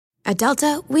At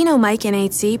Delta, we know Mike in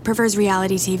 8C prefers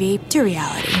reality TV to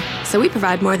reality. So we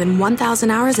provide more than 1,000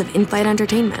 hours of in-flight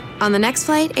entertainment. On the next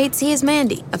flight, 8C is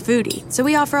Mandy, a foodie. So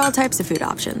we offer all types of food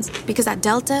options. Because at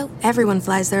Delta, everyone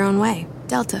flies their own way.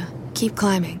 Delta, keep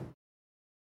climbing.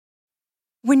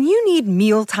 When you need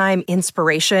mealtime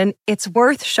inspiration, it's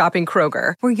worth shopping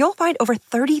Kroger, where you'll find over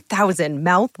 30,000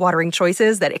 mouth-watering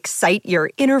choices that excite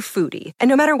your inner foodie. And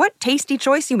no matter what tasty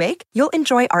choice you make, you'll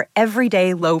enjoy our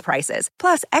everyday low prices,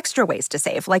 plus extra ways to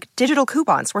save, like digital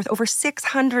coupons worth over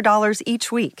 $600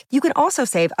 each week. You can also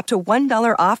save up to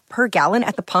 $1 off per gallon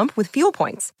at the pump with fuel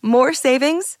points. More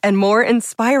savings and more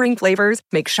inspiring flavors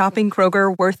make shopping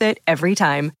Kroger worth it every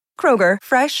time. Kroger,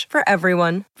 fresh for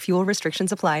everyone. Fuel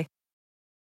restrictions apply.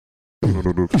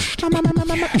 Comedy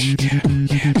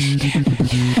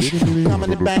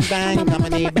bang bang,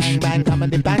 comedy bang bang,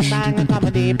 comedy bang bang,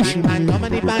 comedy bang bang,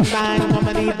 comedy bang bang,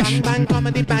 comedy bang bang,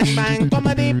 comedy bang bang,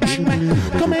 comedy bang bang,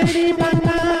 comedy bang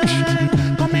bang,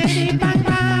 comedy bang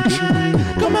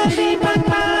bang, comedy bang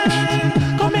bang,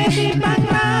 comedy bang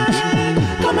bang,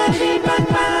 comedy bang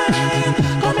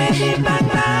bang, comedy bang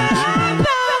bang.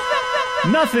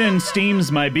 Nothing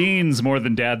steams my beans more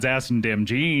than Dad's ass and dim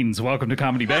jeans. Welcome to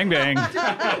Comedy Bang Bang.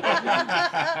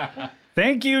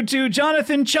 Thank you to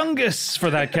Jonathan Chungus for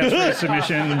that catchphrase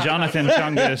submission, Jonathan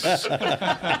Chungus.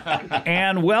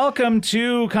 And welcome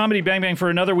to Comedy Bang Bang for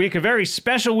another week, a very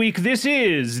special week. This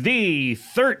is the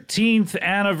 13th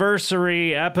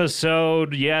anniversary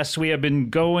episode. Yes, we have been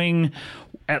going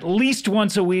at least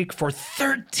once a week for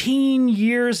 13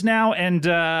 years now, and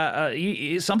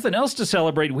something else to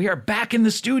celebrate. We are back in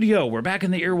the studio. We're back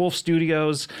in the Earwolf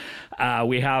Studios.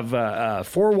 We have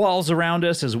 4 walls around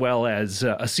us, as well as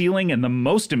a ceiling, and the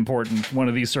most important one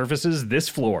of these surfaces, this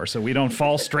floor, so we don't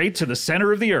fall straight to the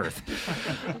center of the earth.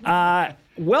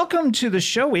 Welcome to the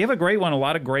show. We have a great one. A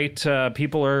lot of great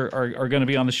people are going to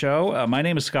be on the show. My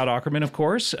name is Scott Aukerman, of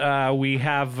course. We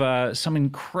have some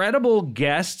incredible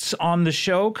guests on the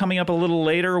show. Coming up a little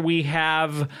later, we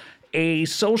have a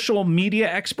social media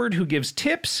expert who gives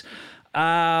tips.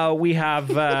 We have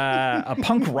a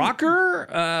punk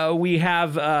rocker. We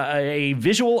have a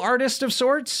visual artist of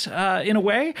sorts, in a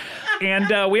way.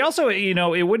 And we also, you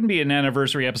know, it wouldn't be an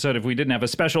anniversary episode if we didn't have a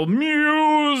special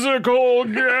musical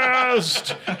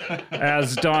guest,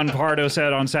 as Don Pardo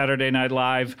said on Saturday Night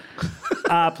Live.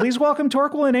 Please welcome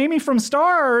Torquil and Amy from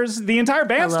Stars, the entire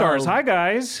band. Hello. Stars. Hi,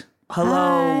 guys. Hello,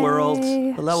 Hi. world.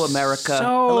 Hello, America.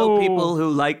 Hello, people who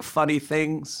like funny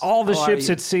things. All the ships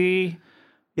at sea.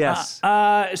 Yes.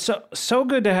 So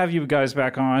good to have you guys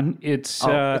back on. It's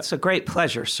a great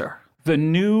pleasure, sir. The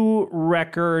new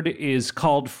record is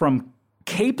called From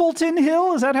Capleton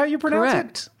Hill. Is that how you pronounce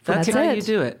Correct. it? That's how you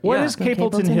do it. What is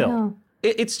Capleton Hill?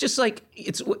 It's just like,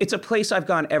 it's a place I've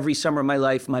gone every summer of my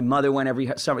life. My mother went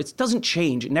every summer. It doesn't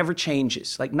change. It never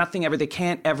changes. Like nothing ever, they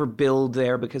can't ever build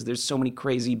there because there's so many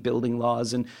crazy building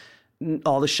laws and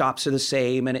all the shops are the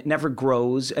same and it never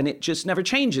grows and it just never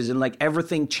changes. And like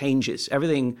everything changes.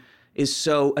 Everything is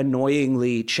so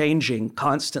annoyingly changing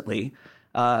constantly,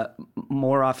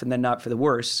 more often than not for the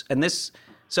worse. And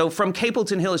so From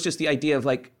Capleton Hill is just the idea of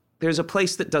like, there's a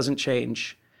place that doesn't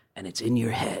change and it's in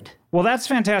your head. Well, that's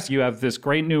fantastic. You have this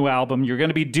great new album. You're going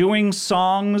to be doing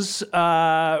songs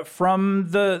from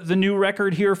the new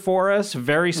record here for us.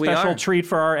 Very special treat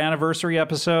for our anniversary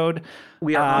episode.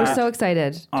 We are. We're so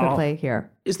excited to play here.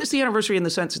 Is this the anniversary in the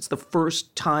sense it's the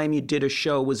first time you did a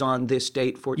show was on this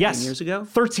date 14 years ago?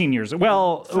 13 years.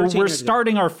 Well, we're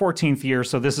starting our 14th year,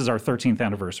 so this is our 13th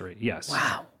anniversary. Yes.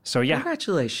 Wow. So, yeah.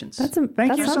 Congratulations.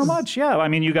 Thank you so much. Yeah, I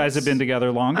mean, you guys have been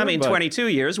together longer. I mean, 22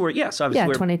 years. Obviously. Yeah,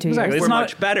 22 years. Exactly. We're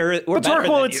much better. We're better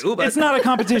than you. But It's not a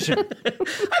competition.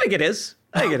 I think it is.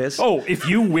 Oh, if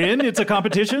you win, it's a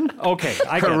competition? Okay,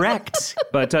 I get it. Correct.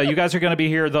 But you guys are going to be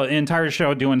here the entire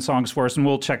show doing songs for us, and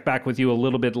we'll check back with you a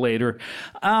little bit later.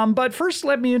 But first,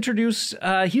 let me introduce,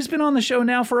 he's been on the show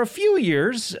now for a few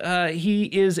years. He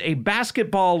is a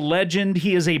basketball legend.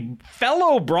 He is a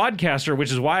fellow broadcaster,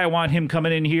 which is why I want him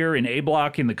coming in here in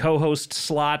A-Block in the co-host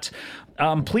slot.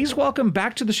 Please welcome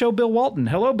back to the show, Bill Walton.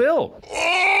 Hello, Bill.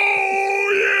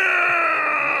 Oh,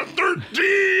 yeah!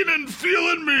 13 and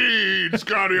feeling mean,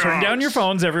 Scotty. Turn down your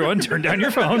phones, everyone. Turn down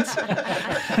your phones.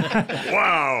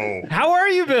 Wow. How are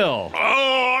you, Bill?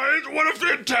 Oh, what a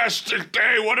fantastic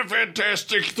day. What a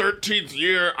fantastic 13th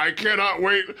year. I cannot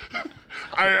wait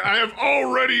I have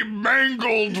already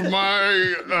mangled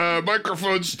my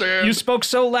microphone stand. You spoke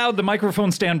so loud the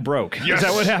microphone stand broke. Yes. Is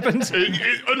that what happened?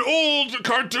 In old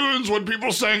cartoons, when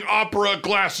people sang opera,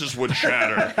 glasses would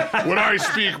shatter. When I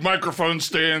speak, microphone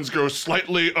stands go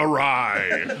slightly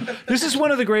awry. This is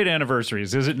one of the great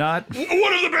anniversaries, is it not?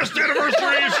 One of the best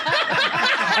anniversaries.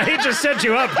 I hate to set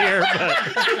you up here,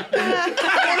 but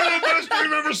One of the best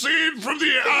we've ever seen from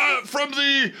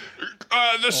the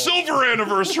silver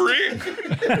anniversary,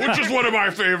 which is one of my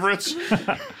favorites.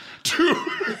 Let's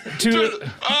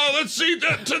see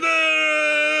to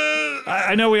the.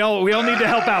 I know we all need to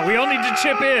help out. We all need to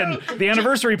chip in. The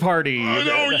anniversary party.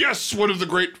 Yes, one of the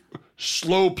great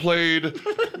slow played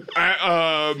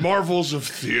marvels of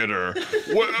theater.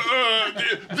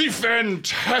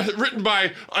 Written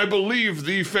by, I believe,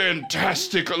 the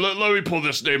fantastic. Let me pull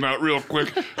this name out real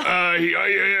quick.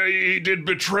 He did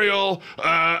Betrayal.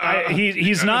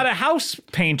 He's not a house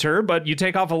painter, but you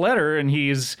take off a letter and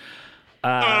he's.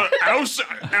 House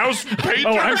painter.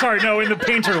 Oh, I'm sorry. No, in the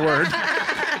painter word.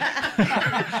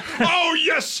 Oh,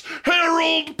 yes,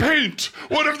 Harold Paint,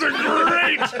 one of the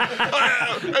great.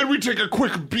 And we take a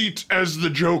quick beat, as the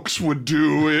jokes would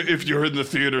do if you're in the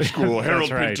theater school.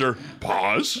 Harold right. Painter,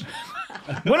 pause.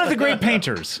 One of the great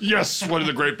painters. Yes, one of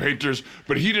the great painters,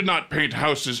 but he did not paint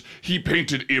houses. He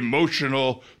painted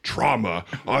emotional trauma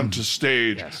onto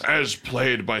stage, as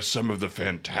played by some of the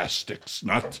Fantastics.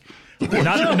 Not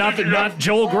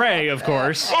Joel Grey, of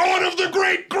course. Oh, one of the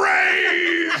great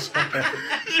Greys!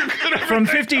 From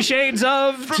 50 Shades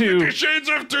of to 50 Shades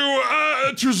of to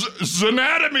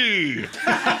Zanatomy.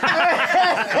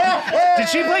 Did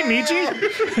she play Michi?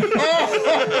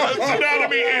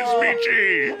 Zanatomy is Michi.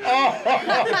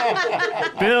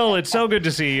 Bill, it's so good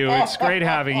to see you. It's great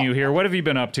having you here. What have you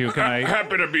been up to? Can I?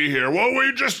 Happy to be here. Well,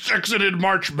 we just exited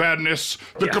March Madness.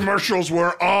 The commercials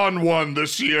were on one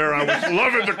this year. I was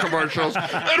loving the commercials.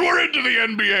 And we're into the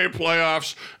NBA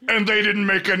playoffs, and they didn't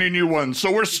make any new ones.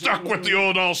 So we're stuck with the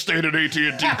old Allstate and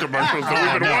AT&T commercials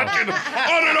that we've been watching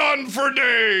on and on for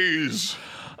days.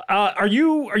 Are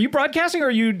you broadcasting? Or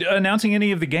are you announcing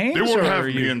any of the games? They won't have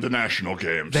me in the national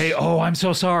games. I'm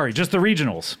so sorry. Just the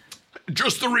regionals.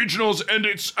 Just the regionals, and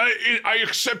I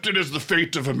accept it as the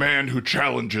fate of a man who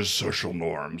challenges social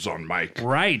norms on mic.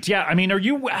 Right. Yeah. I mean, are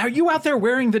you out there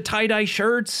wearing the tie-dye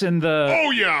shirts and the?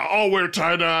 Oh yeah, I'll wear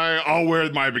tie-dye. I'll wear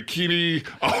my bikini.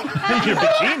 Your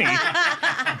bikini.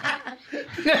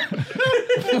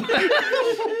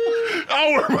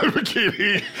 I'll wear my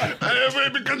bikini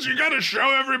because you got to show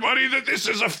everybody that this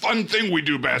is a fun thing we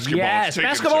do. Basketball. Yes,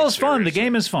 basketball is fun. The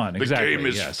game is fun. Exactly. The game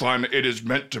is fun. It is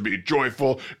meant to be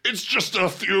joyful. It's just a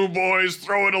few boys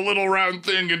throwing a little round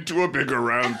thing into a bigger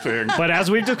round thing. But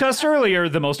as we've discussed earlier,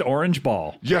 the most orange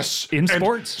ball. Yes. In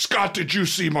sports. Scott, did you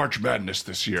see March Madness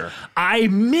this year? I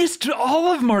missed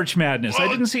all of March Madness. I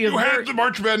didn't see it. You had the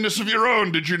March Madness of your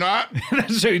own, did you not?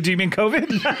 So, do you mean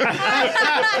COVID?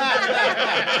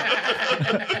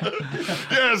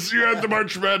 Yes, you had the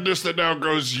March Madness that now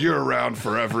goes year-round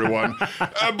for everyone.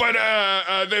 But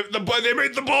they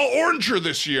made the ball oranger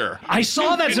this year. I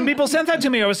saw that. Some people sent that to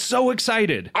me. I was so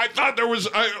excited. I thought there was...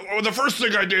 the first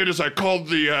thing I did is I called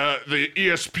the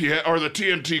ESPN or the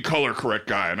TNT color correct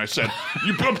guy, and I said,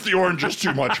 "You bumped the oranges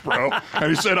too much, bro."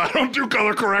 And he said, "I don't do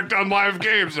color correct on live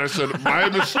games." And I said, "My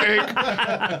mistake."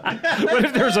 What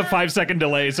if there's a 5-second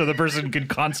delay so the person could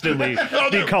constantly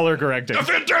be color correcting? A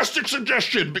fantastic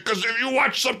suggestion, because if you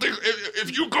watch something,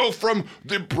 if you go from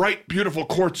the bright, beautiful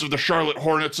courts of the Charlotte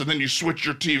Hornets and then you switch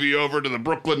your TV over to the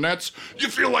Brooklyn Nets, you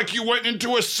feel like you went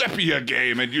into a sepia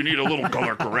game and you need a little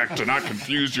color correct to not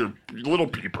confuse your little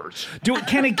peepers.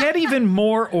 Can it get even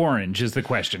more orange is the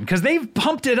question, because they've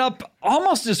pumped it up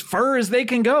almost as far as they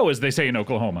can go, as they say in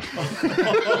Oklahoma. Well,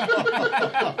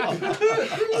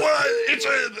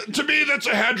 to me, that's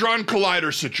a Hadron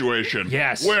Collider situation.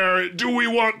 Yes. Where do we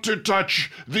want to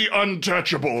touch the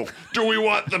untouchable? Do we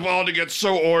want the ball to get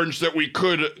so orange that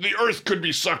the Earth could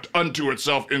be sucked unto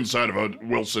itself inside of a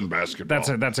Wilson basketball?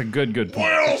 That's a good point.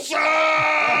 Wilson!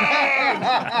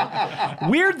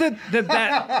 Weird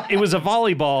that it was a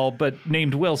volleyball, but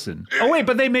named Wilson. Oh wait,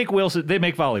 but they make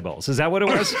volleyballs. Is that what it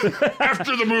was?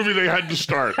 After the movie, they had to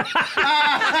start.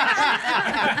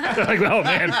 Like, oh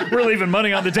man, we're leaving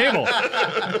money on the table.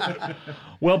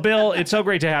 Well, Bill, it's so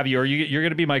great to have you. You're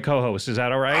going to be my co-host. Is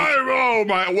that all right?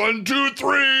 My 1, 2,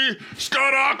 3,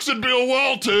 Scott Ox and Bill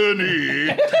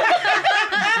Walton.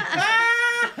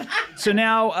 So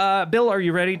now, Bill, are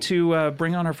you ready to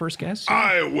bring on our first guest?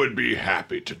 I would be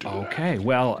happy to do that. Okay,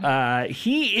 well,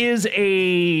 he is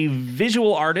a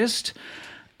visual artist,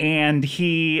 and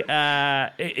he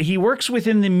works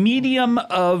within the medium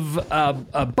of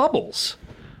bubbles.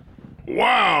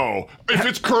 Wow. If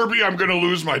it's Kirby, I'm going to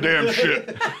lose my damn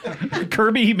shit.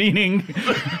 Kirby meaning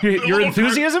your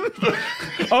enthusiasm?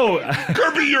 Oh.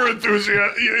 Kirby, your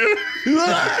enthusiasm.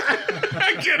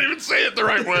 I can't even say it the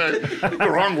right way. The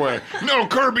wrong way. No,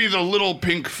 Kirby, the little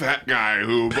pink fat guy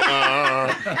who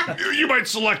you might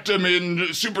select him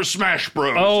in Super Smash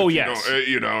Bros. Oh, yes.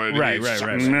 Right.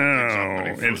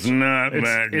 No, it's not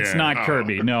that guy. It's not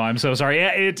Kirby. No, I'm so sorry.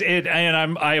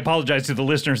 I apologize to the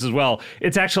listeners as well.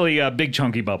 It's actually Big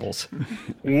Chunky Bubbles.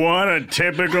 What a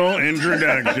typical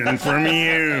introduction from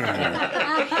you.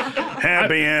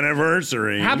 Happy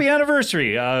anniversary. Happy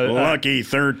anniversary. Lucky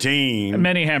 13.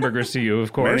 Many hamburgers to you,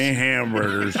 of course. Many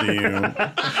hamburgers to you.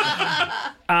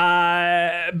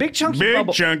 Big Chunky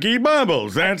Bubbles. Big Chunky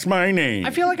Bubbles. That's my name.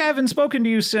 I feel like I haven't spoken to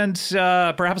you since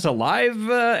perhaps a live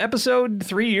episode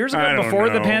 3 years ago, before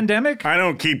the pandemic. I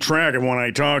don't keep track of when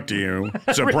I talk to you.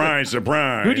 Surprise,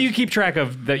 surprise. Who do you keep track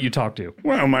of that you talk to?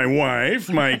 Well, my wife,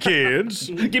 my kids.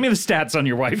 Give me the stats on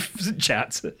your wife's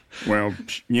chats. Well,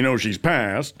 she's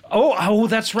passed. Oh,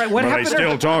 that's right. What happened? But I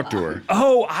still talk to her.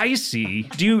 Oh, I see.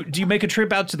 Do you make a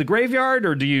trip out to the graveyard,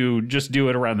 or do you just do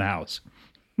it around the house?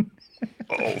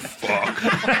 Oh, fuck.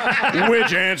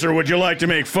 Which answer would you like to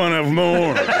make fun of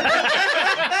more,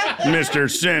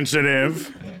 Mr.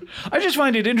 Sensitive? I just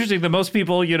find it interesting that most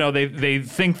people, they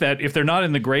think that if they're not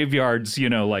in the graveyards,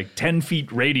 like 10 feet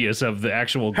radius of the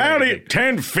actual grave. How do you,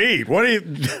 10 feet? What do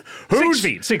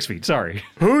you... 6 feet, sorry.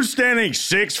 Who's standing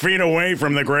 6 feet away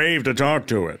from the grave to talk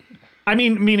to it? I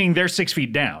mean, meaning they're 6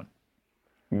 feet down.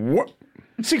 What?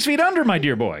 6 feet under, my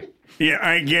dear boy. Yeah,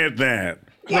 I get that.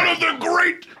 One of the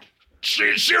great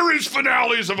series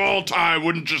finales of all time,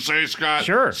 wouldn't you say, Scott?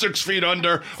 Sure. 6 feet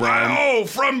under.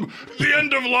 From the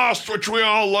end of Lost, which we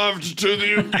all loved, to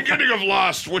the beginning of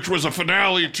Lost, which was a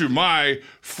finale to my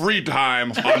free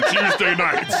time on Tuesday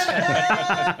nights.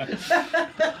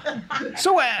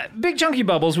 So, Big Chunky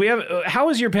Bubbles, how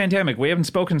is your pandemic? We haven't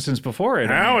spoken since before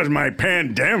it. How is my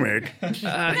pandemic?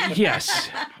 Yes.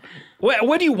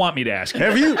 What do you want me to ask you?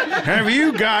 Have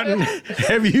you gotten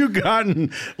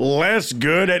less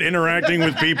good at interacting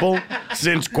with people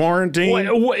since quarantine?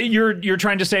 You're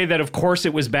trying to say that of course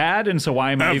it was bad, and so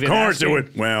why am I even asking? Of course it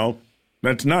would. Well,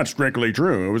 that's not strictly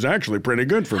true. It was actually pretty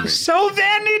good for me. So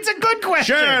then it's a good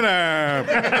question. Shut up.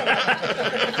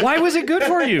 Why was it good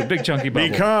for you, Big Chunky Bubble?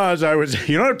 Because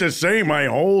you don't have to say my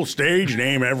whole stage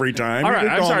name every time. All right,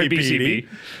 I'm sorry, BCB.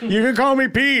 You can call me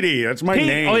Petey. That's my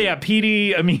name. Oh, yeah,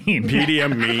 Petey Amin. Petey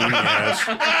Amin, yes.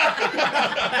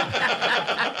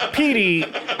 Petey,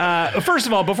 first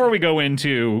of all, before we go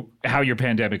into how your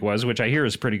pandemic was, which I hear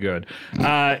is pretty good,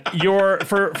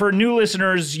 for new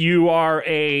listeners, you are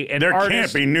an artist. There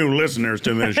can't be new listeners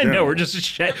to this show. No, we're just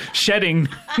shedding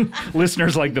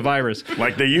listeners like the virus.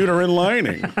 Like the uterine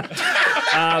lining.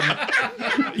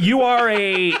 You are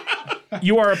a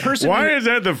person. Why is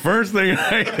that the first thing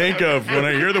I think of when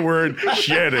I hear the word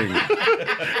shedding?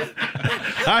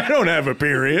 I don't have a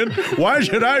period. Why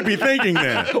should I be thinking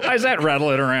that? Why is that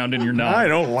rattling around in your knob? I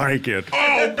don't like it.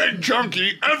 Oh, Big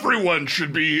Chunky, everyone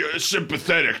should be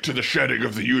sympathetic to the shedding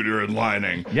of the uterine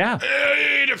lining. Yeah.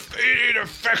 It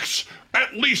affects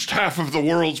at least half of the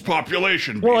world's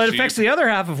population. Well, BC. it affects the other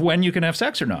half of when you can have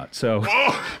sex or not. So.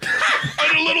 Oh,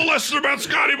 and a little lesson about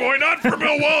Scotty Boy, not for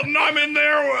Bill Walton. I'm in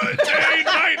there day,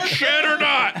 night, shed or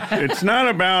not. It's not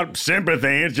about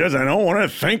sympathy. It's just I don't want to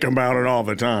think about it all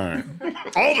the time.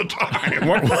 All the time.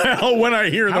 Well, when I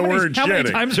hear the word shedding. How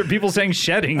many times are people saying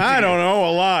shedding? I don't know,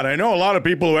 a lot. I know a lot of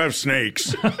people who have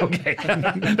snakes. Okay.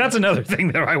 That's another thing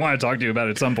that I want to talk to you about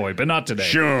at some point, but not today.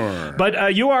 Sure.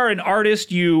 But you are an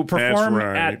artist. You perform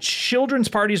right. at children's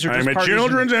parties or just I'm a parties?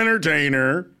 Children's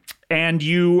entertainer. And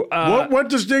you... what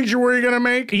distinction were you going to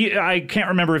make? I can't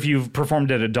remember if you've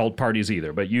performed at adult parties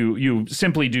either, but you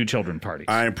simply do children parties.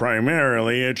 I'm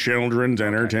primarily a children's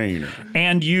entertainer.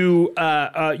 And you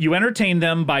entertain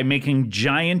them by making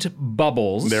giant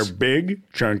bubbles. They're big,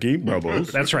 chunky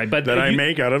bubbles. That's right. But that I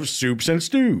make out of soups and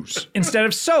stews. Instead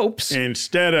of soaps.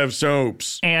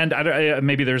 And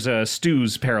maybe there's a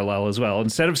stews parallel as well.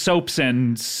 Instead of soaps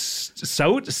and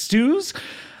stews?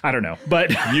 I don't know,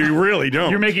 but you really don't.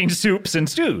 You're making soups and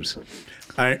stews.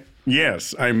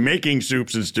 Yes, I'm making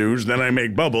soups and stews, then I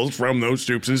make bubbles from those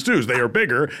soups and stews. They are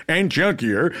bigger and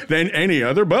chunkier than any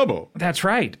other bubble. That's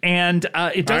right. And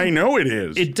it doesn't... I know it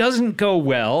is. It doesn't go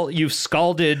well. You've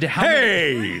scalded... How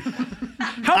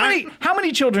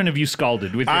many children have you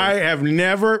scalded with your... I have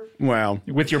never... Well...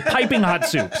 With your piping hot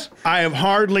soups. I have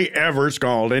hardly ever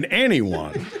scalded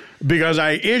anyone. because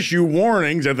I issue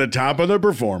warnings at the top of the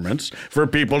performance for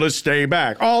people to stay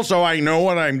back. Also, I know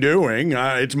what I'm doing.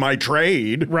 It's my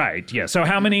trade. Right. Yeah. So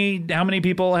how many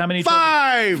people? How many?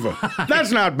 5.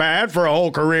 That's not bad for a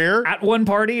whole career. At one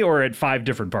party or at 5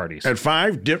 different parties? At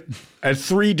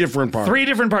 3 different parties. 3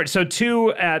 different parties. So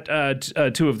 2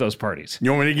 at 2 of those parties.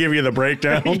 You want me to give you the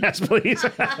breakdown? Yes, please.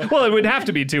 Well, it would have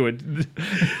to be 2 at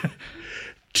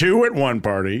 2 at one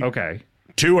party. Okay.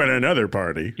 2 at another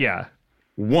party. Yeah.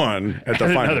 1 at the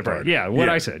final Another party. Yeah, what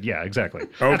I said. Yeah, exactly.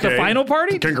 Okay. At the final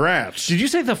party? Congrats. Did you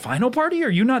say the final party? Are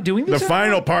you not doing this? The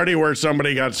final party where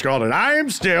somebody got scalded. I am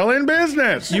still in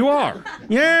business. You are?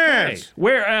 Yes. Okay.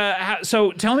 Where?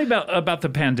 So tell me about the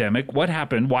pandemic. What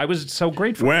happened? Why was it so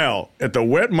great for you? Well, at the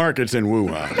wet markets in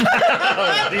Wuhan.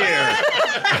 Oh, dear.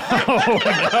 Oh,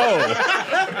 no.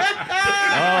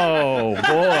 Oh,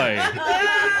 boy.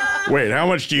 Wait, how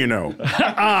much do you know?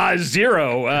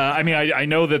 0. I mean, I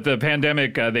know that the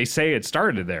pandemic, they say it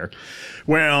started there.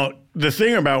 Well, the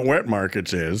thing about wet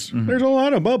markets is there's a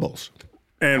lot of bubbles.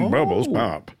 And bubbles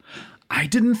pop. I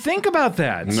didn't think about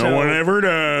that. No one ever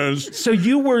does. So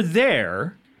you were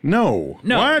there. No.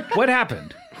 What? What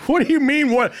happened? What do you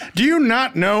mean? What? Do you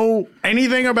not know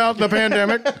anything about the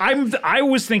pandemic? I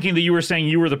was thinking that you were saying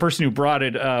you were the person who brought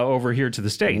it over here to the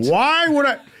States. Why would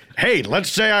I? Hey, let's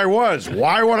say I was.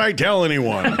 Why would I tell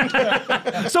anyone?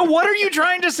 So what are you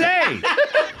trying to say?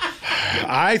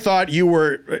 I thought you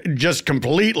were just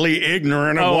completely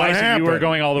ignorant of what happened. You were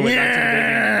going all the way back to the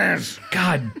beginning. Yes.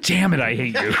 God damn it, I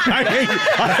hate you. I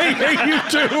hate you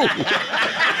too.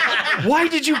 Why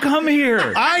did you come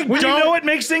here? You know it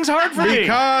makes things hard for me.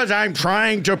 Because I'm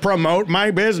trying to promote my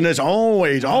business.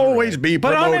 Always be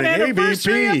but promoting on an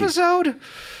anniversary ABP. episode?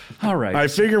 All right. I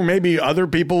figure maybe other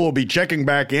people will be checking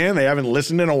back in. They haven't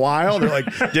listened in a while. They're like,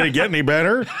 did it get any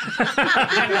better?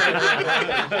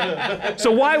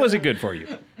 So why was it good for you?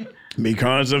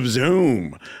 Because of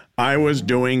Zoom. I was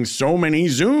doing so many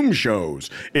Zoom shows.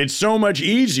 It's so much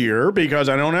easier because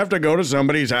I don't have to go to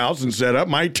somebody's house and set up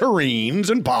my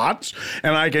tureens and pots,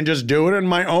 and I can just do it in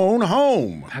my own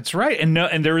home. That's right. And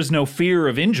there is no fear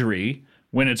of injury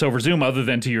when it's over Zoom other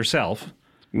than to yourself.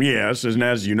 Yes, and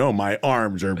as you know, my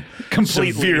arms are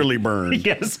completely severely burned.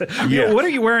 Yes. Yeah. What are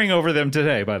you wearing over them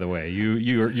today, by the way? You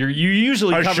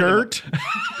usually a cover shirt.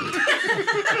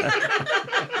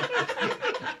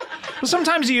 Well,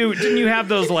 sometimes didn't you have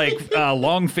those like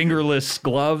long fingerless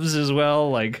gloves as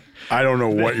well? Like I don't know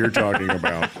what you're talking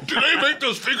about. Do they make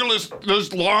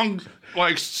those long,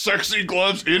 like sexy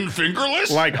gloves in fingerless?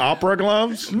 Like opera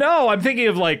gloves? No, I'm thinking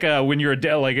of like when you're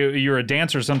a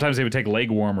dancer. Sometimes they would take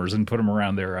leg warmers and put them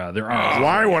around their arms.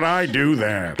 Why would I do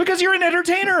that? Because you're an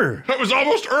entertainer. That was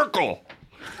almost Urkel.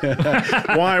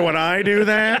 Why would I do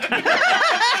that?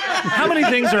 How many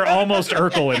things are almost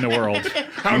Urkel in the world?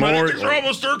 How many things are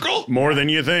almost Urkel? More than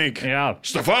you think. Yeah.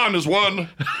 Stefan is one.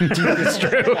 It's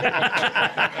true.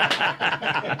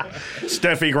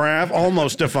 Steffi Graf,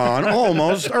 almost Stefan,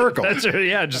 almost Urkel. That's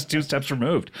yeah, just 2 steps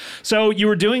removed. So you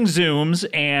were doing Zooms,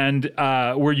 and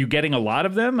were you getting a lot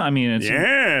of them? I mean,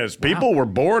 yes, people were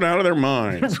bored out of their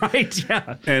minds. Right,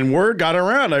 yeah. And word got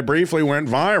around. I briefly went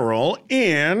viral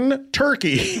in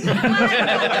Turkey.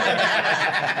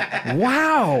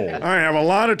 Wow. I have a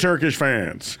lot of Turkish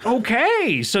fans.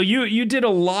 Okay, so you did a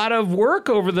lot of work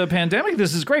over the pandemic.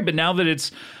 This is great, but now that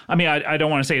it's, I mean, I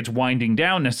don't want to say it's winding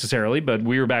down necessarily, but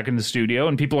we were back in the studio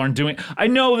and people aren't doing, I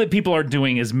know that people aren't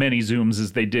doing as many Zooms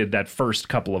as they did that first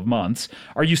couple of months.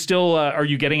 Are you still, are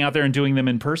you getting out there and doing them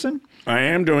in person? I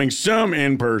am doing some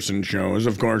in-person shows,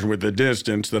 of course, with the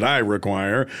distance that I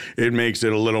require. It makes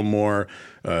it a little more,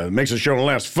 makes the show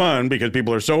less fun because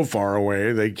people are so far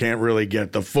away, they can't really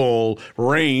get the full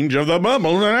range of the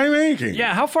bubble that I'm making.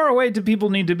 Yeah, how far away do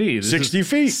people need to be? 60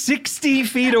 feet. 60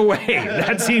 feet away.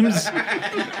 That seems,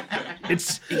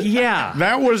 it's, yeah.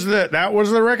 That was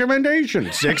the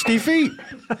recommendation, 60 feet.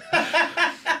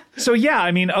 So yeah,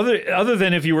 I mean, other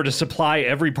than if you were to supply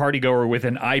every partygoer with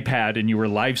an iPad and you were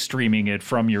live streaming it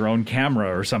from your own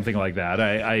camera or something like that,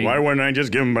 why wouldn't I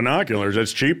just give them binoculars?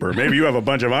 It's cheaper. Maybe you have a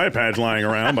bunch of iPads lying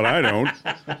around, but I don't.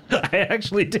 I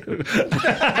actually do.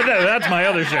 That's my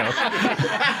other show.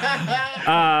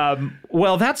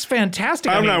 Well, that's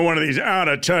fantastic. I'm not one of these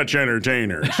out-of-touch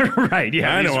entertainers. Right,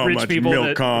 yeah. I know how much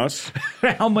milk costs.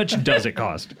 How much does it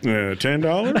cost?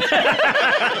 $10?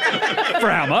 For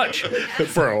how much?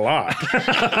 For a lot.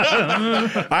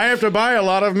 I have to buy a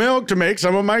lot of milk to make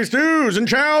some of my stews and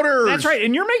chowders. That's right,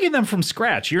 and you're making them from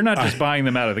scratch. You're not just buying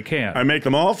them out of the can. I make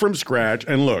them all from scratch,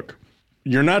 and look,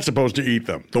 You're not supposed to eat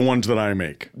them, the ones that I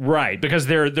make. Right, because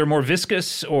they're more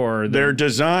viscous, or they're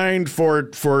designed for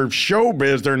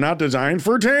showbiz. They're not designed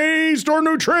for taste or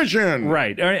nutrition.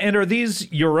 Right. And are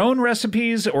these your own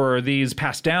recipes, or are these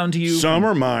passed down to you? Some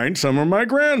are mine, some are my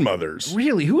grandmother's.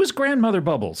 Really? Who is Grandmother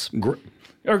Bubbles?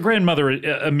 Or Grandmother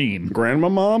Amin?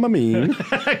 Grandmama Amin.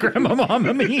 Grandmama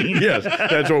Amin. Yes,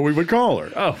 that's what we would call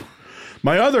her. Oh.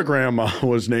 My other grandma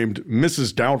was named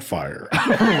Mrs. Doubtfire.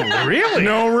 Oh, really?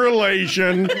 No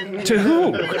relation. To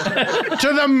who?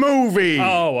 To the movie.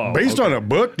 Oh, based on a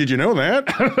book. Did you know that?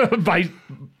 By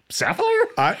Sapphire?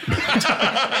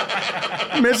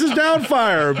 Mrs.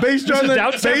 Doubtfire, based on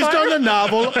the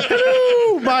novel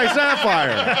by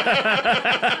Sapphire.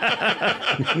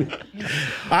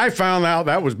 I found out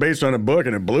that was based on a book,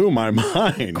 and it blew my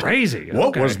mind. Crazy.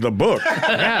 What was the book?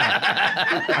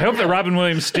 Yeah. I hope that Robin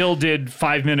Williams still did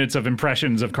 5 minutes of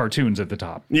impressions of cartoons at the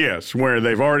top. Yes, where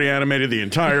they've already animated the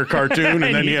entire cartoon,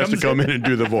 and then he has to come in and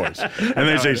do the voice. And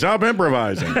they say, stop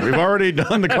improvising. We've already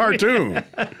done the cartoon.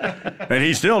 And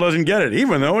he still doesn't get it,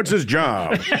 even though it's his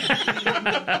job.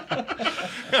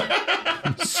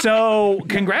 So,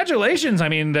 congratulations. I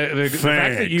mean, the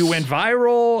fact that you went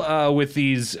viral with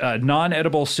these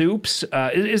non-edible soups,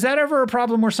 is that ever a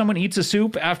problem where someone eats a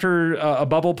soup after a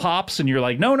bubble pops and you're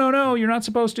like, no, you're not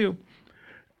supposed to?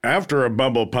 After a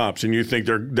bubble pops and you think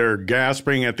they're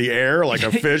gasping at the air like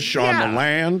a fish on the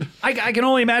land? I can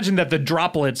only imagine that the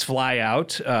droplets fly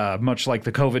out, much like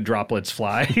the COVID droplets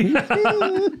fly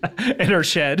and are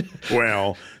shed.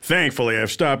 Well, thankfully, I've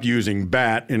stopped using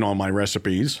bat in all my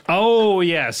recipes. Oh,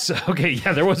 yes. Okay,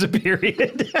 yeah, there was a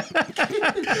period.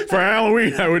 For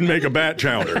Halloween, I would make a bat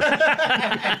chowder.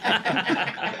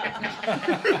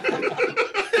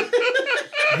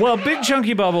 Well, Big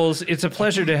Chunky Bubbles, it's a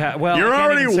pleasure to have. Well, you're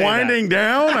already winding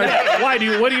down. Why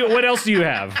what else do you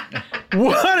have?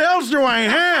 What else do I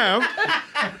have?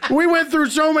 We went through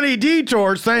so many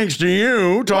detours thanks to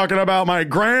you talking about my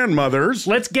grandmothers.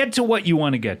 Let's get to what you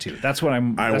want to get to. That's what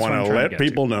I'm. I want to let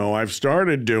people know I've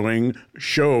started doing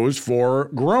shows for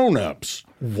grown-ups.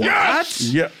 What? Yes!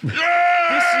 Yeah.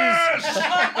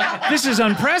 This is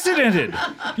unprecedented.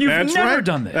 You've never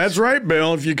done this. That's right,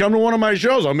 Bill. If you come to one of my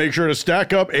shows, I'll make sure to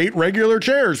stack up 8 regular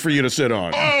chairs for you to sit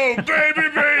on. Oh,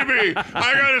 baby.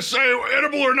 I gotta say,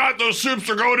 edible or not, those soups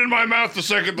are going in my mouth the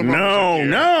second the bubbles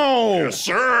No. Yes,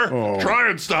 sir. Oh. Try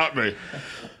and stop me.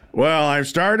 Well, I've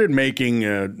started making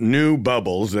new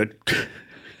bubbles that...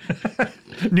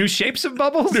 New shapes of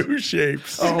bubbles? New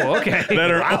shapes. Oh, okay. That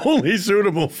are only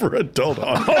suitable for adult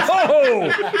audience.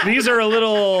 Oh, these are a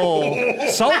little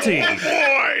salty. Oh,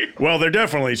 boy. Well, they're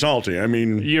definitely salty. I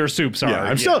mean... Your soups are.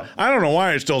 Yeah, I don't know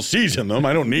why I still season them.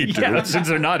 I don't need to. Yeah, since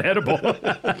they're not edible.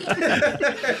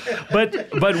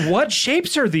 But what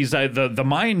shapes are these? The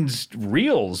mind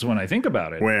reels when I think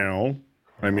about it. Well,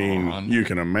 I mean, you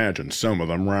can imagine some of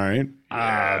them, right?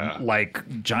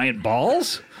 Like giant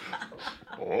balls?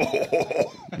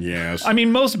 Yes. I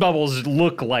mean, most bubbles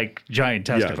look like giant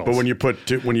testicles. Yeah, but when you put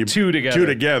two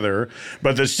together,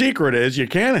 but the secret is you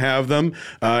can't have them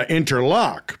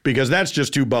interlock because that's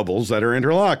just 2 bubbles that are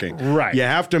interlocking. Right. You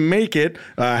have to make it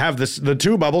have the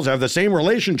 2 bubbles have the same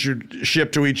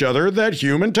relationship to each other that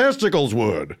human testicles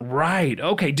would. Right.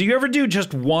 Okay. Do you ever do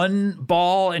just one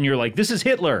ball and you're like, this is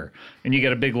Hitler, and you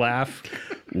get a big laugh?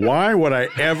 Why would I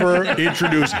ever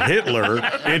introduce Hitler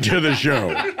into the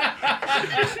show?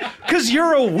 Because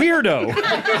you're a weirdo,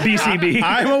 BCB.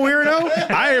 I'm a weirdo?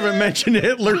 I haven't mentioned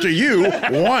Hitler to you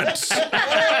once.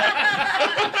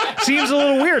 Seems a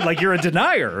little weird, like you're a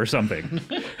denier or something.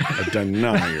 A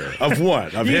denier. Of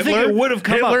what? Of You Hitler? think it would have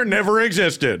come Hitler up. never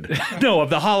existed. No, of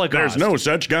the Holocaust. There's no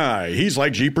such guy. He's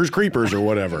like Jeepers Creepers or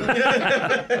whatever.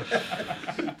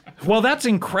 Well, that's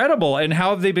incredible. And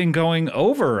how have they been going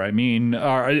over? I mean,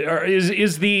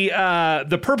 is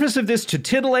the purpose of this to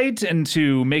titillate and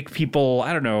to make people,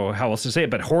 I don't know how else to say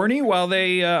it, but horny while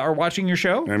they are watching your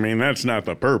show? I mean, that's not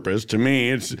the purpose. To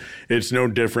me, it's no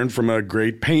different from a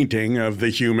great painting of the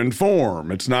human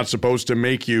form. It's not supposed to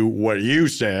make you what you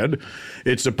said.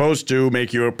 It's supposed to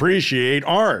make you appreciate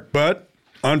art. But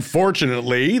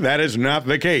unfortunately, that is not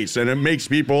the case, and it makes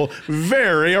people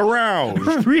very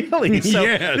aroused. Really? So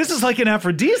Yes. This is like an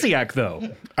aphrodisiac, though.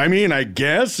 I mean, I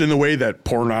guess in the way that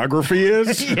pornography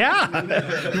is. Yeah.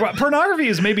 Pornography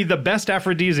is maybe the best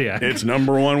aphrodisiac. It's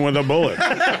number 1 with a bullet.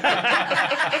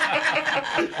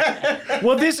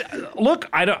 Well,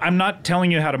 I'm not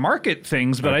telling you how to market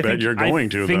things, but I bet think you're going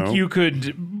to, think though. you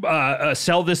could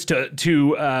sell this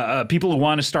to people who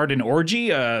want to start an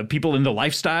orgy, people in the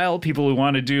lifestyle, people who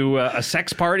want to do a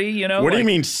sex party. You know, What do you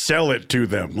mean sell it to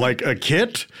them? Like a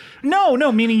kit? No,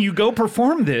 meaning you go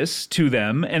perform this to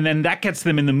them, and then that gets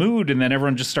them in the mood, and then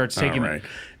everyone just starts taking All right.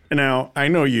 Now, I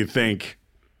know you think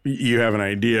you have an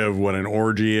idea of what an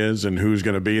orgy is and who's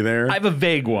going to be there. I have a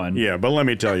vague one. Yeah, but let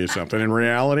me tell you something. In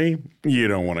reality, you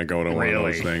don't want to go to one of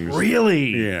those things.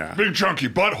 Really? Yeah. Big chunky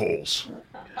buttholes.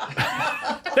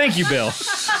 Thank you, Bill.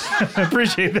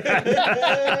 Appreciate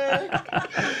that.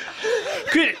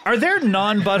 Are there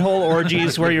non-butthole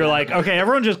orgies where you're like, okay,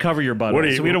 everyone just cover your butthole, What are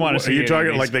you, so we don't want to see Are you any talking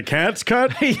of these. like the cat's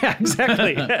cut? Yeah,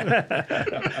 exactly.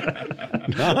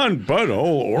 Non-butthole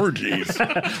orgies.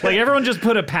 Like everyone just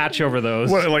put a patch over those.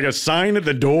 What, like a sign at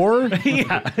the door?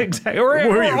 Yeah, exactly. Or Who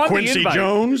are on you, the Quincy invite.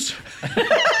 Jones?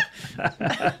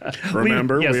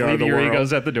 Remember, Yes, we are leave the your world.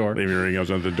 egos at the door. Leave your egos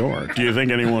at the door. Do you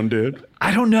think anyone did?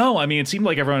 I don't know. I mean, it seemed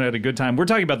like everyone had a good time. We're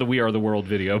talking about the We Are the World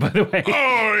video, by the way. Oh,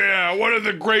 yeah, one of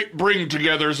the great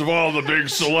bring-togethers of all the big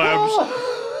celebs.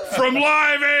 From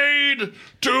Live Aid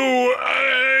to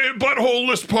a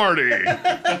butthole-less party.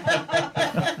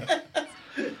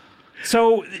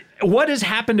 So what has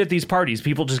happened at these parties?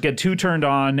 People just get too turned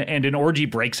on and an orgy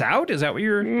breaks out? Is that what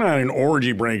you're... Not an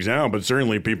orgy breaks out, but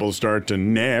certainly people start to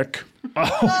neck. Okay,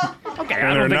 I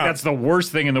they're don't think not. that's the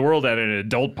worst thing in the world at an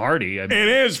adult party. I mean, It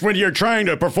is when you're trying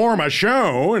to perform a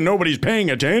show and nobody's paying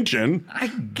attention. I I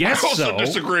guess also so.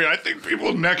 disagree. I think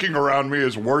people necking around me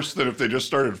is worse than if they just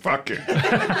started fucking.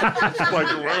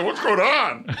 Like, what's going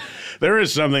on? There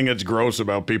is something that's gross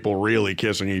about people really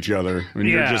kissing each other. And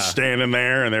you're Yeah. just standing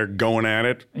there and they're going at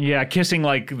it. Yeah, kissing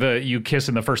like you kiss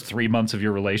in the first 3 months of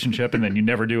your relationship and then you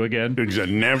never do again.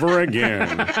 Never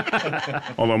again.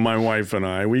 Although my wife and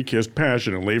I, we kissed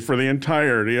passionately for the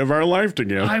entirety of our life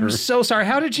together. I'm so sorry.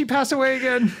 How did she pass away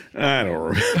again? I don't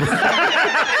remember.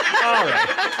 All right.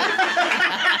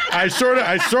 I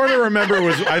sort of remember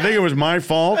I think it was my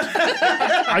fault.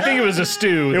 I think it was a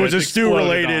stew. It was that a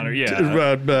exploded on her.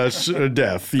 stew-related Yeah.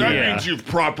 death. That Yeah. means you've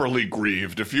properly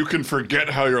grieved. If you can forget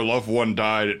how your loved one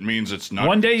died, it means it's not.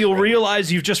 One day you'll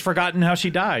realize you've just forgotten how she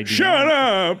died. you Shut know?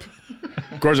 up.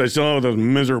 Of course, I still have those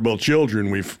miserable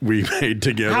children we made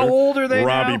together. How old are they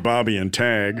Robbie, now? Bobby, and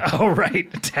Tag. Oh,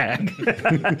 right. Tag.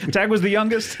 Tag was the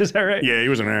youngest. Is that right? Yeah, he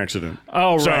was an accident.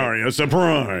 Oh, right. Sorry, a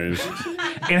surprise.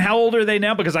 And how old are they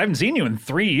now? Because I haven't seen you in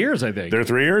 3 years, I think. They're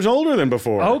 3 years older than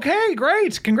before. Okay,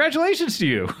 great. Congratulations to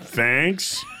you.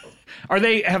 Thanks.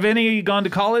 Have any gone to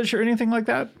college or anything like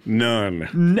that?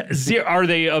 None. Are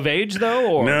they of age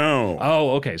though? Or? No.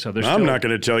 Oh, okay. So there's. I'm not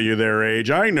going to tell you their age.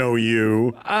 I know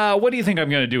you. What do you think I'm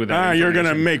going to do with that? You're going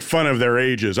to information? make fun of their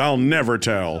ages. I'll never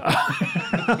tell.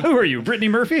 Who are you, Brittany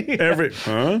Murphy?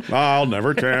 I'll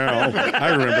never tell. I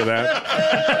remember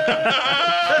that.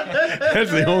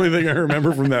 That's the only thing I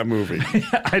remember from that movie.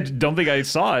 I don't think I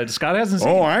saw it. Scott hasn't seen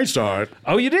it. Oh, I saw it.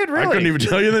 Oh, you did? Really? I couldn't even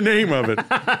tell you the name of it.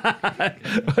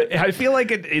 I feel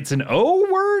like it's an O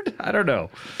word? I don't know.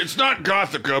 It's not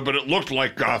Gothica, but it looked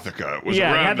like Gothica. It was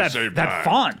Yeah, it around had the that, same that time.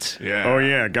 font. Yeah. Oh,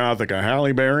 yeah, Gothica.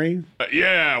 Halle Berry.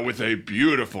 Yeah, with a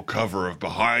beautiful cover of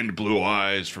Behind Blue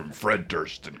Eyes from Fred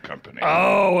Durst and Company.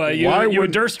 Oh, you Why a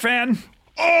would- Durst fan?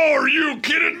 Oh, are you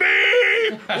kidding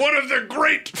me? One of the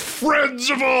great friends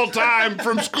of all time,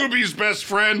 from Scooby's best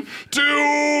friend to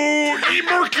E.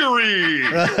 Mercury.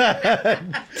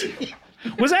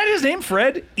 Was that his name,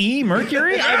 Fred E.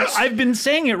 Mercury? Yes. I've been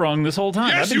saying it wrong this whole time.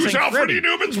 I've Yes, been he was saying Alfred Freddie. E.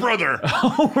 Newman's brother.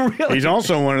 Oh, really? He's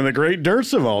also one of the great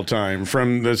Dursts of all time,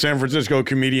 from the San Francisco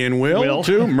comedian Will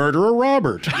to murderer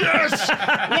Robert. Yes,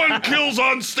 one kills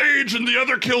on stage and the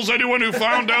other kills anyone who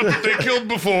found out that they killed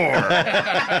before.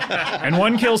 And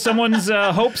one kills someone's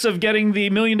hopes of getting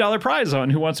the $1 million prize on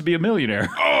Who Wants to Be a Millionaire.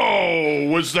 Oh,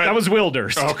 was that? That was Will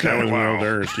Durst. Okay, That was wow. Will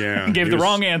Durst, yeah. Gave He the was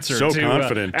wrong answer So to,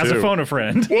 confident, as too. a phone a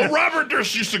friend. Well, Robert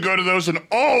Durst used to go to those and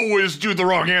always do the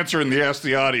wrong answer in the Ask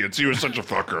the Audience. He was such a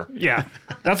fucker. Yeah,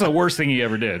 that's the worst thing he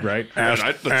ever did, right? Ask,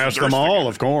 That's the ask Durst them all, thing.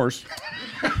 of course.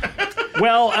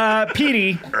 Well,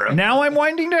 Petey, now I'm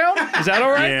winding down? Is that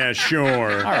all right? Yeah,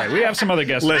 sure. All right, we have some other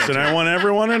guests. Listen, I want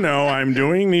everyone to know I'm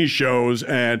doing these shows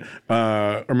at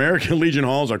American Legion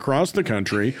halls across the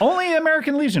country. Only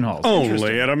American Legion halls. Interesting.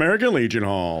 Only at American Legion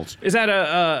halls. Is that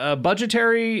a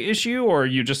budgetary issue, or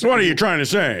you just... What are you trying to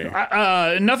say?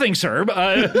 Nothing, sir.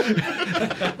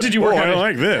 Did you work Oh, on I it?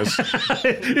 like this.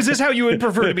 Is this how you would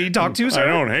prefer to be talked to, sir? I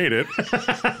don't hate it.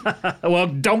 Well,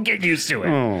 don't get used to it.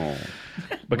 Oh,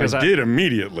 because I did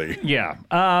immediately. Yeah.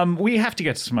 We have to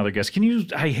get to some other guests. Can you,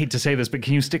 I hate to say this, but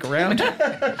can you stick around?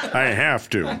 I have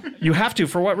to. You have to.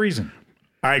 For what reason?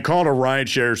 I called a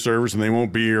rideshare service and they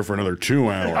won't be here for another 2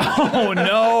 hours. Oh,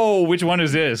 no. Which one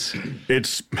is this?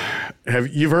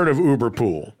 You've heard of Uber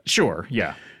Pool? Sure,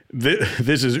 yeah.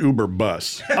 This is Uber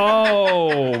Bus.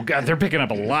 Oh, God, they're picking up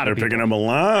a lot of people. They're picking up a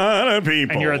lot of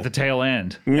people. And you're at the tail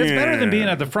end. It's better than being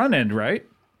at the front end, right?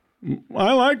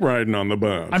 I like riding on the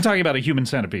bus. I'm talking about a human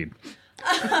centipede.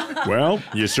 Well,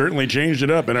 you certainly changed it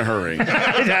up in a hurry.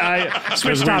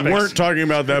 Switch topics. We weren't talking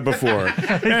about that before.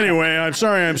 Anyway, I'm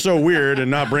sorry I'm so weird and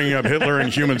not bringing up Hitler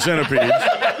and human centipedes.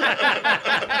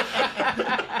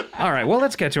 All right, well,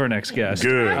 let's get to our next guest.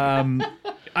 Good.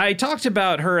 I talked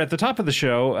about her at the top of the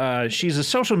show. She's a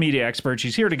social media expert.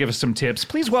 She's here to give us some tips.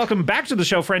 Please welcome back to the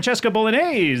show, Francesca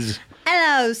Bolognese.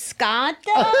 Hello, Scott.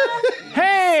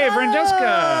 Hey, Francesca.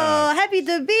 Oh, happy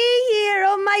to be here.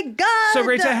 Oh, my God. So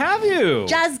great to have you.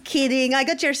 Just kidding. I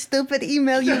got your stupid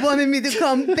email. You wanted me to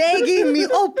come begging me.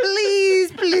 Oh,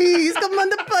 please, come on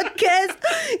the podcast.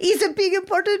 It's a big,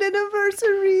 important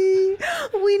anniversary.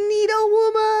 We need a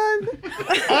woman.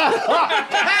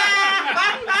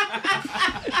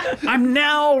 I'm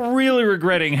now really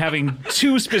regretting having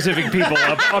two specific people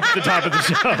up at the top of the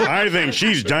show. I think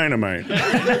she's dynamite.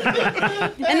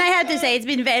 And I have to say, it's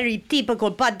been very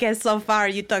typical podcast so far.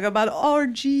 You talk about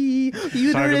orgy,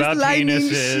 uterus Talk about lining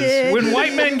penises. shit. When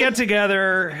white men get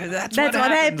together, that's what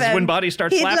happens. When bodies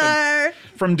start slapping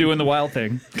from doing the wild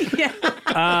thing. Yeah.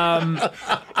 Wow,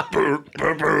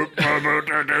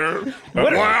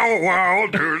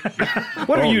 dude.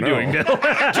 What are you doing, Bill?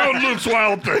 Tone Luke's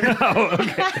wild thing. Oh,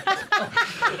 okay.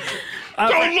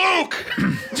 Tone Luke!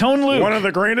 Tone Luke. One of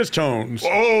the greatest tones.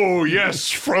 Oh, yes,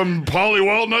 from Polly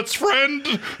Walnut's friend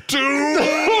to...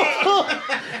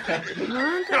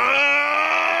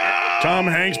 Tom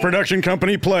Hanks Production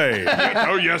Company play.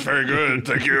 Oh, yes, very good.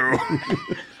 Thank you.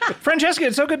 Francesca,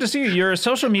 it's so good to see you. You're a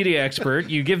social media expert.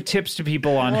 You give tips to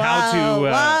people on how to...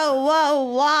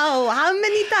 Wow. How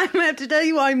many times I have to tell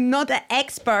you I'm not an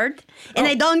expert and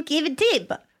I don't give a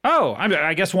tip? Oh,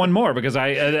 I guess one more, because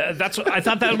I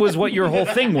thought that was what your whole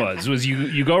thing was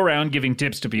you go around giving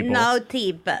tips to people. No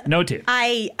tip. No tip.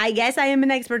 I guess I am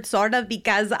an expert sort of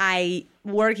because I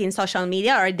work in social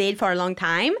media, or I did for a long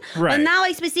time. Right. But now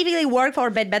I specifically work for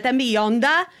Bed Bath & Beyond,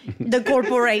 the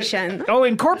corporation. Oh,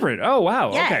 in corporate. Oh,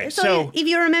 wow. Yeah, Okay. so if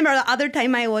you remember the other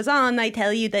time I was on, I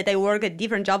tell you that I work a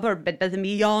different job for Bed Bath &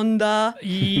 Beyond.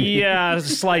 Yeah,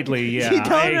 slightly, yeah. You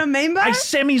don't remember? I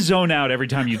semi-zone out every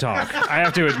time you talk, I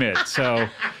have to admit, so...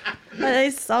 But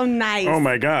it's so nice. Oh,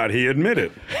 my God, he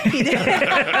admitted.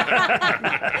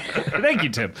 Thank you,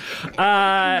 Tim.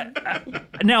 Now,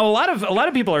 a lot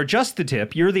of people are just the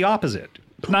tip. You're the opposite.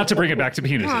 Not to bring it back to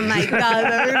penises. Oh my God,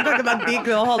 we're going to talk about dick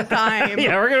the whole time.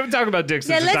 Yeah, we're going to talk about dicks.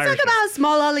 Yeah, let's talk about how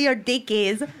small all your dick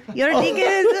is. Your dick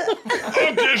is...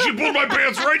 Okay, she pulled my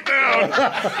pants right down.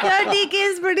 Your dick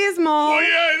is pretty small. Oh,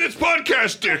 yeah, it's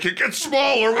podcast dick. It gets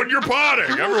smaller when you're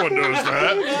potting. Everyone knows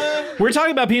that. We're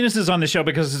talking about penises on the show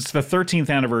because it's the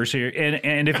 13th anniversary,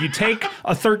 and if you take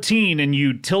a 13 and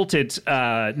you tilt it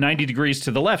 90 degrees to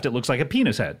the left, it looks like a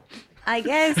penis head. I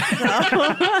guess so.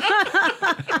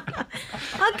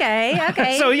 Okay.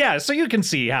 So you can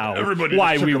see how Everybody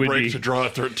why just took we a would break be to draw a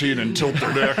 13 and tilt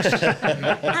their necks.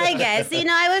 I guess.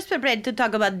 I was prepared to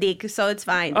talk about dick, so it's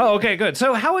fine. Oh, okay, good.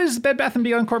 So how is Bed Bath &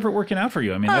 Beyond Corporate working out for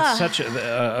you? I mean, that's such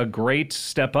a great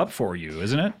step up for you,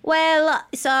 isn't it? Well,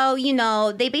 so,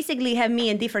 they basically have me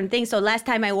in different things. So last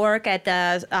time I worked at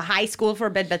a high school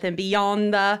for Bed Bath &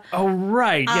 Beyond. Oh,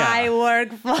 right, yeah. I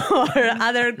work for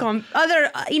other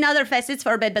facets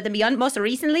for Bed Bath & Beyond. Most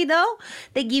recently, though,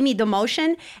 they give me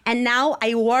demotion, and now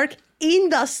I work in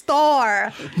the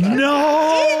store.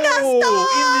 No! In the store! In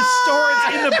the store?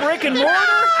 It's in the brick and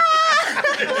mortar?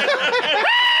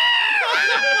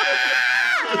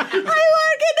 I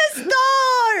work in the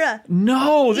store!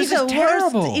 No, this is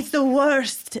terrible. It's the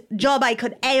worst job I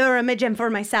could ever imagine for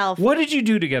myself. What did you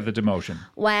do to get the demotion?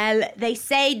 Well, they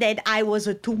say that I was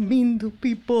too mean to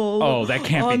people. Oh, that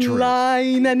can't be true.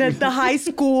 Online and at the high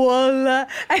school.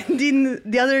 And in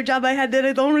the other job I had that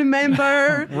I don't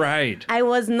remember. Right. I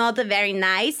was not very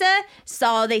nice.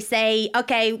 So they say,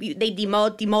 okay, they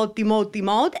demote.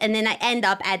 And then I end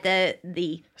up at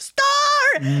the store.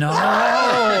 No.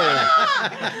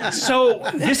 So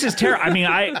this is terrible. I mean,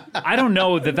 I don't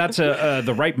know that that's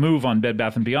the right move on Bed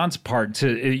Bath & Beyond's part.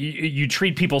 You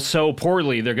treat people so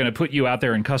poorly, they're going to put you out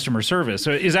there in customer service.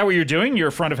 So is that what you're doing?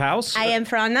 You're front of house? I am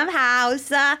front of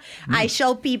house. I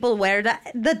show people where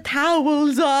the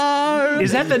towels are.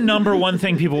 Is that the number one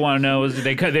thing people want to know? Is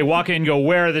they walk in and go,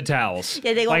 where are the towels?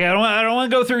 Yeah, they go, like, I don't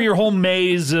want to go through your whole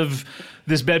maze of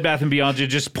this Bed Bath & Beyond to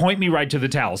just point me right to the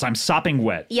towels. I'm sopping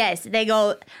wet. Yes, they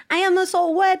go, I am so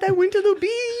wet. I went to the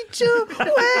beach.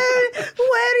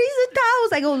 Where is the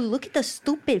towels? I go, look at the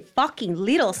stupid fucking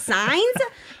little signs.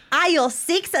 Aisle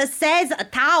 6 says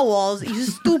towels, you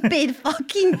stupid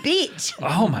fucking bitch.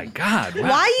 Oh my God. Wow.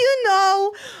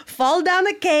 Why fall down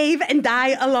a cave and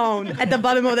die alone at the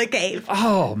bottom of the cave?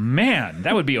 Oh man,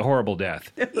 that would be a horrible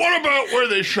death. What about where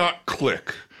they shot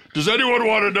Click? Does anyone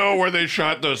want to know where they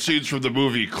shot those scenes from the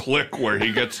movie Click, where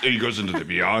he goes into the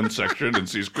Beyond section and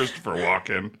sees Christopher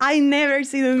Walken? I never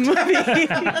see the movie.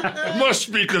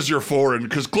 Must be because you're foreign,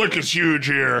 because Click is huge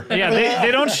here. Yeah,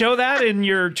 they don't show that in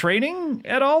your training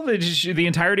at all? The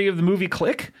entirety of the movie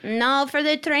Click? No, for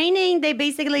the training, they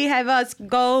basically have us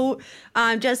go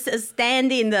just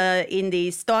stand in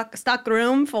the stock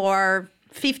room for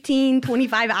 15,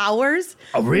 25 hours.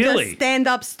 Oh, really? Just stand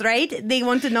up straight. They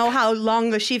want to know how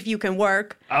long a shift you can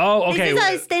work. Oh, okay. This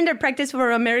is a standard practice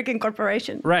for American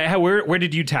corporation. Right. Where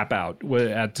did you tap out?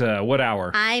 At what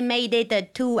hour? I made it a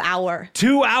 2 hour.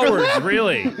 2 hours,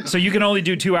 really? So you can only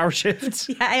do 2 hour shifts?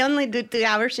 Yeah, I only do 2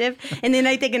 hour shift, and then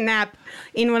I take a nap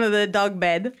in one of the dog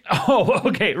bed. Oh,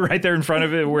 okay. Right there in front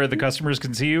of it where the customers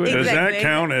can see you? Does Exactly. that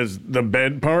count as the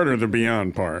bed part or the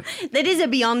Beyond part? That is a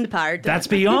Beyond part. That's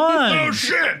Beyond. Oh,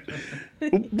 shit!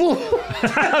 Bill,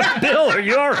 are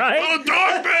you all right? Well, a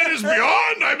dog bed is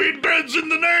Beyond. I mean, bed's in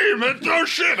the name. Oh,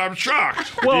 shit, I'm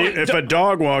shocked. Well, If a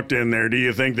dog walked in there, do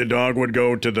you think the dog would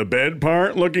go to the bed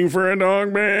part looking for a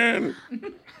dog bed?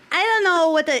 I don't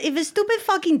know if a stupid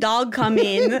fucking dog come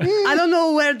in, I don't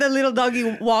know where the little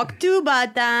doggy walked to,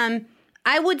 but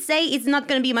I would say it's not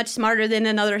going to be much smarter than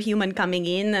another human coming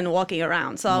in and walking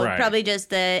around. So Right. probably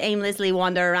just aimlessly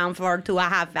wander around for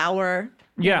 2.5 hours.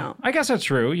 yeah, I guess that's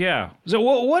true. Yeah. So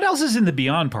what else is in the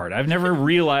Beyond part? I've never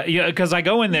realized. Yeah, because I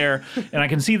go in there and I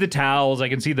can see the towels, I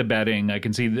can see the bedding, I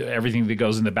can see everything that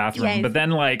goes in the bathroom. Yes. But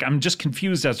then, I'm just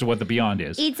confused as to what the Beyond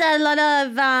is. It's a lot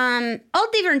of all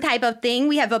different type of thing.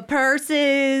 We have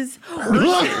purses,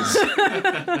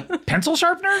 Pencil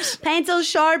sharpeners? pencil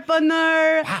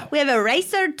sharpener. Wow. We have a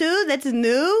eraser too. That's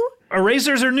new.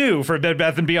 Erasers are new for Bed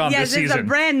Bath & Beyond Yes, this it's season. a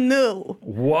brand new.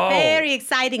 Whoa. Very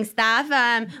exciting stuff.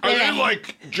 Are they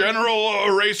like general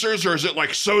erasers, or is it like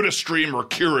SodaStream or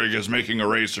Keurig is making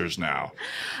erasers now?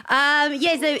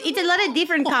 Yes, it's a lot of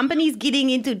different companies getting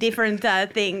into different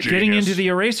things. Getting Genius. into the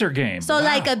eraser game. So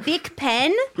like a big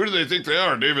pen. Who do they think they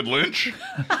are? David Lynch?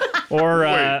 Or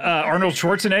Arnold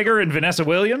Schwarzenegger and Vanessa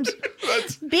Williams.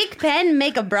 Big pen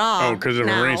make a bra. Oh, because of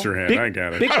now. Eraserhead. I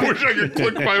got it. I wish I could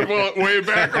click my way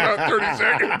back about 30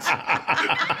 seconds.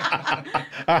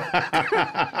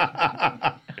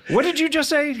 What did you just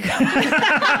say?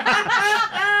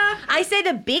 I said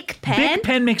a big pen. Big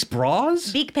Pen makes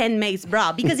bras? Big pen makes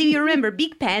bra. Because if you remember,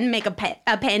 Big Pen make a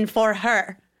pen for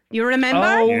her. You remember?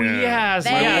 Oh, Yeah. yes.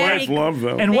 Very Yeah. My wife loved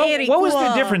them. And Very what was the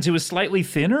cool. difference? It was slightly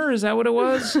thinner? Is that what it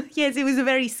was? Yes, it was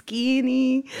very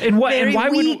skinny. And very why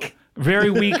weak. would very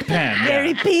weak pen?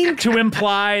 Very yeah. pink. To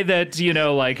imply that,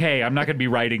 hey, I'm not going to be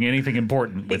writing anything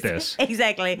important with this.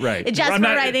 Exactly. Right. Just I'm for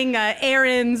not- errands,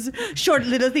 errands, short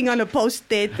little thing on a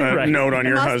post-it. A note on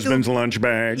your Must do- husband's lunch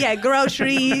bag. Yeah,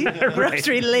 grocery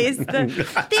list.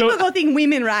 Typical thing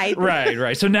women write.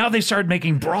 Right. So now they started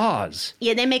making bras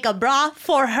Yeah, they make a bra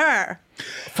for her.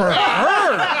 for her.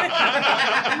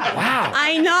 Wow.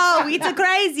 I know, it's a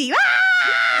crazy.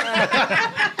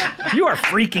 You are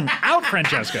freaking out,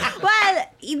 Francesca. Well,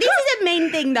 this is the main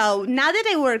thing though. Now that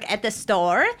I work at the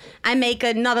store, I make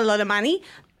not a lot of money.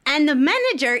 And the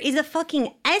manager is a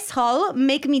fucking asshole.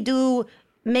 Make me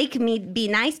be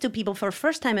nice to people for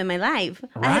first time in my life.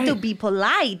 I had to Right. be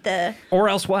polite. Or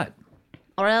else what?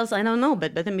 Or else, I don't know,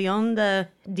 but Bed & Beyond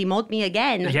demote me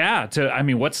again. Yeah.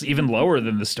 What's even lower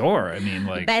than the store?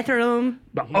 Bathroom.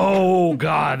 Oh,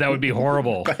 God, that would be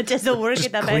horrible. Just to work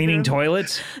at the Cleaning bathroom.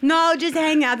 toilets? No, just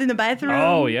hang out in the bathroom.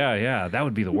 Oh, yeah. That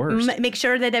would be the worst. Make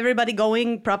sure that everybody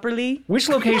going properly. Which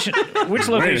location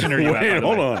are you at? by the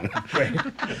Hold way?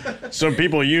 on. So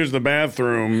people use the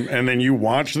bathroom and then you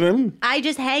watch them? I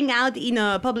just hang out in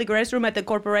a public restroom at the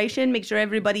corporation, make sure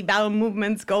everybody bowel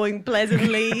movements going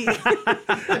pleasantly.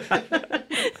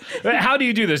 How do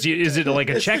you do this? Is it like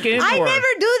a check-in? I or? never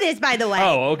do this, by the way.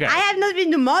 Oh, okay. I have not been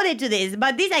demoted to this,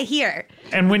 but this I hear.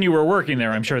 And when you were working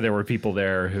there, I'm sure there were people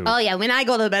there who... Oh, yeah, when I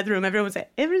go to the bathroom, everyone say,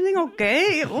 everything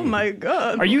okay? Oh, my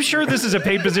God. Are you sure this is a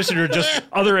paid position or just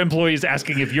other employees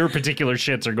asking if your particular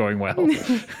shits are going well?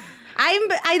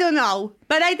 I don't know,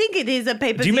 but I think it is a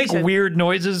paper. Do you make weird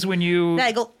noises when you...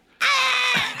 I go,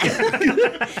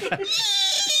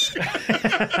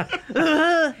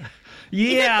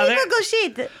 Yeah. people go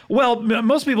shit. Well,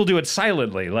 most people do it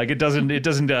silently. Like it doesn't cause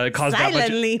that much...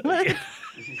 Silently.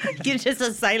 You're just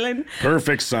so silent.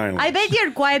 Perfect silence. I bet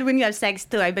you're quiet when you have sex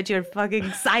too. I bet you're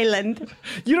fucking silent.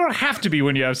 You don't have to be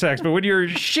when you have sex, but when you're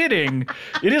shitting,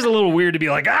 it is a little weird to be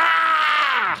like,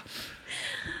 ah!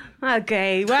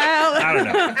 Okay, well. I don't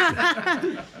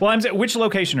know. Well, which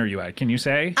location are you at? Can you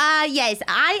say? Yes,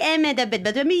 I am at a bit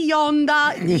beyond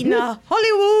in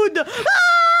Hollywood.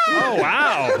 Ah! Oh,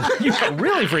 wow. You got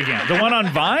really freaking out. The one on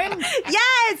Vine?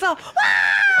 Yes.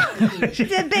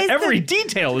 The best. Every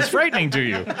detail is frightening to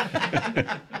you.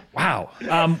 Wow.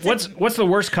 What's the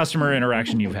worst customer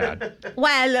interaction you've had?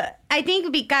 Well, I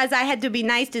think because I had to be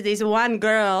nice to this one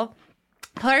girl.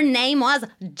 Her name was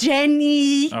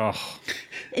Jenny. Oh.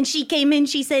 And she came in,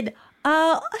 she said,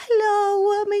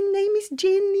 hello, my name is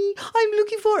Jenny. I'm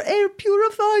looking for air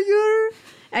purifier.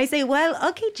 I say, well,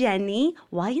 okay, Jenny,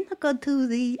 why not go to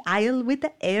the aisle with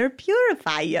the air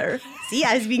purifier? See,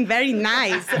 I was being very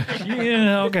nice.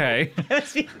 Yeah, okay.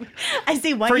 I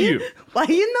say, why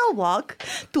you not walk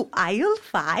to aisle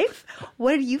 5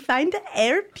 where you find the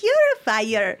air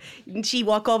purifier? And she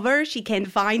walk over, she can't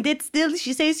find it still.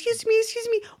 She says, excuse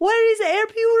me, where is the air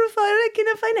purifier? I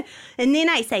cannot find it. And then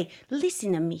I say,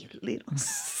 listen to me, you little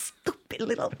stupid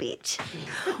little bitch.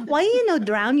 Why you not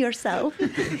drown yourself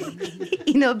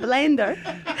in a blender?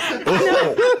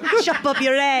 Chop up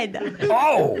your head.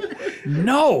 Oh,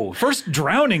 no. First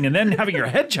drowning and then having your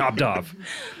head chopped off.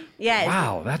 Yes.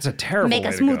 Wow, that's a terrible Make a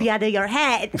way to smoothie go. out of your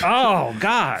head. Oh,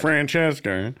 God.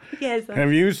 Francesca, Yes.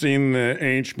 have you seen the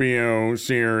HBO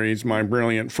series My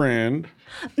Brilliant Friend?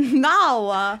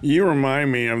 No. You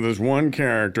remind me of this one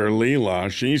character, Leela.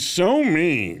 She's so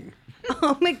mean.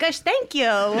 Oh my gosh, thank you.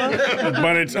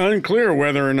 But it's unclear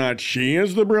whether or not she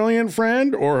is the brilliant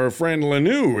friend or her friend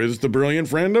Lanu is the brilliant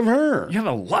friend of her. You have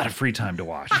a lot of free time to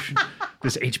watch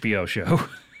this HBO show.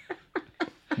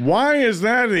 Why is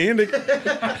that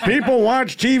people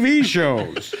watch TV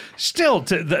shows? Still,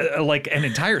 like an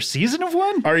entire season of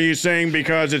one? Are you saying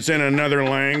because it's in another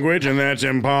language and that's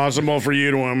impossible for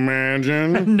you to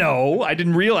imagine? No, I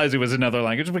didn't realize it was another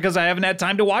language because I haven't had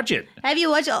time to watch it. Have you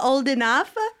watched Old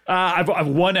Enough? I've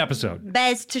one episode.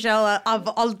 Best show of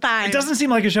all time. It doesn't seem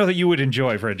like a show that you would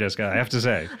enjoy, Francesca, I have to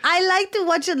say. I like to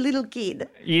watch a little kid.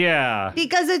 Yeah.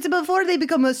 Because it's before they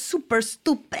become a super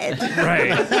stupid. Right.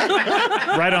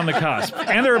 Right on the cusp.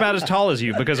 And they're about as tall as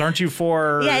you because aren't you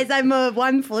 4? Yes, I'm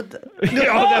 1 foot. Oh,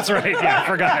 that's right. Yeah, I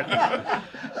forgot.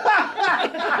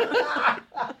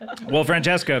 Well,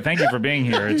 Francesca, thank you for being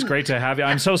here. It's great to have you.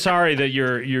 I'm so sorry that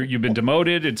you've been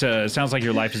demoted. It sounds like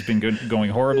your life has been going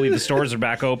horribly. The stores are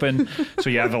back open, so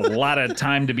you have a lot of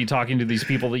time to be talking to these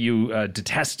people that you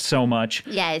detest so much.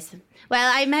 Yes.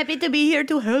 Well, I'm happy to be here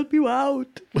to help you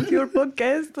out with your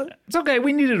podcast. It's okay.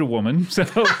 We needed a woman, so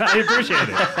I appreciate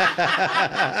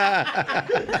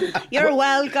it. You're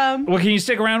welcome. Well, can you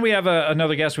stick around? We have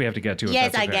another guest we have to get to.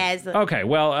 Yes, I guess. Okay.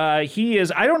 Well, he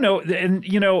is. I don't know. And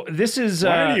this is.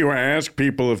 Why do you ask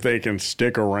people if they can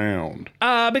stick around?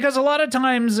 Because a lot of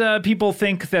times people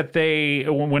think that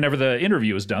whenever the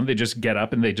interview is done, they just get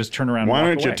up and they just turn around. Why and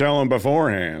walk don't you away. tell them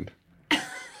beforehand?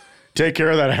 Take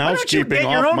care of that housekeeping Why don't you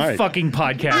get your off own mic. fucking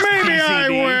podcast? Maybe PCB? I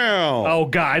will. Oh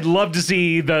God, I'd love to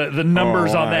see the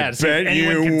numbers on I that. See if bet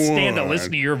anyone you can stand to would.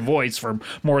 listen to your voice for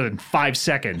more than 5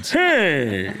 seconds.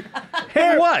 Hey,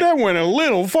 Hey, what? That went a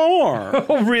little far.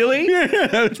 Oh, really?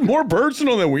 Yeah, it's more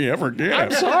personal than we ever get.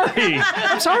 I'm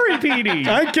sorry, Petey.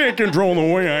 I can't control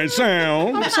the way I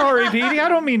sound. I'm sorry, Petey. I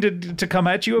don't mean to come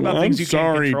at you about I'm things you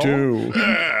sorry can't control. too.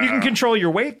 You can control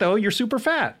your weight, though. You're super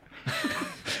fat.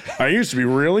 I used to be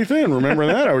really thin. Remember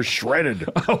that? I was shredded.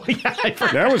 Oh, yeah, I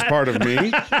forgot. That was part of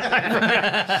me.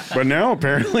 But now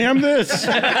apparently I'm this.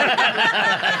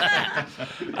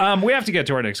 We have to get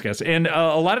to our next guest. And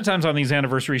a lot of times on these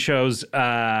anniversary shows,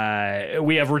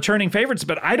 we have returning favorites,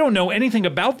 but I don't know anything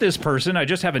about this person. I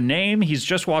just have a name. He's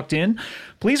just walked in.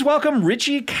 Please welcome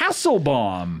Richie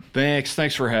Castlebaum.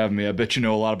 Thanks for having me. I bet you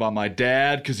know a lot about my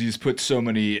dad because he's put so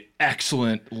many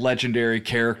excellent legendary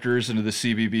characters into the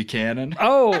CBB canon.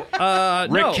 Oh,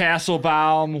 Rick no.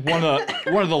 Castlebaum, one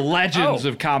of the legends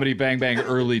of Comedy Bang Bang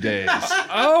early days.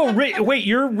 Oh, wait,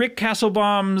 you're Rick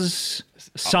Castlebaum's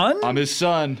son? I'm his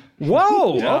son.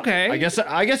 Whoa, Yeah. okay.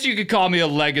 I guess you could call me a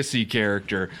legacy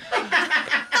character.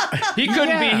 He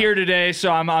couldn't be here today,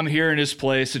 so I'm here in his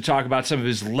place to talk about some of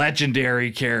his legendary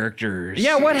characters.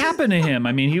 Yeah, what happened to him?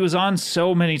 I mean, he was on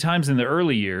so many times in the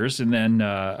early years, and then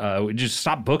we just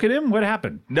stopped booking him. What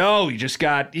happened? No, he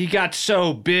got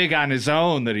so big on his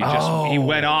own that he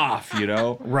went off, you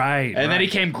know? Right. And then he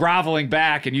came groveling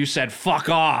back, and you said, fuck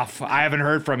off. I haven't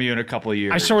heard from you in a couple of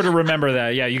years. I sort of remember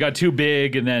that. Yeah, you got too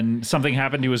big, and then something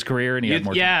happened to his career, and he had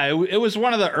more time. Yeah, it was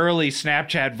one of the early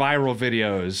Snapchat viral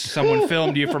videos. Someone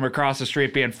filmed you from from across the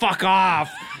street being, fuck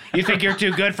off. You think you're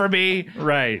too good for me?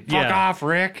 Right. Fuck off,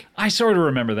 Rick. I sort of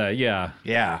remember that. Yeah.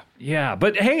 Yeah. Yeah.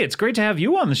 But hey, it's great to have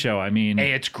you on the show. I mean,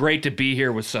 Hey, it's great to be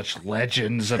here with such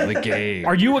legends of the game.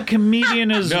 are you a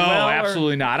comedian as No, well? or-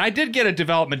 absolutely not. I did get a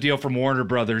development deal from Warner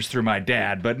Brothers through my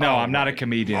dad, but no, I'm not a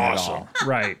comedian at all.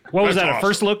 Right. What was That's that? A awesome.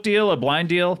 first look deal? A blind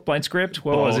deal? Blind script?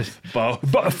 What was it?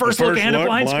 Both. First look and a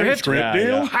blind script? Yeah, deal?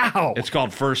 yeah. Wow. It's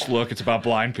called First Look. It's about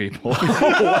blind people.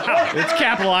 It's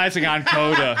capitalizing on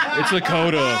Coda. It's the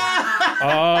Coda.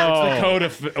 Oh.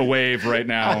 It's the Coda wave right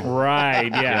now. Right.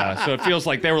 Yeah. Yeah, so it feels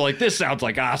like they were like, this sounds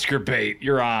like Oscar bait.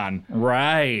 You're on.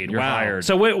 Right. You're wow. hired.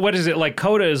 So what is it like?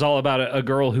 Coda is all about a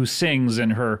girl who sings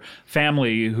and her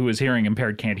family who is hearing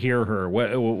impaired can't hear her.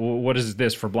 What is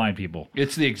this for blind people?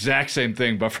 It's the exact same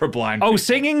thing, but for blind Oh, people.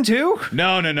 singing too?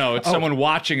 No. It's someone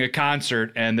watching a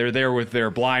concert, and they're there with their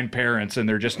blind parents, and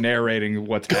they're just narrating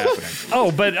what's happening.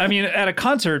 Oh, but I mean, at a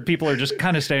concert, people are just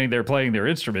kind of standing there playing their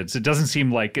instruments. It doesn't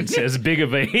seem like it's as big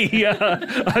of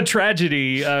a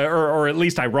tragedy, or at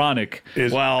least ironic,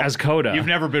 as Coda. You've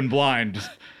never been blind.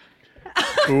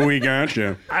 We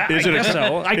gotcha. I guess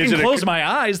so. I can close my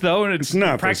eyes, though, and it's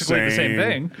not the practically the same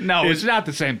same. thing. No, it's not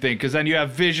the same thing, because then you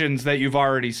have visions that you've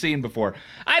already seen before.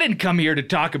 I didn't come here to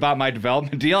talk about my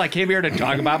development deal. I came here to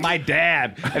talk about my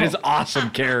dad and his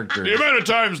awesome character. The amount of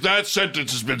times that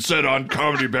sentence has been said on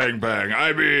Comedy Bang Bang.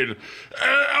 I mean,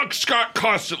 Scott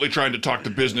constantly trying to talk to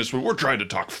business when we're trying to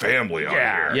talk family on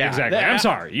here. Yeah, Exactly. I'm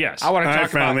sorry. Yes. I want to I talk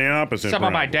found about the opposite some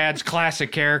of my problem. dad's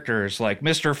classic characters, like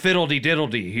Mr. Fiddledy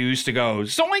Diddledy, who used to go,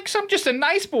 Zoinks, I'm just a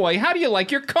nice boy. How do you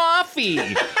like your coffee?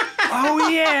 Oh,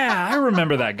 yeah. I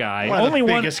remember that guy. One of only the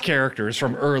one. biggest characters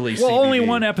from early Well, only CBD.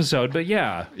 one episode, but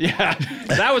yeah. Yeah,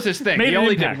 that was his thing. Made He an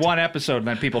only impact. did one episode, and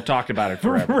then people talked about it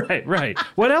forever. Right.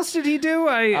 What else did he do?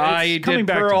 He It's coming did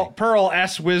back to me. Pearl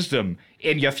S. Wisdom.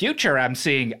 In your future, I'm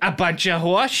seeing a bunch of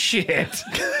horse shit.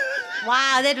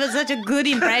 Wow, that was such a good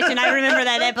impression. I remember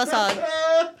that episode.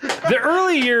 The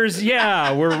early years,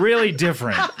 yeah, were really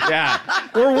different. Yeah.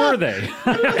 Or were they?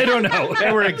 I don't know.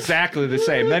 They were exactly the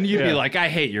same. Then you'd be Yeah. like, I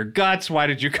hate your guts. Why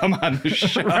did you come on the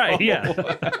show? Right, yeah.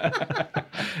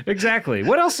 Exactly.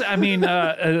 What else? I mean,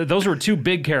 those were two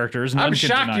big characters. None I'm can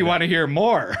shocked deny you that. want to hear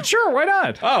more. Sure, why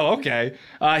not? Oh, okay.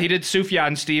 He did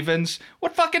Sufjan Stevens.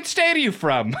 What fucking state are you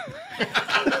from? Is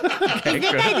that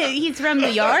guy he's from New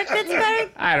York? That's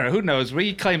correct. I don't know. Who knows?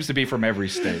 He claims to be from every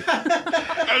state.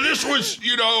 And this was,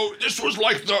 this was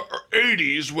like the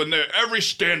 80s when every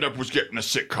stand-up was getting a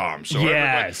sitcom. So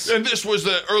Yes. and this was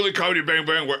the early Comedy Bang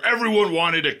Bang where everyone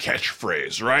wanted a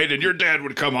catchphrase, right? And your dad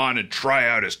would come on and try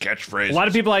out his catchphrase. A lot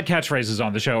of people had catchphrases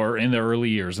on the show, or in the early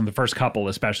years, in the first couple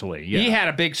especially. Yeah. He had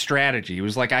a big strategy. He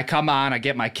was like, I come on, I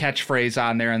get my catchphrase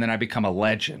on there, and then I become a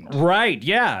legend. Right,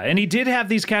 yeah, and he did have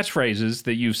these catchphrases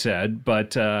that you said,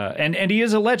 but and he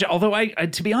is a legend. Although I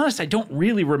to be honest, I don't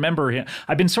really remember him.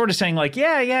 I've been sort of saying like,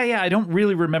 yeah. I don't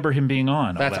really remember him being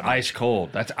on. all That's that much. ice cold.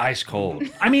 That's ice cold.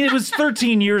 I mean, it was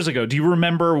 13 years ago. Do you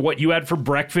remember what you had for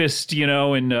breakfast?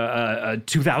 In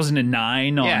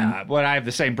 2009. Yeah, but I have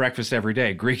the same breakfast every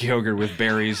day: Greek yogurt with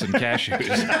berries and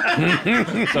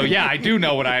cashews. So yeah, I do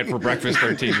know what I had for breakfast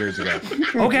 13 years ago.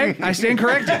 Okay, I stand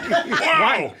corrected.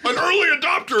 Wow, an early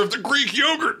adopter of the Greek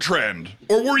yogurt trend.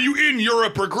 Or were you in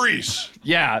Europe or Greece?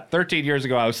 Yeah, 13 years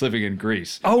ago I was living in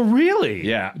Greece. Oh, really?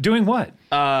 Yeah. Doing what?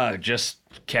 Just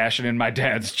cashing in my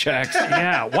dad's checks.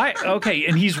 Yeah. Why? Okay,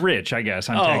 and he's rich, I guess.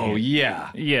 I'm taking Oh, it. yeah.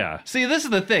 Yeah. See, this is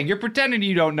the thing. You're pretending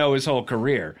you don't know his whole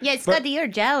career. Yeah, Scotty, you're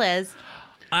jealous.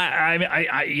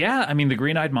 Yeah. I mean, the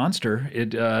green-eyed monster.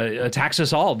 It attacks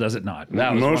us all, does it not?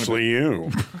 That was one of Mostly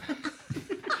you.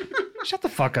 Shut the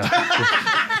fuck up.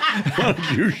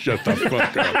 You shut the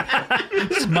fuck up.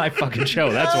 This is my fucking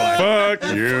show. That's why.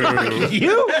 Fuck you.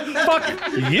 You? Fuck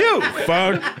you.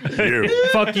 Fuck you.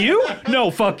 Fuck you? No,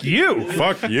 fuck you.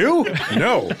 Fuck you?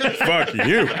 No. Fuck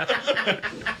you.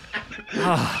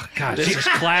 Oh, God. This is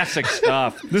classic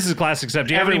stuff. This is classic stuff.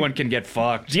 Do you have Everyone can get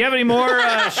fucked. Do you have any more?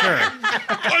 Sure.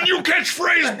 A new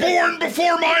catchphrase born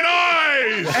before mine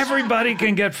eyes! Everybody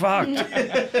can get fucked.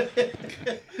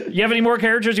 You have any more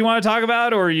characters you want to talk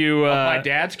about, or you? My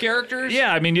dad's characters?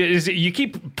 Yeah, I mean, you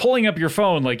keep pulling up your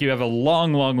phone like you have a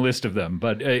long list of them,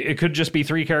 but it could just be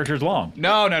 3 characters long.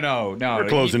 No. We're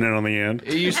closing in on the end.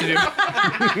 He used to do.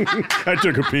 I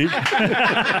took a peek.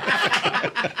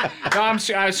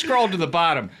 I scrolled to the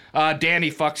bottom. Danny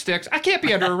fuck sticks. I can't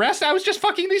be under arrest. I was just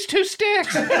fucking these 2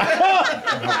 sticks.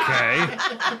 Okay.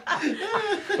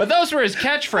 But those were his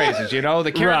catchphrases, you know?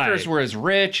 The characters Right. were as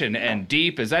rich and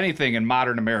deep as anything in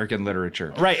modern American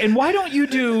literature. Right. And why don't you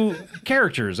do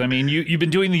characters? I mean, you've been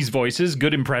doing these voices,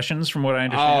 good impressions from what I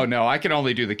understand. Oh, no, I can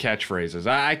only do the catchphrases.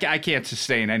 I can't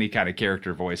sustain any kind of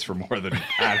character voice for more than,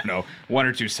 I don't know, 1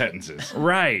 or 2 sentences.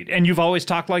 Right. And you've always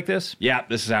talked like this? Yeah,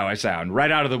 this is how I sound.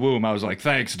 Right out of the womb, I was like,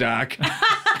 thanks, Doc.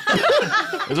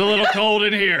 It's a little cold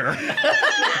in here.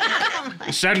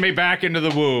 Send me back into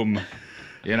the womb.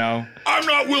 You know? I'm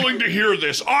not willing to hear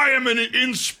this. I am an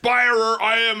inspirer.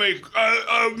 I am a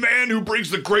man who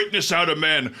brings the greatness out of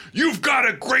men. You've got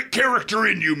a great character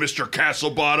in you, Mr.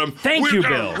 Castlebottom. Thank you, We're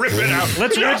Bill. gonna rip it out.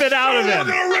 Let's rip it out of him.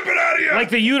 We're gonna rip it out of you.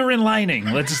 Like the uterine lining.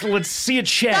 Let's see it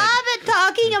shed. Stop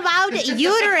talking about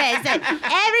uterus.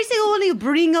 Every single one you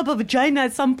bring up a vagina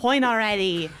at some point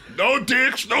already. No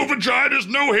dicks, no vaginas,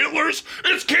 no Hitlers.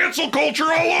 It's cancel culture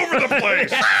all over the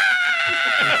place.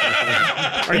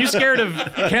 Are you scared of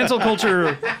cancel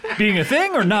culture being a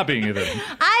thing or not being a thing?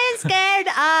 I am scared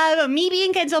of me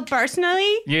being canceled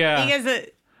personally. Yeah. Because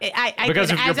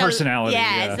Because of your personality.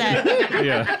 Yes.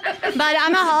 Yeah. But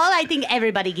on the whole, I think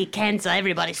everybody get canceled.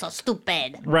 Everybody's so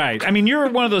stupid. Right. I mean, you're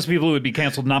one of those people who would be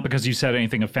canceled not because you said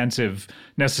anything offensive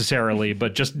necessarily,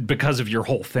 but just because of your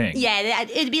whole thing. Yeah,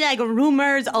 it'd be like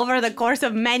rumors over the course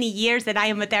of many years that I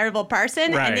am a terrible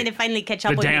person, Right. and then it finally catch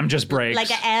up The with dam just breaks. Like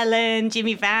Ellen,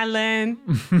 Jimmy Fallon,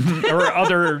 Or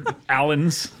other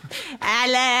Allens.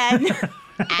 Alan.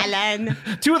 Alan.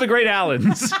 2 of the great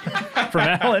Allens. From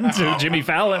Allen to Jimmy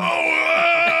Fallon.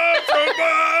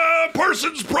 From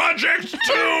Parsons Project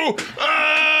to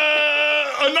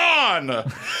Anon. One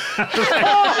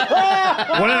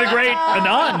of the great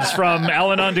Anons from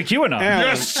Al-Anon to QAnon.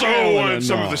 Yes, so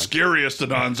some of the scariest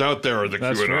Anons out there are the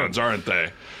That's QAnons, true. aren't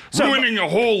they? So- Ruining a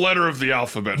whole letter of the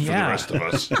alphabet for the rest of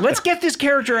us. Let's get this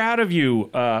character out of you,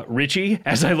 Richie,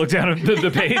 as I look down at the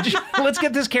page. Let's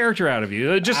get this character out of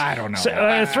you. Just I don't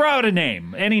know. Throw out a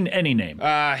name. Any name.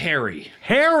 Harry.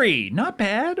 Harry. Not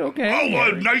bad. Okay.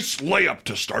 Oh, a nice layup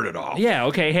to start it off. Yeah,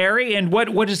 okay, Harry. And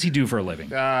what does he do for a living?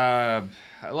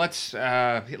 Let's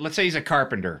say he's a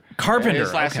carpenter. Carpenter,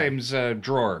 His last okay. name's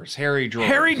Drawers. Harry Drawers.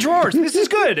 Harry Drawers. This is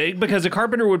good because a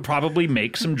carpenter would probably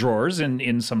make some drawers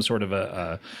in some sort of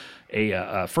a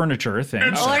furniture thing.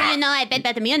 Or I bet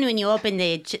that when you open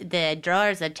the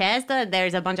drawers, the chest,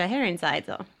 there's a bunch of hair inside.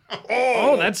 So.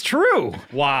 Oh, that's true.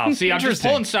 Wow. See, I'm just Interesting.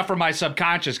 pulling stuff from my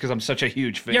subconscious because I'm such a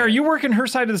huge fan. Yeah, are you working her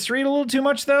side of the street a little too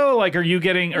much though? Like, are you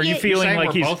feeling saying like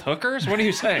we're he's both hookers? What are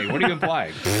you saying? What are you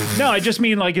implying? No, I just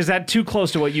mean like, is that too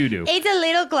close to what you do? It's a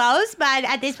little close, but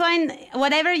at this point,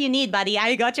 whatever you need, buddy,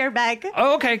 I got your back.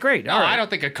 Oh, okay, great. All No, right. I don't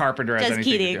think a carpenter has Just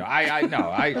anything kidding. to do. I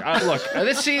look.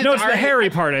 This is No, it's the hairy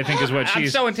part. I think is what I'm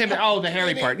she's. so intimidated. Oh, the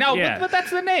hairy part. No, Yeah. but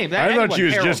that's the name. I thought she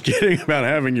was just kidding about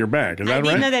having your back. Is I that did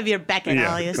right? not have your back at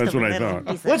Yeah, all. You that's stupid what I little thought.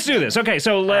 piece of Let's do this. Okay,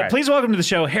 so right. please welcome to the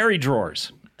show, Harry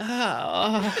Drawers.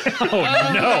 Oh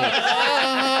no!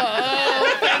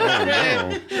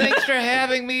 Thanks for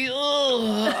having me.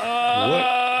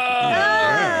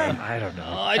 I don't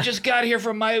know. I just got here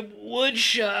from my wood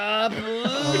shop.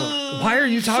 Why are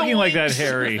you talking like that,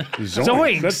 Harry?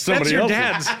 Zoinks. That's somebody your else's.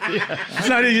 dad's. It's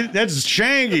not even, that's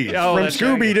Shaggy Oh, from that's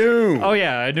Shaggy. Scooby-Doo. Oh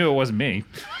yeah, I knew it wasn't me.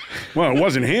 Well, it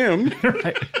wasn't him.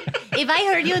 If I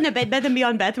heard you in the Bed Bath &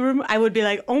 Beyond bathroom, I would be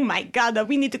like, oh my God,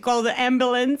 we need to call the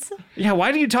ambulance. Yeah,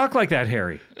 why do you talk like that,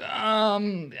 Harry?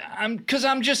 Because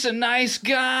I'm just a nice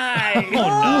guy.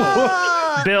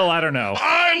 Bill, I don't know.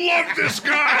 I love this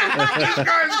guy. This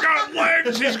guy's got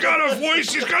legs. He's got a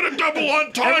voice. He's got a double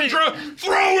entendre.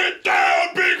 Throw it down,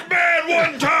 big man,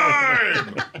 one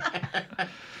time.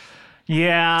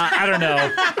 Yeah, I don't know.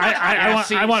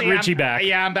 I want Richie back.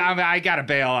 Yeah, I gotta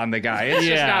bail on the guy. It's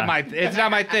just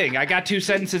not my thing. I got 2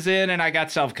 sentences in and I got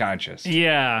self-conscious.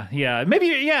 Yeah. Maybe.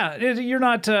 Yeah, you're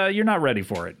not ready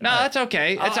for it. No, that's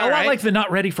okay. It's a all lot right. like the not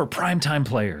ready for primetime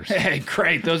players. Hey,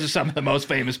 great. Those are some of the most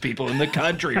famous people in the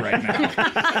country right now.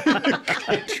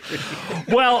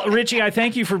 Well, Richie, I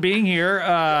thank you for being here.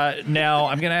 Now,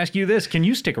 I'm going to ask you this. Can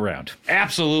you stick around?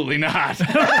 Absolutely not.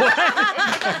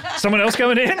 Someone else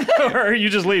coming in? Or are you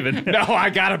just leaving? No, I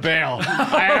gotta bail.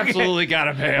 I absolutely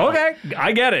gotta bail. Okay,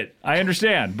 I get it. I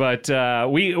understand. But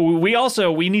we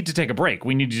need to take a break.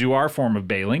 We need to do our form of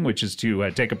bailing, which is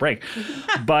to take a break.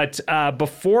 But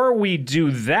before we do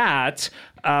that,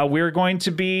 we're going to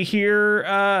be here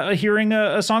hearing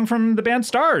a song from the band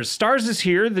Stars. Stars is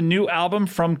here, the new album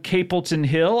from Capleton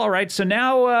Hill. All right, so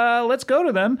now let's go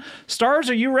to them. Stars,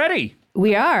 are you ready?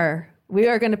 We are. We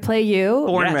are going to play you.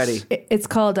 Born Yes. ready. It's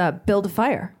called Build a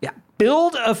Fire. Yeah.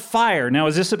 Build a Fire. Now,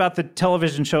 is this about the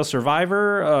television show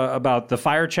Survivor, about the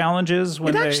fire challenges?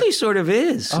 It actually sort of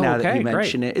is, now that you great.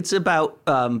 mention it. It's about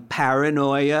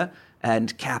paranoia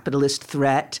and capitalist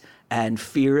threat and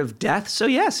fear of death. So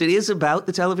yes, it is about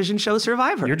the television show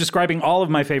Survivor. You're describing all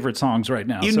of my favorite songs right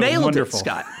now. You so nailed wonderful. it,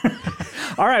 Scott.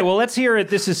 All right, well, let's hear it.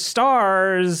 This is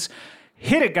Stars.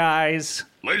 Hit it, guys.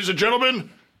 Ladies and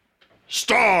gentlemen,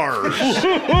 Stars.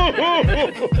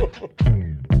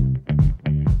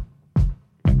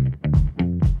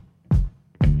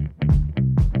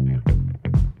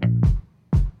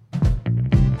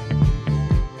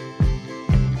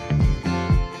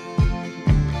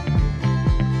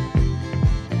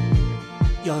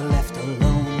 You're left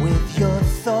alone with your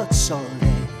thoughts all day.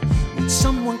 When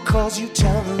someone calls you,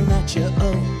 tell them that you're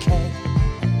okay.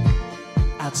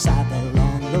 Outside the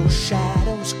long, low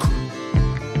shadows creep.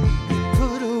 You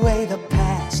put away the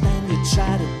past and you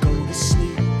try to go to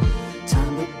sleep.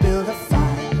 Time to build a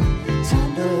fire,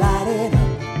 time to light it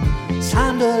up.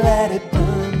 Time to let it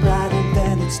burn bright, and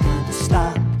then it's time to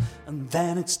stop. And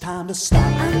then it's time to stop.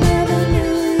 I never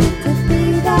knew you could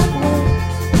be that way.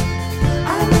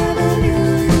 I never knew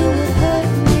you would hurt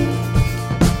me.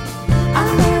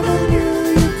 I never knew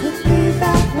you could be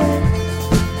that way.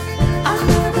 I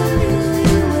never knew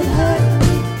you would hurt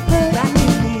me. Back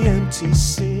in the empty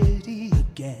city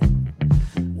again,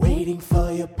 waiting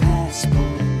for your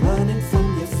passport, running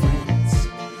from your friends.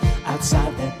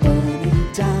 Outside they're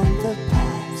burning down the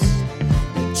past.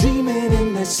 They're dreaming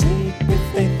in their sleep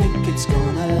if they think it's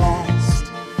gonna last.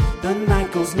 The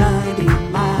night goes 90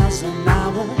 miles an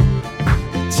hour.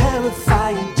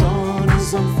 Terrifying dawn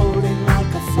is unfolding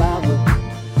like a flower.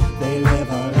 They live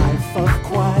a life of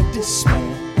quiet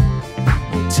despair.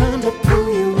 They turn to pull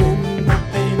you in, but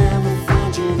they never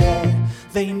find you there.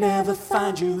 They never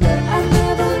find you there. I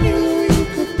never knew you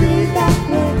could be that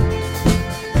way.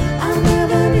 I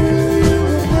never knew you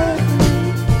would hurt me.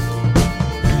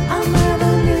 I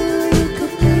never knew you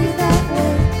could be that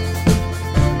way.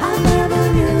 I never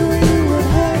knew you would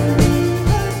hurt me.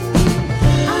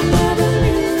 I never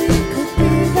knew you could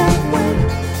be that way.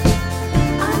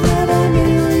 I never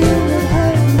knew you would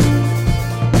hurt me.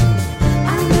 I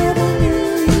never knew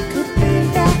you could be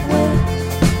that way.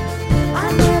 I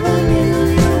never knew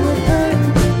you would hurt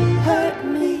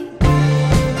me.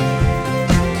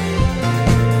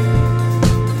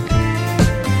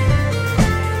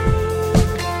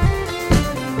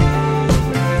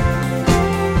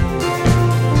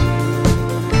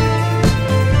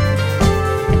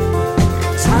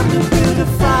 Time to build a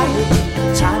fire,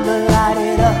 time to light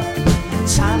it up,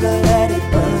 time to let it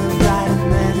burn bright,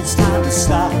 and then it's time to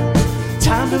stop.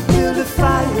 Time to build a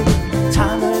fire,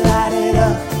 time to light it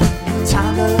up,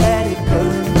 time to let it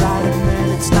burn bright, and then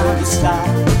it's time to stop.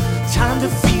 Time to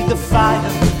feed the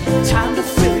fire, time to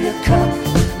fill your cup.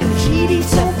 The heat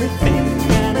eats everything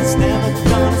and it's never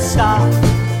gonna stop.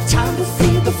 Time to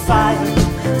feed the fire,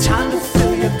 time to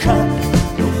fill your cup.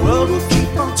 The world will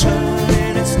keep on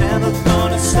turning, it's never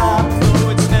gonna stop. No,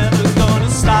 it's never gonna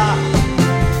stop.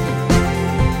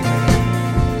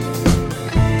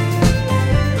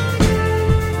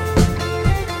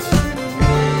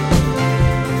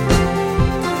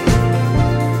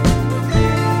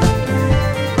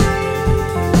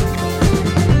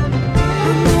 I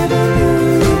never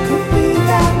knew you could be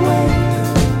that way.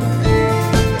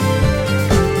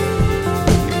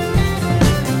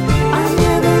 I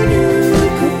never knew you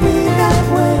could be that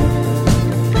way.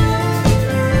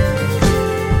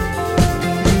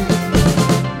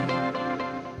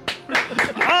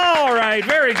 All right,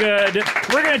 very good.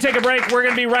 We're going to take a break. We're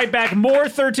going to be right back. More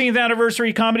 13th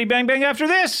anniversary Comedy Bang Bang after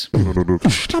this.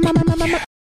 Isn't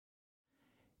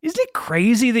it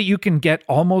crazy that you can get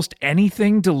almost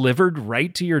anything delivered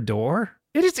right to your door?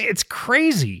 It's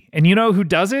crazy. And you know who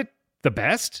does it the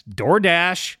best?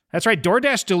 DoorDash. That's right,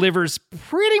 DoorDash delivers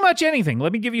pretty much anything.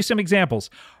 Let me give you some examples.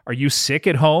 Are you sick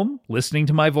at home listening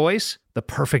to my voice? The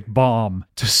perfect balm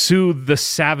to soothe the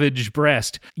savage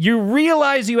breast. You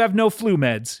realize you have no flu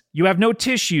meds. You have no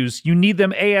tissues. You need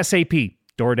them ASAP.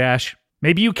 DoorDash.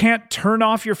 Maybe you can't turn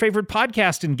off your favorite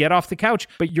podcast and get off the couch,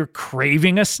 but you're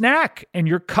craving a snack and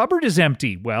your cupboard is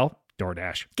empty. Well,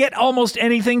 DoorDash. Get almost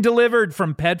anything delivered,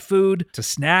 from pet food to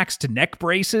snacks to neck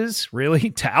braces, really,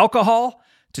 to alcohol,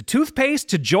 to toothpaste,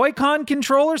 to Joy-Con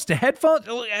controllers, to headphones.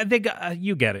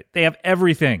 You get it. They have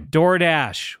everything.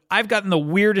 DoorDash. I've gotten the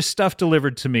weirdest stuff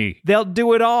delivered to me. They'll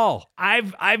do it all.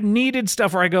 I've needed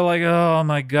stuff where I go like, oh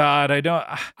my God, I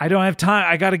don't have time.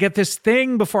 I got to get this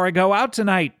thing before I go out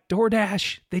tonight.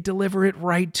 DoorDash. They deliver it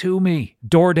right to me.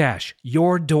 DoorDash.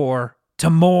 Your door to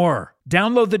more.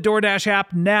 Download the DoorDash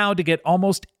app now to get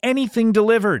almost anything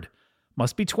delivered.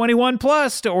 Must be 21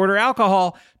 plus to order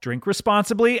alcohol. Drink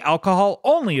responsibly. Alcohol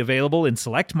only available in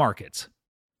select markets.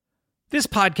 This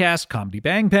podcast, Comedy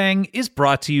Bang Bang, is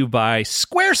brought to you by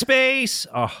Squarespace,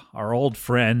 our old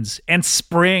friends, and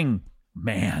Spring.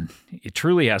 Man, it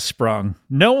truly has sprung.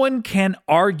 No one can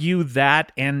argue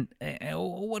that. And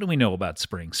what do we know about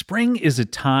spring? Spring is a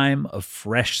time of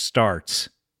fresh starts.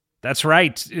 That's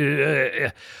right.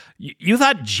 You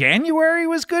thought January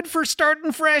was good for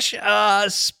starting fresh?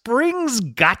 Spring's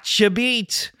gotcha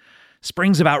beat.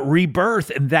 Spring's about rebirth,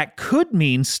 and that could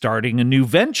mean starting a new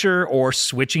venture or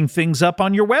switching things up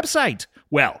on your website.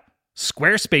 Well,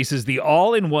 Squarespace is the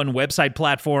all-in-one website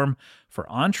platform for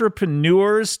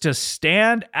entrepreneurs to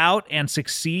stand out and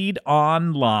succeed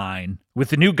online. With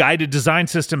the new guided design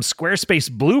system,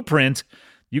 Squarespace Blueprint,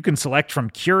 you can select from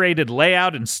curated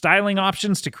layout and styling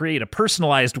options to create a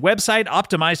personalized website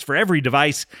optimized for every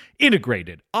device,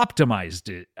 integrated,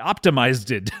 optimized.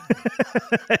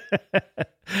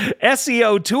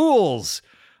 SEO tools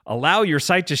allow your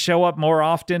site to show up more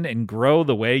often and grow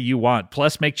the way you want.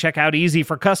 Plus, make checkout easy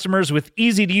for customers with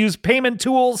easy-to-use payment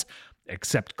tools.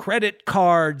 Accept credit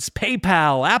cards,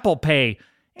 PayPal, Apple Pay,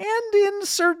 and in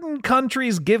certain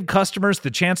countries, give customers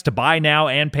the chance to buy now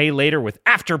and pay later with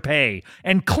Afterpay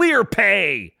and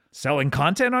ClearPay. Selling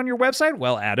content on your website?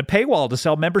 Well, add a paywall to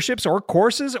sell memberships or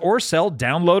courses or sell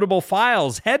downloadable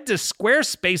files. Head to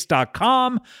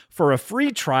squarespace.com for a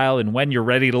free trial, and when you're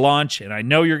ready to launch, and I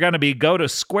know you're going to be, go to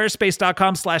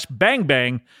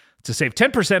squarespace.com/bangbang to save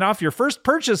 10% off your first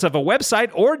purchase of a website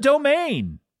or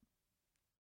domain.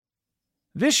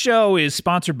 This show is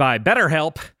sponsored by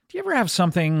BetterHelp. Do you ever have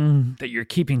something that you're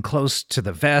keeping close to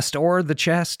the vest or the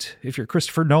chest? If you're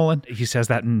Christopher Nolan, he says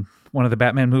that in one of the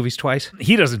Batman movies twice.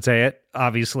 He doesn't say it,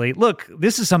 obviously. Look,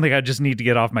 this is something I just need to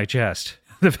get off my chest.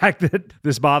 The fact that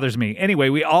this bothers me. Anyway,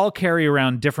 we all carry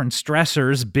around different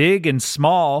stressors, big and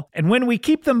small, and when we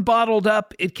keep them bottled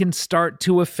up, it can start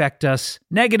to affect us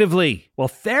negatively. Well,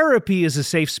 therapy is a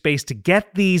safe space to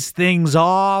get these things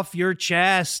off your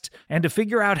chest and to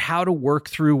figure out how to work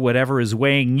through whatever is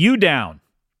weighing you down.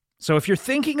 So if you're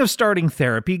thinking of starting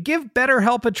therapy, give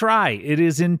BetterHelp a try. It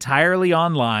is entirely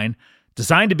online,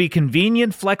 designed to be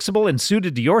convenient, flexible, and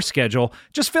suited to your schedule.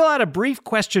 Just fill out a brief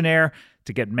questionnaire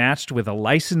to get matched with a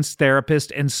licensed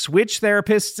therapist and switch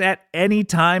therapists at any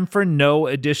time for no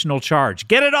additional charge.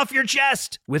 Get it off your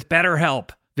chest with BetterHelp.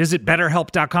 Visit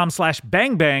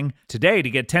BetterHelp.com/bangbang today to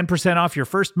get 10% off your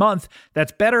first month.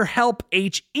 That's BetterHelp,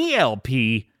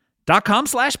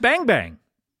 HELP.com/bangbang.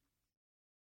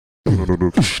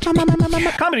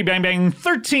 Comedy Bang Bang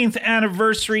 13th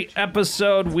anniversary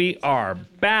episode. We are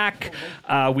back.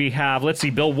 We have, let's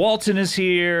see, Bill Walton is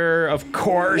here, of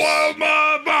course.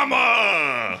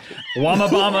 Wamabama!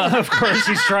 Wamabama, of course.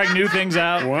 He's trying new things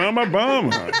out.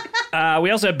 Wamabama. We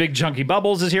also have Big Chunky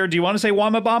Bubbles is here. Do you want to say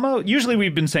Wamabama? Usually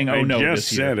we've been saying, oh no, I this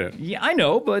just said year. it. Yeah, I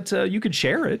know, but you could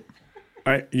share it.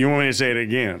 You want me to say it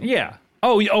again? Yeah.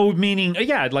 Oh, meaning,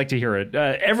 yeah, I'd like to hear it.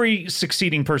 Every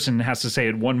succeeding person has to say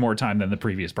it one more time than the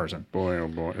previous person. Boy, oh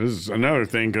boy. This is another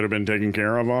thing could have been taken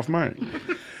care of off mic.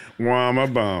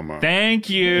 Wamabama. Thank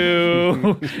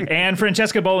you. And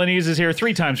Francesca Bolognese is here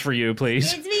 3 times for you,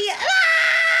 please. It's me.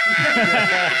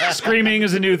 Screaming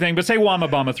is a new thing, but say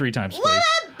Wamabama 3 times, please.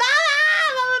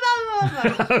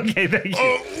 Okay, thank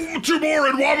you. 2 more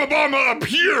and Wamabama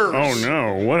appears. Oh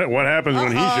no! What happens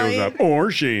when he shows up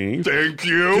or she? Thank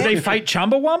you. Do they fight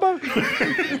Chumbawamba?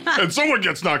 And someone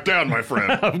gets knocked down, my friend.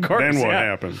 Of course. Then what yeah.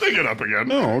 happens? They get up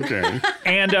again. Oh, okay.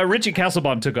 And Richie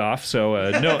Castlebaum took off,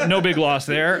 so no big loss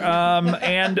there.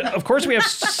 And of course, we have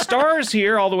stars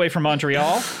here all the way from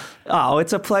Montreal. Oh,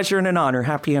 it's a pleasure and an honor.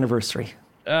 Happy anniversary.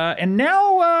 And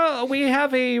now we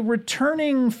have a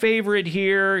returning favorite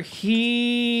here.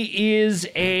 He's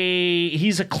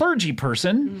a clergy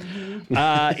person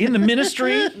in the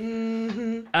ministry,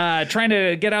 trying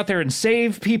to get out there and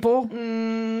save people,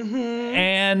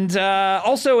 and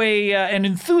also an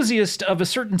enthusiast of a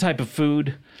certain type of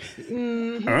food.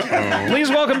 Please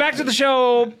welcome back to the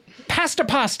show, Pasta.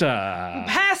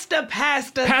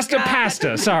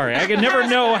 Sorry, I can never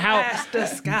know how. Pasta,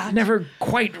 Scott. Never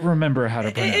quite remember how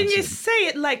to pronounce it. And you say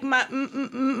it like my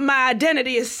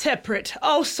identity is separate.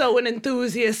 Also an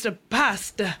enthusiast of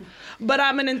pasta, but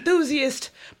I'm an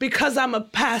enthusiast because I'm a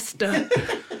pastor.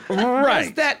 Right.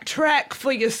 Does that track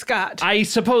for you, Scott? I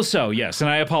suppose so. Yes, and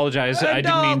I apologize. I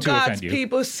didn't mean to offend you.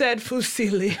 People said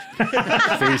fusilli.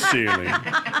 Fusilli.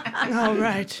 All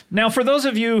right. Now, for those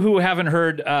of you who haven't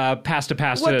heard Pasta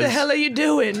Pastas... What the hell are you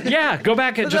doing? Yeah, go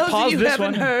back and just pause this one. For those of you who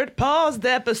haven't heard, pause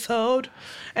the episode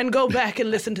and go back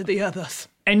and listen to the others.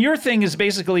 And your thing is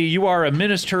basically you are a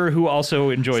minister who also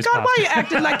enjoys Scott, pasta. why are you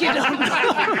acting like you don't know?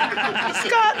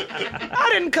 Scott, I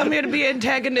didn't come here to be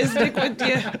antagonistic with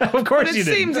you. Of course but you it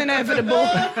didn't. seems inevitable.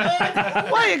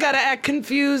 Why you gotta act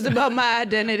confused about my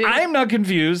identity? I'm not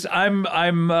confused.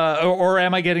 Or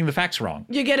am I getting the facts wrong?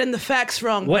 You're getting the facts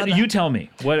wrong, What brother. you tell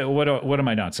me? What am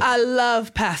I not saying? I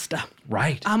love pasta.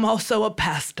 Right. I'm also a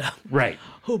pastor. Right.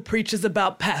 Who preaches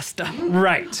about pasta.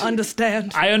 Right.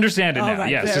 Understand? I understand it All now.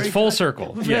 right, Yes, very it's full good.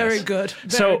 circle. Very Yes. good. Very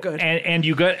So, good. and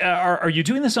you got are you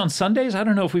doing this on Sundays? I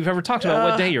don't know if we've ever talked about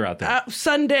what day you're out there.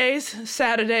 Sundays,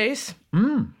 Saturdays.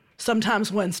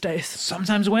 Sometimes Wednesdays.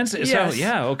 Sometimes Wednesdays. Yes. So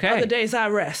yeah, okay. Other days I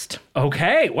rest.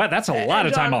 Okay. Wow, that's a lot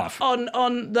of time off.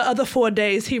 On the other 4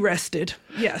 days he rested.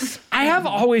 Yes. I have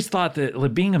always thought that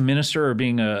like, being a minister or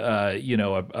being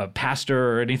a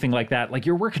pastor or anything like that, like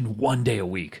you're working 1 day a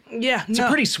week. Yeah. It's a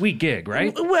pretty sweet gig,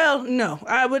 right? Well, no.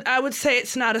 I would say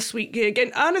it's not a sweet gig.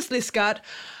 And honestly, Scott,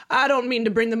 I don't mean to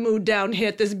bring the mood down here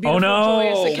at this beautiful,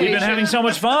 joyous Oh no, occasion. we've been having so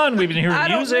much fun. We've been hearing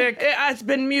music. It's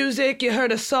been music. You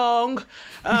heard a song.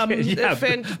 Yeah,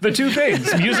 the two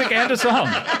things, music and a song.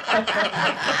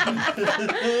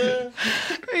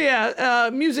 Yeah,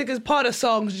 music is part of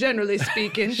songs, generally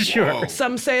speaking. Sure.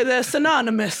 Some say they're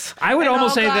synonymous. I would And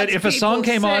almost all say that God's if a song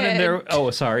people came on and said- there...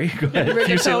 Oh, sorry. Go ahead.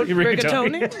 You said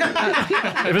Rigatoni?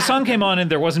 If a song came on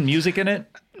and there wasn't music in it,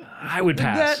 I would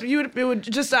pass. It would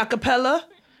just a cappella?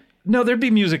 No, there'd be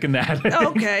music in that.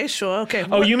 Okay, sure, okay.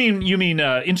 Oh, you mean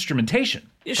instrumentation?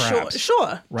 Perhaps.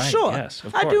 Sure. Right, Sure. yes,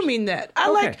 of I do course. mean that.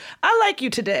 Okay. I like you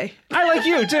today. I like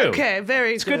you too. Okay,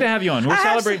 very It's good to have you on.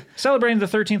 We're celebrating the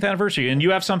 13th anniversary, and you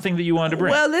have something that you wanted to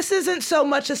bring. Well, this isn't so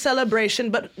much a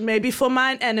celebration, but maybe for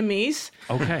mine enemies.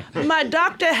 Okay. My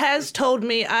doctor has told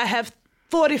me I have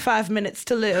 45 minutes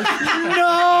to live.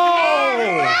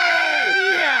 No!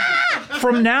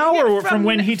 From now or from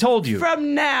when he told you?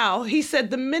 From now. He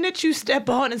said the minute you step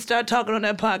on and start talking on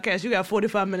that podcast, you got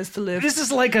 45 minutes to live. This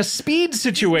is like a speed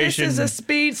situation. This is a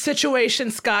speed situation,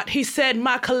 Scott. He said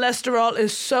my cholesterol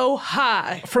is so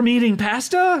high. From eating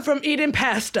pasta? From eating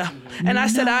pasta. And I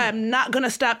said, I am not going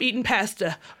to stop eating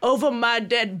pasta. Over my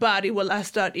dead body will I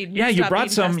start eating Yeah, you stop brought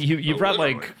eating some. pasta. You brought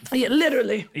like. Yeah,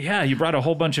 literally. Yeah, you brought a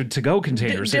whole bunch of to-go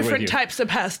containers here with Different you. types of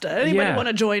pasta. Anybody Yeah. want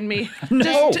to join me?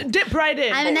 No. Just dip right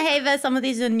in. I'm gonna have some of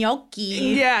these gnocchi.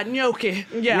 Yeah, gnocchi.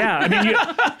 Yeah, I mean,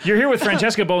 you're here with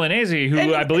Francesca Bolognese,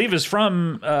 who I believe is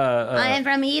from. I am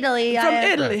from Italy. From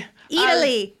Italy.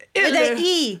 Italy. With an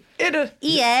E. Italy.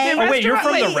 E-A. Oh, wait, you're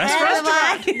from the Wait,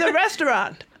 restaurant? The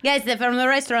restaurant. Yes, they're from the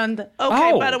restaurant. Okay,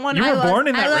 Oh, but I want you were born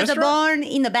in that I was restaurant? born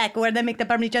in the back where they make the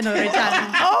Parmigiano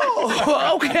Reggiano.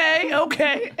 Oh,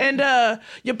 okay. And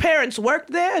your parents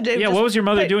worked there? Yeah, what was your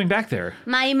mother doing back there?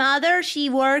 My mother, she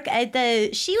worked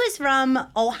she was from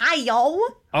Ohio.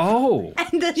 Oh.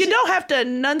 And You don't have to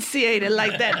enunciate it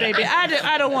like that, baby.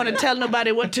 I don't want to tell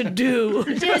nobody what to do.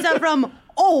 she was from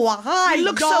Ohio. You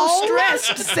look so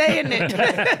stressed saying it.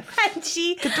 And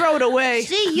she Could throw it away.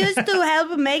 She used to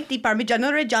help make the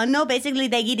Parmigiano Reggiano. Basically,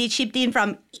 they get it shipped in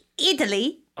from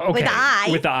Italy. Okay, With the eye.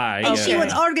 with the eye, And yeah. she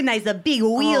would organize the big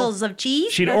wheels of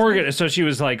cheese. She'd organize, so she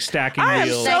was like stacking I am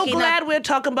wheels. so Stacking glad we're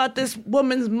talking about this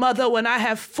woman's mother when I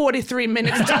have 43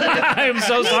 minutes to live. I am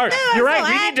so sorry. too, You're I'm right.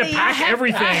 so We need to happy. pack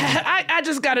everything. I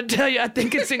just got to tell you, I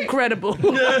think it's incredible.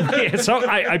 Yeah, so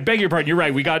I beg your pardon. You're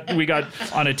right. We got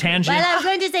on a tangent. Well, I was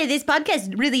going to say, this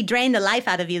podcast really drained the life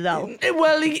out of you, though. It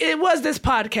was this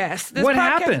podcast. This What podcast-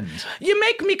 happened? You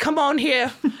make me come on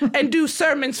here and do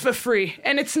sermons for free,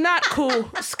 and it's not cool,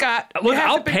 Scott. It Look, I'll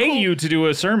hasn't been pay cool. you to do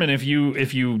a sermon if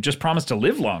you just promise to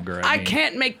live longer. I mean.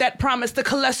 can't make that promise. The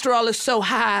cholesterol is so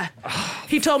high.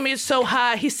 He told me it's so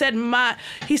high. He said my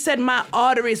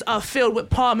arteries are filled with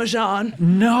Parmesan.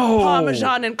 No.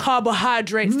 Parmesan and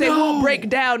carbohydrates. They won't break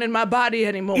down in my body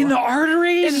anymore. In the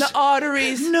arteries? In the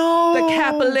arteries. No. The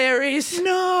capillaries.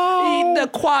 No. The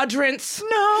quadrants.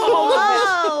 No. All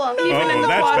of it. Even in the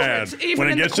that's quadrants. bad. Even When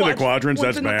it in gets to the quadrants,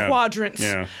 what's that's in bad. The quadrants.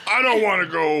 Yeah. I don't want to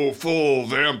go full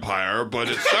vampire, but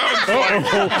it sounds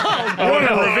like What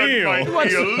a reveal. might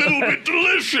be a little bit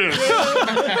delicious.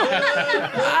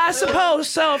 I suppose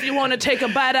so. If you want to take a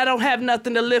bite, I don't have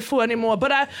nothing to live for anymore.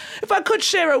 But if I could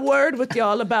share a word with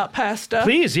y'all about pasta.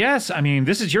 Please, yes. I mean,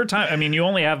 this is your time. I mean, you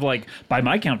only have like, by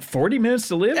my count, 40 minutes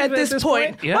to live At this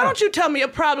point, Yeah. why don't you tell me a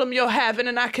problem you're having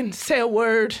and I can say a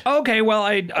word? Okay, well,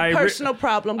 I Personal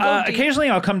problem. Go deep. occasionally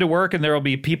I'll come to work and there will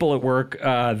be people at work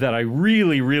that I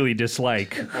really, really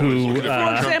dislike. Who, For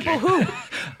example, who?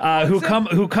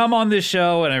 who come on this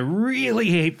show, and I really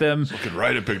hate them. You could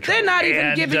write a picture. They're not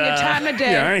even giving you time of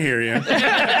day. Yeah, I hear you.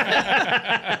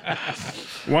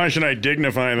 Why should I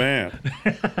dignify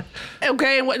that?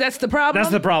 Okay, and that's the problem?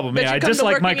 That's the problem, That yeah. you I come to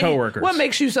dislike work my and you- coworkers. What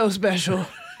makes you so special?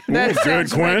 Good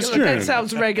sounds question. Regular. That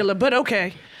sounds regular, but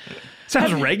okay.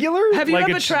 Sounds regular? Have you Like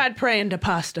ever it's- tried praying to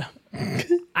pasta?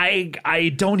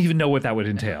 I don't even know what that would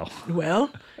entail. Well,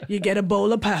 you get a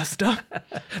bowl of pasta.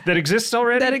 That exists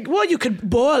already? Well, you could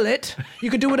boil it. You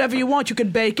could do whatever you want. You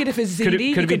could bake it if it's ziti. Could it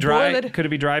you be could dry? boil it. Could it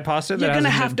be dry pasta? You're going to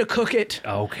have to cook it.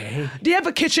 Okay. Do you have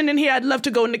a kitchen in here? I'd love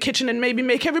to go in the kitchen and maybe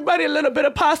make everybody a little bit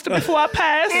of pasta before I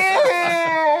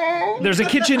pass. There's a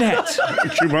kitchenette.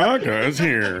 Chewbacca is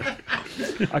here.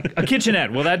 A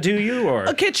kitchenette. Will that do you or?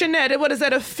 A kitchenette. What is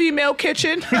that? A female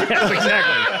kitchen? Yes,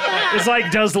 exactly. It's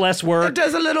like does less work. It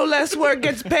does a little less work,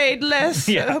 gets paid less.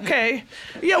 Yeah. Okay.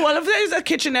 Yeah, well, if there's a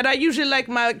kitchenette, I usually like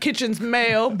my kitchens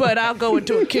male, but I'll go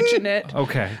into a kitchenette.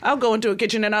 Okay. I'll go into a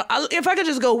kitchenette. If I could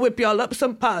just go whip y'all up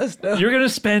some pasta. You're going to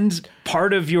spend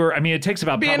part of your, it takes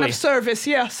about Being probably. of service,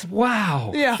 yes.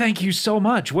 Wow. Yeah. Thank you so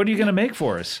much. What are you going to make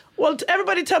for us? Well,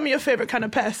 everybody tell me your favorite kind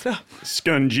of pasta.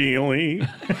 Scungili.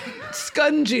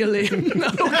 Scungili.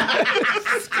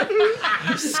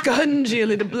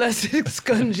 Scungili, the blessed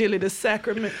Scungili, the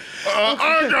sacrament.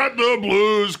 I got the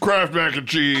Blues Kraft mac and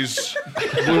cheese.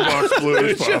 Blue Box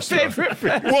Blues What's your pasta. favorite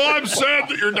pasta? Well, I'm sad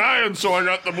that you're dying, so I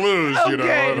got the blues, you know.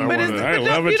 Okay, and but I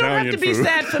love you don't have Italian to be food.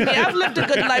 sad for me. I've lived a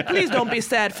good life. Please don't be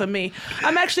sad for me.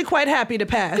 I'm actually quite happy to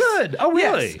pass. Good. Oh,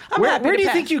 really? Yes, I'm happy Where to do you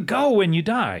pass. think you go when you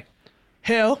die?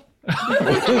 Hell. Wow.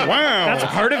 That's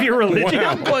part of your religion?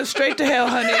 I'm going straight to hell,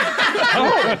 honey.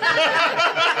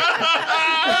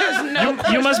 There's no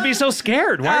You must be so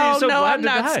scared. Why are you so no, glad I'm to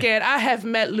not die? scared. I have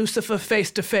met Lucifer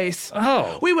face to face.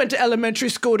 Oh. We went to elementary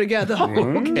school together.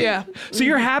 Okay. Yeah. So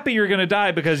you're happy you're going to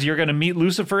die because you're going to meet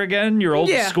Lucifer again, your old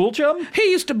Yeah. school chum?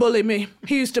 He used to bully me.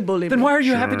 Then why are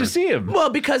you happy to see him? Well,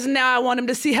 because now I want him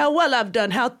to see how well I've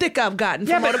done, how thick I've gotten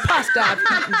from all the pasta I've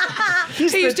eaten.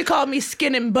 He used to call me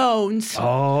skin and bones.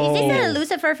 Oh. Is this a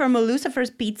Lucifer from Lucifer's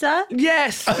Pizza?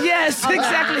 Yes,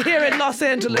 exactly. Here in Los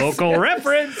Angeles. Local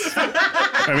reference.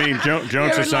 I mean, jokes Here in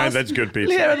aside, Los- that's good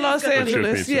pizza. Here in Los That's good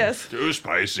Angeles, pizza. yes. Too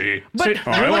spicy. But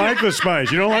Oh, I like the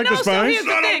spice. You don't like the also, spice? here's the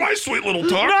Not on thing. my sweet little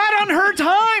tongue. Not on her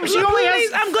time. She only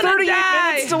Please, has I'm gonna 38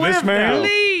 die. minutes to live. This man? now.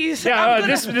 Please. Yeah, I'm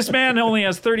gonna- this man only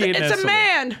has 38 minutes. It's a to live.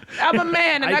 man. I'm a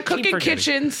man, and I I cook keep in forgetting.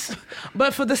 kitchens.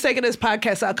 But for the sake of this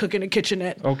podcast, I'll cook in a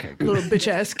kitchenette. Okay, good. Little bitch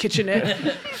ass kitchenette.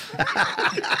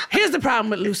 Here's the problem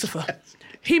with Lucifer.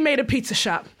 He made a pizza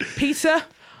shop. Pizza,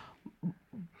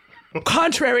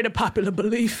 contrary to popular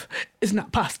belief, is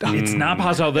not pasta. It's not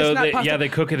pasta, although It's not pasta. they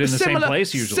cook it in the same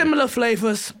place usually. Similar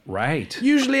flavors. Right.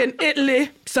 Usually in Italy,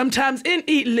 sometimes in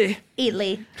Italy.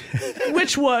 Italy.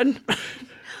 Which one?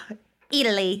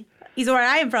 Italy. Is where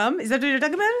I am from. Is that what you're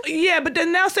talking about? Yeah, but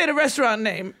then now say the restaurant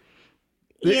name.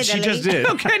 She just did.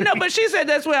 Okay, no, but she said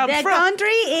that's where I'm The from. country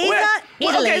is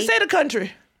Italy. Okay, say the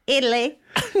country. Italy.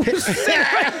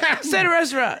 Say the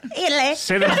restaurant. Italy.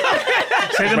 Say them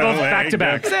both back to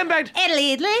back. Say them back.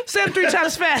 Italy, Italy. Say them 3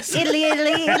 times fast. Italy,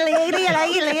 Italy, Italy, Italy,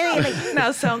 Italy, Italy. Now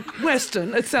it sounds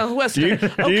Western. It sounds Do Western. you,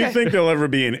 do you think there'll ever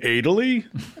be an Italy?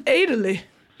 Italy.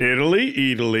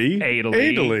 Italy,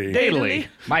 Italy.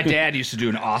 My dad used to do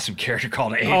an awesome character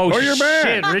called A. Oh, you're back.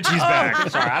 shit. Richie's back.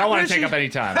 Sorry, I don't want to Richie, take up any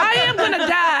time. I am gonna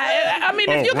die. I mean,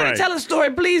 Oh, if you're gonna right. tell a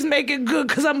story, please make it good,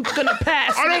 because I'm gonna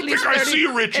pass. I in at don't least think I 30 see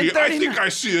and Richie. I 39. think I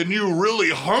see a new, really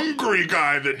hungry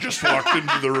guy that just walked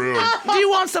into the room. Do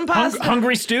you want some pasta?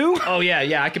 Hungry stew? Oh,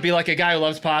 yeah. I could be like a guy who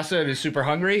loves pasta and is super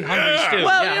hungry. Hungry Yeah. stew.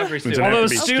 Well, yeah, yeah. hungry stew. Does it have Although to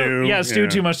be stew, stew yeah.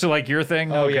 too much to like your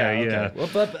thing. Oh, okay, yeah. yeah. Okay. Well,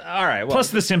 but, all right. Well,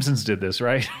 Plus, The Simpsons did this,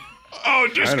 right? Oh,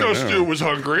 Disco know. Stew was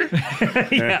hungry.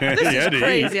 This is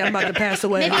crazy. I'm about to pass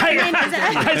away. Maybe his name is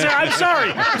I'm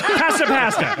sorry. Pasta.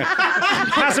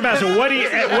 What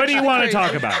do you want to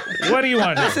talk about? What do you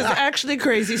want to This talk is about? actually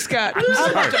crazy, Scott.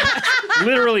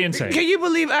 Literally insane. Can you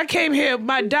believe I came here?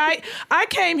 I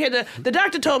came here. The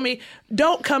doctor told me,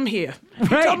 don't come here. He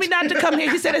Right. told me not to come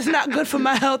here. He said it's not good for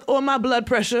my health or my blood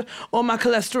pressure or my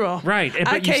cholesterol. Right, but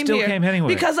I you came still here came anyway.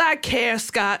 because I care,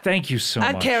 Scott. Thank you so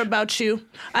I much. care about you.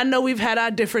 I know we've had our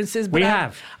differences, but We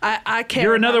have. I care.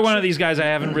 You're another about one you. of these guys I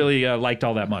haven't really liked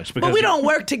all that much. Because But we don't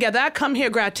work together. I come here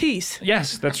gratis.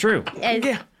 Yes, that's true.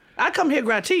 Yeah. I come here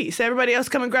gratis. Everybody else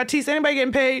coming gratis. Anybody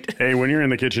getting paid? Hey, when you're in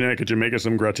the kitchenette, could you make us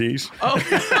some gratis? You're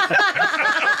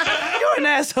an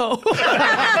asshole.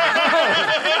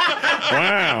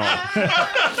 Wow.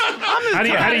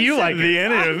 How do you like it?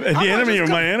 The enemy of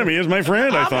my enemy is my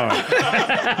friend, I thought.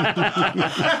 I'm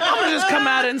gonna just come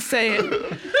out and say it.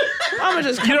 gonna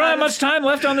just. You don't have much time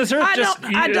left on this earth.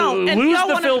 I don't. And lose y'all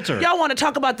the wanna, filter. Y'all want to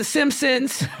talk about The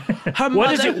Simpsons? Her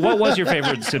mother. What was your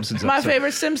favorite Simpsons episode? My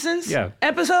favorite Simpsons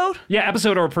episode? Yeah,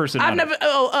 episode or person. I've never.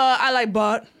 I like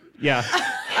Bart. Yeah.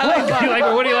 I like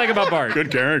Bart. What do you like about Bart? Good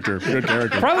character. Good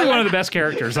character. Probably one of the best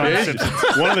characters on The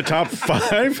Simpsons. One of the top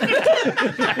 5.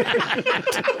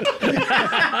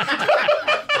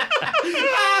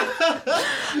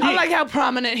 I like how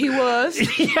prominent he was.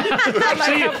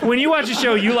 When you watch a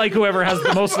show, you like whoever has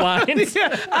the most lines.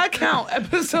 Yeah, I count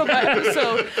episode by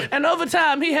episode, and over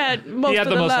time he had most of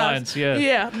the most lines.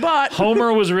 Yeah, but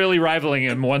Homer was really rivaling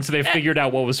him once they figured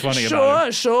out what was funny about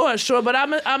him. Sure. But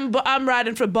I'm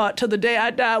riding for Bart till the day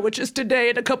I die, which is today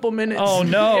in a couple minutes. Oh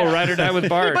no, ride or die with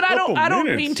Bart. But I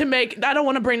don't mean to make. I don't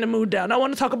want to bring the mood down. I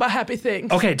want to talk about happy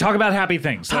things. Okay, talk about happy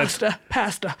things.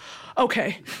 Pasta.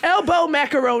 Okay, elbow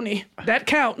macaroni. That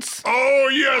counts. Oh,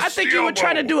 yes. I think you were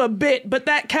trying to do a bit, but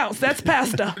that counts. That's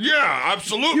pasta. Yeah,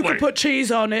 absolutely. You can put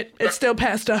cheese on it. It's still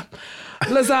pasta.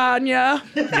 Lasagna.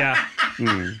 Yeah.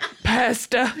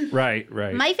 Pasta. Right.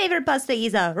 My favorite pasta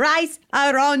is a rice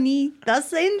aroni, the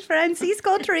San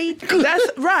Francisco treat. That's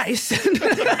rice.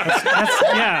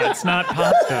 It's not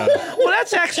pasta. Well,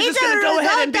 that's actually It's just going to a go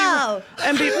ahead risotto.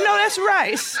 and be. No, that's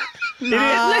rice. No.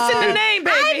 Listen to the name,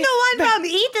 baby. I'm the one from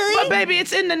Italy. But baby,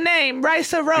 it's in the name,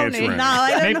 rice-a-roni. It's right. No,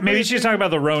 I don't know. Maybe she's talking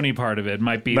about the Roni part of it. It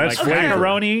might be That's like flavor.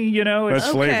 macaroni, you know? That's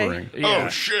flavoring. Yeah. Oh,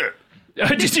 shit.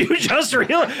 Did you just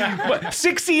realize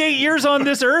 68 years on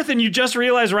this earth and you just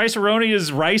realized rice-a-roni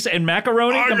is rice and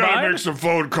macaroni I gotta combined? make some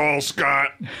phone calls,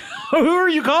 Scott. Who are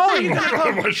you calling?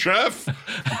 My chef.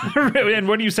 And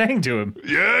what are you saying to him?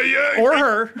 Yeah. Or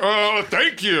her.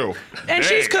 Thank you. And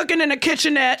she's cooking in a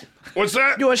kitchenette. What's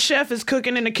that? Your chef is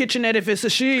cooking in a kitchenette if it's a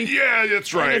she. Yeah,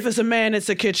 that's And right. if it's a man, it's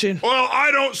a kitchen. Well,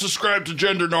 I don't subscribe to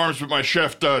gender norms, but my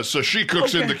chef does. So she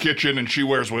cooks in the kitchen and she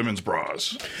wears women's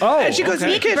bras. Oh, And she cooks in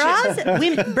the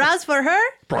kitchen. Bras for her?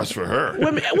 Bras for her.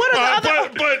 Women, what are the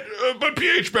other? But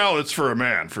pH balance for a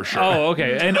man for sure. Oh,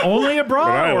 okay. And only a bra?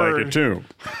 But I or like it too.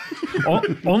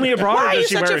 Only a bra? Why or are you does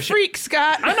she such wear a freak,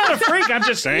 Scott? I'm not a freak. I'm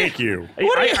just Thank you.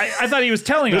 I thought he was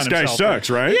telling This on guy himself. sucks,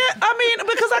 right? Yeah, I mean,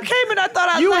 because I came and I thought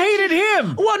I You liked hated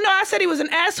him. Well, no, I said he was an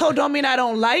asshole. Don't mean I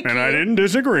don't like And you. I didn't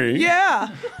disagree. Yeah,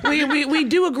 we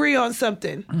do agree on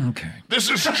something. Okay. This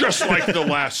is just like the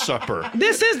Last Supper.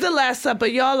 This is the Last Supper.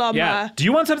 Y'all are Yeah. my. Do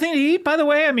you want something to eat, by the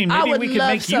way? I mean, I maybe would we could love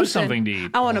make you something to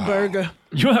eat. I want a burger.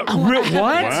 You want what?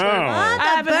 Wow. I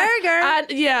haven't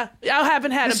burger? I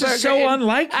haven't had This a burger. is so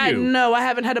unlike I you. know. I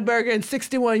haven't had a burger in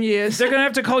 61 years. They're gonna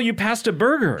have to call you Pasta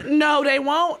Burger. No, they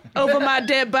won't. Over my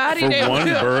dead body, For they one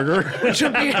will. burger? Which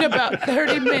will be in about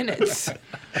 30 minutes.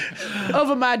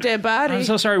 Over my dead body. I'm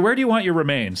so sorry. Where do you want your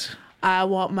remains I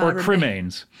want my or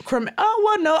cremains? Oh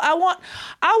well, no. I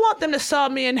want them to saw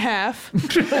me in half.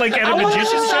 Like at a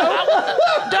magician show?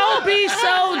 Don't be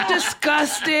so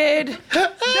disgusted.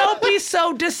 Don't be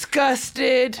so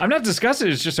disgusted. I'm not disgusted.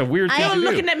 It's just a weird thing You're to do.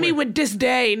 looking at me with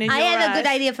disdain in I your have a good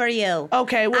eyes. idea for you.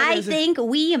 Okay, what I is it? think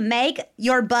we make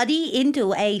your body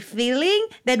into a filling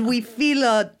that we fill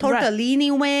a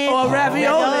tortellini with. Or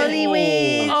ravioli.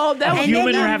 with. Oh, that And was then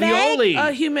Human you ravioli.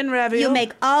 a human ravioli. You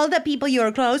make all the people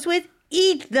you're close with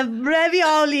eat the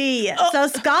ravioli. So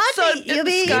Scott, you'll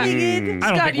be Scott- eating it. I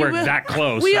don't Scott, think you we're will- that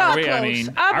close. We are we? close. I mean,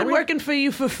 I've are been we? working for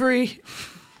you for free.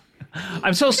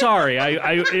 I'm so sorry.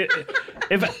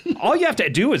 If all you have to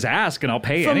do is ask, and I'll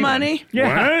pay For anyway. money?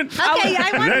 Yeah. What? Okay, I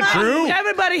want Is that my- true?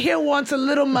 Everybody here wants a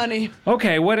little money.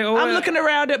 Okay. What? I'm looking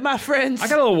around at my friends. I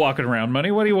got a little walking around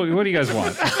money. What do you guys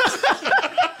want?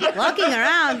 Walking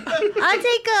around. I'll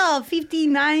take a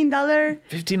 $59.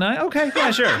 59? Okay.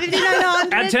 Yeah. Sure.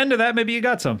 $5,900. Add 10 to that. Maybe you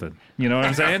got something. You know what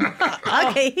I'm saying?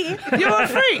 Okay. You're a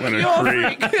freak. What a You're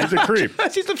a creep. freak. He's a creep.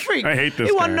 She's a freak. I hate this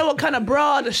You want guy. to know what kind of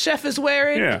bra the chef is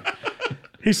wearing? Yeah.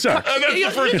 He sucks. And that's the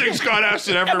first thing Scott asks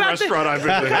at every About the- restaurant I've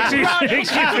been to.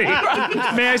 Excuse me.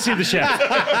 May I see the chef?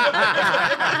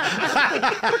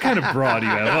 What kind of bra do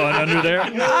you have on under there?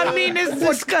 I mean, it's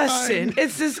disgusting.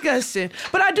 It's disgusting.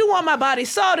 But I do want my body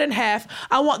sawed in half.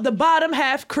 I want the bottom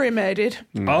half cremated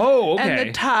Oh, okay. and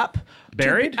the top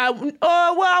Buried? I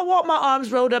want my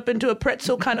arms rolled up into a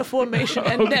pretzel kind of formation,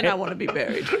 and then I want to be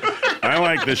buried. I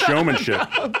like the showmanship.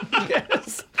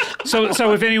 Yes.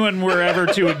 So if anyone were ever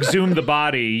to exhume the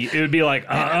body, it would be like,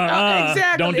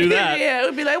 Exactly. don't do that. Yeah, it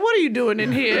would be like, what are you doing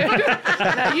in here?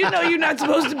 Now, you know you're not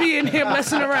supposed to be in here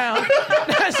messing around.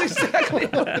 That's exactly.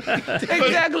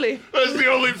 Exactly. That's the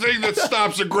only thing that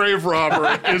stops a grave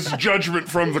robber is judgment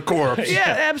from the corpse.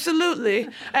 Yeah, absolutely.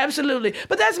 Absolutely.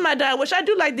 But that's my diet, which I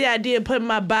do like the idea of putting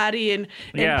my body in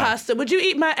Yeah. pasta. Would you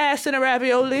eat my ass in a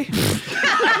ravioli?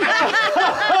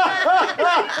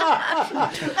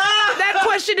 that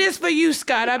question is for you,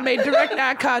 Scott. I made direct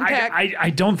eye contact. I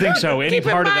don't think so. Any Keep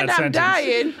in part of mind that I'm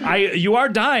sentence. dying. You are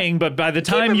dying, but by the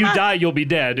time in you mind- die, you'll be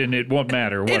dead, and it won't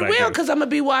matter what It I will, do. because I'm gonna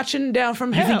be watching down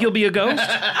from hell. You think you'll be a ghost?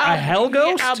 A hell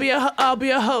ghost? Yeah, I'll be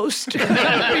a host.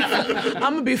 I'm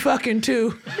gonna be fucking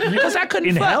too, because I couldn't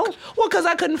In fuck. hell? Well, because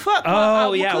I couldn't fuck.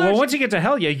 Oh, yeah. Well, once you get to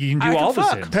hell, yeah, you can I do can all the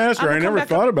fuck. sins. Pastor, I'ma I come never back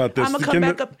thought up. about this. I'ma come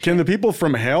back up. Can the people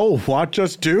from hell watch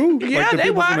us too? Yeah, like the they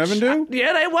people watch. from heaven do?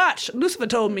 Yeah, they watch. Lucifer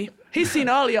told me. He's seen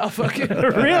all y'all fucking.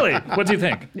 Really? What do you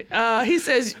think? He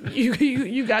says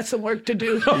you got some work to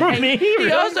do. Oh, And me? He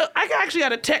Really? also, I actually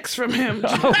got a text from him.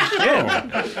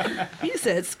 Oh, He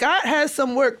said Scott has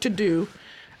some work to do.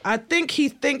 I think he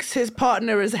thinks his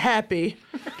partner is happy.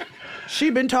 She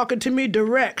been talking to me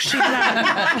direct. She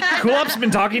not. Cool Up's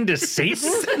been talking to Satan?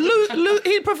 Lou,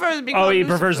 he prefers to be Oh, called he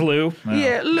Lucifer. prefers Lou? Oh.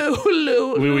 Yeah,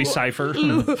 Lou. Louis Cypher?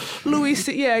 Louis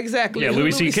C. Yeah, exactly. Yeah,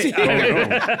 Louis C.K.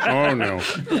 Oh no!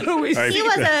 Louis I- C. He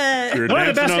was a. You're One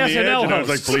of the dancing best on the edge, SNL and I was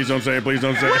like, hosts. please don't say it. Please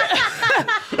don't say it.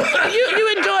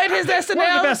 You enjoyed his SNL? One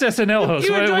of the best SNL hosts.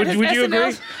 You enjoyed Would his you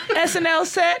agree? SNL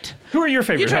set? Who are your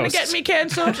favorite You trying hosts? to get me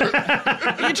canceled?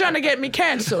 You're trying to get me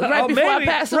canceled right Oh, before maybe. I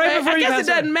pass Right away. before I you guess pass it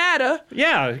doesn't matter.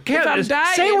 Yeah. If I'm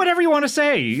dying. Say whatever you want to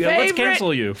say. Let's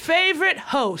cancel you. Favorite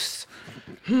hosts.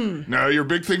 Now, your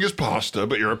big thing is pasta,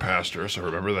 but you're a pastor, so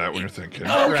remember that when you're thinking.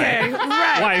 Okay,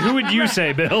 right. Why? Who would you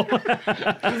say, Bill?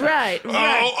 Right.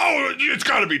 Oh, it's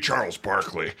got to be Charles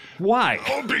Barkley. Why?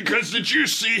 Oh, because did you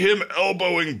see him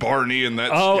elbowing Barney in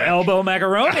that Oh, sketch? elbow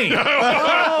macaroni.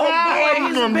 Oh, boy,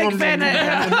 he's a big fan of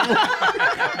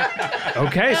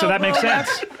Okay, so that makes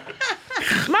sense.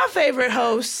 My favorite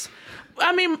hosts.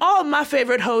 I mean, all of my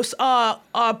favorite hosts are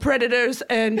predators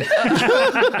and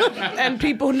and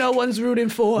people no one's rooting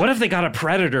for. What if they got a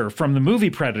Predator from the movie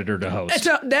Predator to host?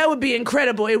 That would be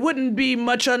incredible. It wouldn't be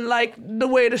much unlike the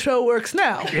way the show works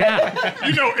now. Yeah.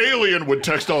 You know, Alien would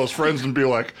text all his friends and be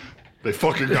like, they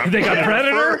fucking got They got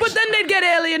Predator? But then they'd get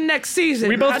Alien next season.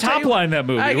 We both I'll tell you- top-line that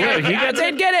movie.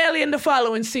 They'd get Alien the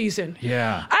following season.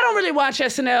 Yeah. I don't really watch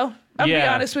SNL. I'll be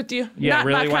Yeah. honest with you. Yeah, not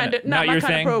really? my Why kind not? of, Not not my your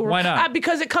kind thing? of program. Why not?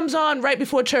 Because it comes on right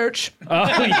before church. Oh,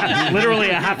 literally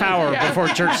a half hour Yeah. before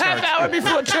church A starts. half hour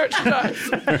before church starts.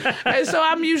 And so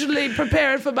I'm usually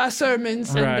preparing for my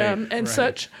sermons and Right.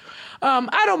 such.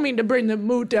 I don't mean to bring the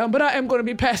mood down, but I am going to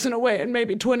be passing away in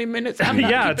maybe 20 minutes. I'm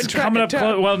not Yeah, keeping it's track coming of up time.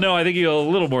 close. Well, no, I think you're a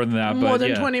little more than that. More but than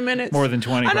yeah. 20 minutes. More than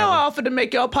 20. I know I probably. offered to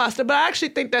make y'all pasta, but I actually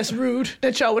think that's rude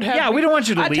that y'all would have Yeah, me. we don't want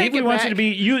you to I leave. take We it want back. you to be.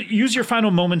 Use your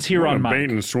final moments here on Bait Mike.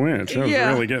 and switch. I was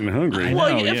Yeah. really getting hungry. Well,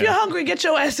 know, if yeah. you're hungry, get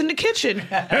your ass in the kitchen.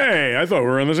 Hey, I thought we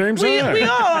were on the same We side.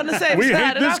 are on the same We side.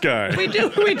 hate and this guy. We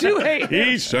do hate him.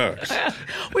 He sucks.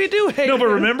 We do hate No, but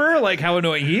him. remember, like how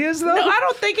annoying he is, though. No, I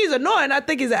don't think he's annoying. I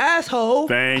think he's an asshole.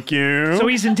 Thank you. So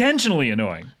he's intentionally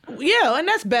annoying. Yeah, and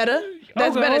that's better.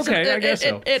 That's Okay, better. okay, I guess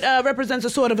so. It represents a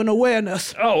sort of an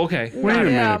awareness. Oh, okay. Wait a Yeah.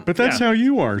 minute. But that's Yeah. how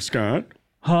you are, Scott.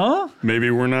 Huh? Maybe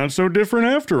we're not so different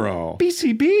after all.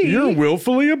 BCB. You're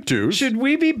willfully obtuse. Should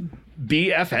we be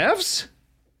BFFs?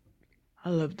 I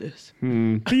love this.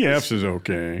 BFs is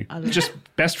okay. Just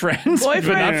best friends, but not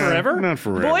Boyfriends? forever. Not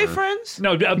forever. Boyfriends?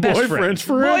 No, best Boyfriends friends.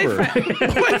 forever.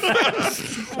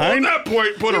 Boyfriends. At that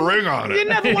point, put a ring on You it.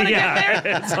 never want to Yeah, get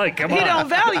there. it's like come He on. don't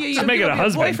value you. Just make You it a gonna be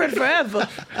husband. boyfriend forever.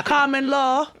 Common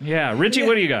law. Yeah, Richie,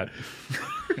 what do you got?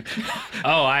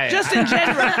 Just in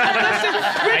general.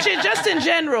 Richard, just in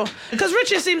general. Because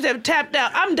Richard seems to have tapped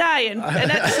out. I'm dying.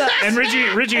 And that sucks. And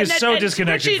Richie is so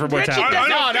disconnected from what's Richie happening.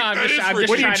 doesn't- No, I'm That just, is I'm Richie. just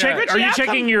What are you trying checking? to. Richie, Are you how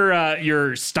checking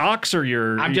your stocks or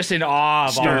your? I'm just in awe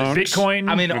of all. your Stocks. Bitcoin.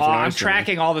 I'm in That's awe. what I I'm said.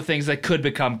 tracking all the things that could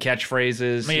become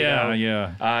catchphrases. you Yeah, know.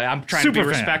 yeah. I'm trying Super to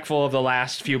be fan. respectful of the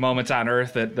last few moments on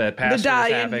Earth that Pastor is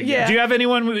dying, having. yeah. Do you have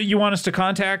anyone you want us to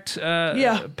contact?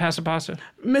 Yeah. Pasta Pasta.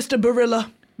 Mr. Barilla.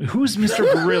 Who's Mr.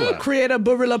 Barilla? Creator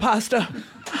Barilla Pasta.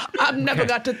 I've never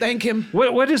got to thank him.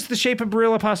 What is the shape of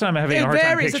Barilla pasta? I'm having a It hard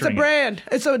time varies. It's a picturing it. brand.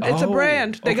 It's a Oh,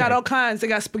 brand. They got okay. all kinds. They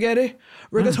got spaghetti,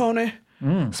 rigatoni,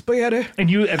 spaghetti, And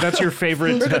that's your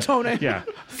favorite? rigatoni, Yeah.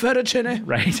 fettuccine,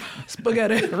 Right.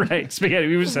 spaghetti. Right. Spaghetti.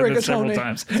 We've said that several Rigatoni.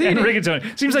 times. Ziti. And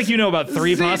rigatoni. Seems like you know about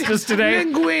 3 Ziti. pastas today.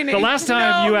 Linguine. The last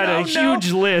time you had a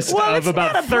huge list Well, of it's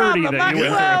about not a 30 problem. that you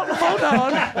went Well, hold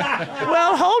on.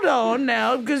 Well, hold on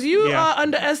now, because you Yeah. are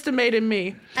underestimating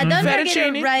me. I don't forget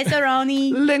Fettuccine. a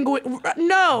rice-a-roni.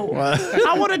 No.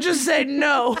 I want to just say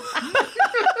no.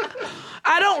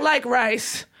 I don't like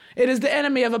rice. It is the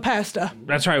enemy of a pasta.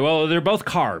 That's right. Well, they're both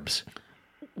carbs.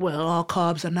 Well, all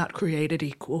carbs are not created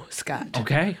equal, Scott.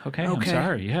 Okay. I'm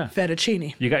sorry. Yeah.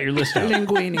 Fettuccine, You got your list out.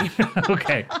 linguine,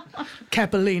 Okay.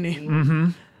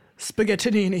 capellini,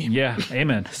 spaghettinini, Yeah.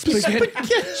 Amen. spaghetti.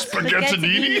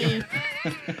 Spaghetti.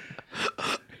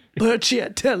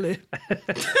 Burciatelli.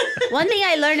 One thing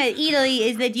I learned at Italy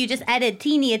is that you just add a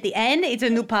teeny at the end. It's a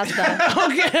new pasta.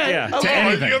 Okay. Yeah, Oh, to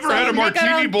anything. you ever had a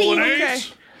martini Macaroni.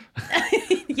 bolognese?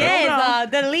 Yes,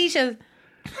 delicious.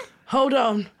 Hold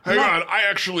on. Hang on, I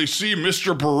actually see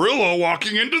Mr. Barillo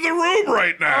walking into the room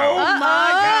right now. Oh my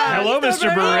God. Hello,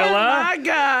 Mr. Oh Barilla. my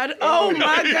God. Oh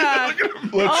my God.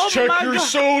 Let's Oh check my your God.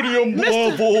 sodium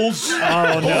levels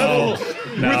Oh, no. with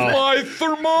No. my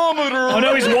thermometer. Oh,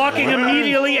 no, he's walking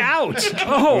immediately out.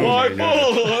 Oh, My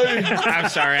boy. I'm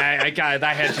sorry, I had 2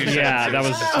 seconds. yeah, that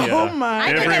was, Oh yeah. my I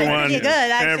think that's Everyone, pretty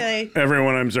good, actually.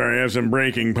 everyone, I'm sorry, I have some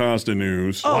breaking pasta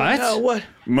news. Oh, What? no, what?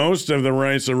 Most of the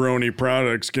Rice-A-Roni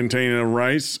products contain a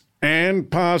rice and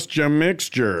pasta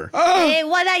mixture. Hey,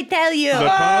 what I tell you? The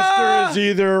pasta is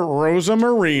either Rosa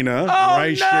Marina,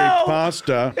 rice-shaped no.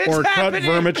 pasta, It's or happening.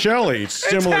 cut vermicelli,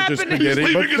 similar to happening. spaghetti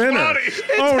He's but leaving his thinner. body.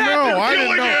 Oh no, I Killing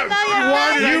didn't know. him. Why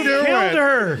did I You do killed it?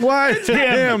 her. Why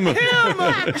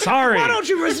him? Sorry. Why don't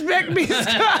you respect me?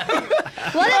 Stop.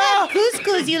 What about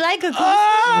couscous? You like a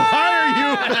couscous? Why are you?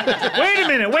 Wait a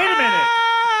minute.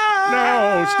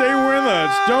 No, stay with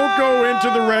us. Don't go into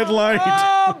the red light.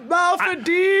 Oh,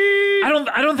 Balfadine. I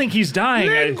don't think he's dying.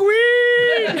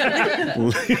 Linguine.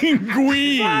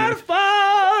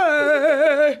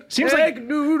 Seems like Egg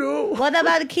noodle. What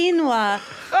about quinoa?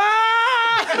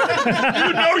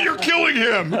 You know you're killing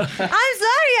him. I'm sorry,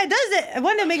 I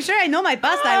want to make sure I know my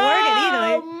pasta. I work at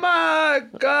Oh Italy. my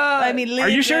God. I mean, Are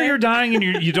you sure you're dying and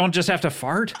you don't just have to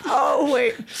fart? Oh,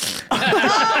 wait.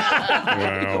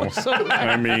 Wow.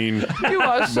 I mean, You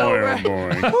are so boy, oh right. boy.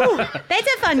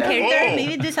 That's a fun character. Oh.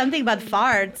 Maybe do something about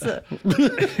farts.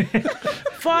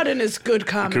 Farting is good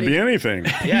comedy. Could be anything.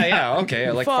 Yeah,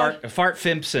 okay. Like Fart. Fart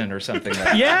Fimpson or something like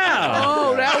that. Yeah.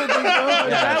 Oh, that would be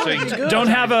good. That so would you be good. Don't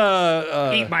have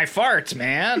a Eat my farts,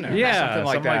 man. Or yeah, something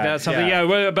like that. Something, yeah.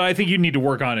 But I think you need to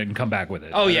work on it and come back with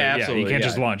it. Oh, yeah, Yeah, absolutely, you can't yeah.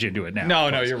 just launch into it now.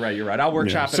 No, you're right. I'll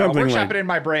workshop it. I'll something workshop like- it in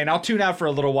my brain. I'll tune out for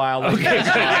a little while. Okay, good.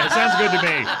 Yeah, sounds good to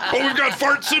me. But we've got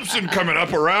Fart Simpson coming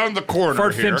up around the corner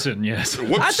Fart here. Simpson, yes.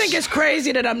 Whoops. I think it's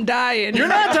crazy that I'm dying. You're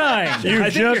not dying. You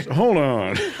just hold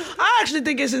on. I actually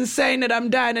think it's insane that I'm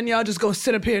dying and y'all just gonna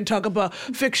sit up here and talk about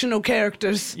fictional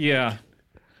characters. Yeah.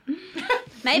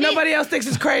 Maybe. Nobody else thinks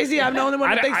it's crazy. I'm the only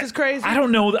one that thinks it's crazy. I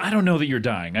don't know. I don't know that you're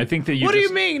dying. I think that you. What do just,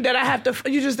 you mean that I have to?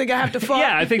 You just think I have to fart?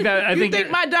 Yeah, I think that. I You think.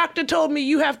 think my doctor told me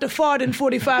you have to fart in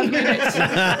 45 minutes,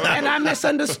 and I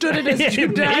misunderstood it as you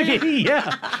dying? Maybe,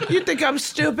 yeah. You think I'm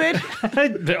stupid?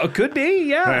 Could be.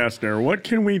 Yeah. Pastor, what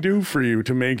can we do for you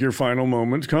to make your final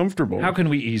moments comfortable? How can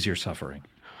we ease your suffering?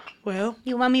 Well,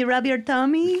 You want me to rub your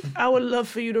tummy? I would love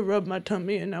for you to rub my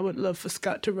tummy, and I would love for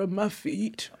Scott to rub my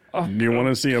feet. Do you want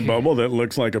to see a bubble that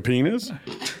looks like a penis?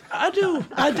 I do.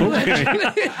 Actually.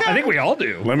 I think we all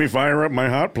do. Let me fire up my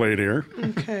hot plate here.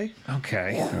 Okay.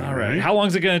 Okay. All right. How long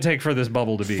is it going to take for this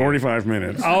bubble to be? 45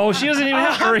 minutes. Oh, she doesn't even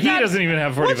have, or he doesn't even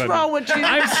have 45. What's wrong with you?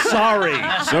 I'm sorry.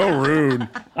 So rude.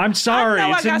 I'm sorry. I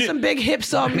know I It's a got new- some big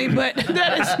hips on me, but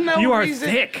that is no You are reason.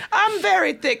 thick. I'm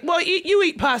very thick. Well, you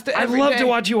eat pasta I'd every love day. to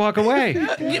watch you walk away.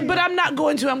 But I'm not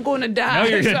going to. I'm going to die. No,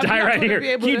 you're going So to I'm die not right gonna here. be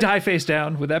able Can you to die face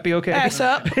down? Would that be okay? Ass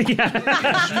up.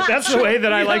 That's the way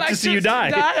that I You like to see you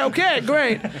die. Okay,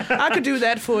 great. I could do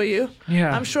that for you.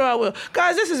 Yeah. I'm sure I will.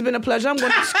 Guys, this has been a pleasure. I'm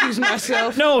going to excuse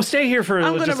myself. No, stay here for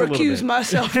I'm going to just a little recuse bit.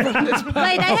 myself from this podcast.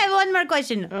 Wait, I have one more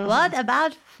question. What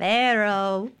about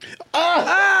Pharaoh?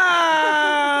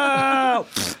 Oh!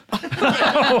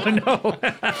 Oh, no.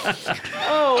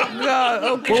 Oh, God.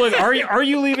 Okay. Well, look, are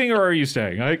you leaving or are you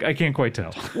staying? I can't quite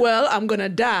tell. Well, I'm going to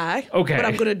die. Okay. But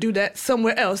I'm going to do that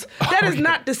somewhere else. That is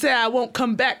not to say I won't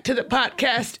come back to the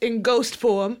podcast in ghost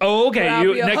form. Oh, but okay.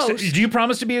 I'll be a host. Do you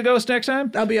promise to be a ghost next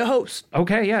time? I'll be a host.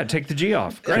 Okay, yeah. Take the G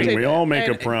off. Great. Can we all make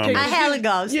a And- promise? A hell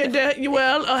ghost.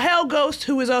 Well, a hell ghost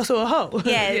who is also a hoe.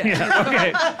 Yes. Yeah,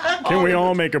 okay. Can we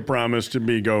all make a promise to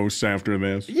be ghosts after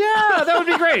this? Yeah, that would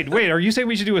be great. Wait, are you saying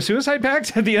we should do a suicide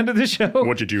pact at the end of the show?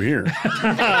 What did you hear?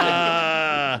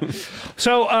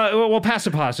 So, well,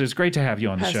 Pasta Pasta, it's great to have you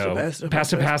on the show. Pasta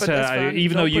but Pasta, that's fine.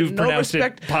 even Don't though put you've no pronounced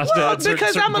respect. it pasta. Well, at certain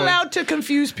because I'm points. allowed to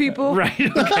confuse people. Right,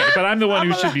 okay, but I'm the one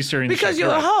who should be stirring the Because shit. you're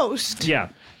a Right. host. Yeah,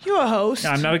 You're a host.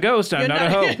 I'm not a ghost. I'm You're not a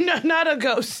hoe. You're not a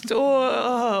ghost or a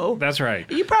hoe. That's right.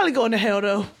 You're probably going to hell,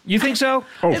 though. You think so?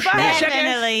 Oh, If I sure. had-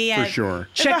 Definitely, For yes. sure.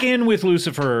 Check in with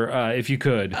Lucifer if you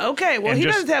could. Okay, well, And he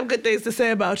just- doesn't have good things to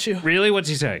say about you. Really? What's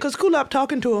he say? Because Kulop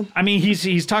talking to him. I mean,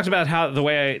 he's talked about how the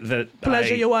way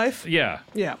Pleasure your wife? Yeah.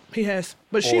 Yeah, he has.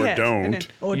 But she Or has. don't. And then-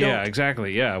 or Yeah, don't.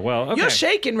 exactly. Yeah. Well, okay. You're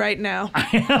shaking right now.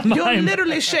 I'm You're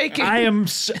literally shaking. I am.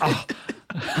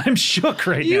 I'm shook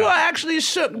right You now. are actually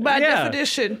shook by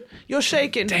definition. You're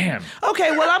shaking. Damn.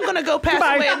 Okay, well, I'm going to go pass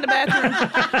away in the bathroom.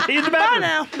 In the bathroom. Bye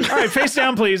now. All right, face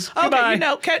down, please. Okay, Goodbye. you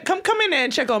know, come in there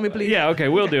and check on me, please. Yeah, okay,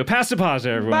 we'll do. Pasta pasta,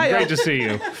 everyone. Bye, Great yo. to see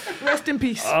you. Rest in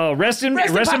peace. Oh, rest in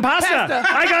pasta. pasta.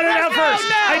 I got it out No, first.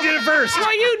 no. I did it first.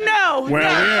 Well, you know.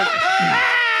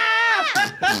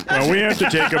 Well, we have to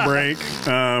take a break.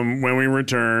 When we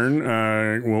return,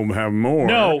 we'll have more.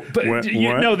 No, but What?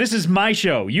 no, this is my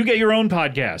show. You get your own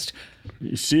podcast.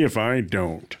 You see if I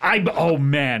don't. Oh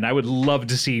man, I would love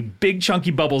to see Big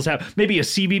Chunky Bubbles have maybe a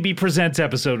CBB Presents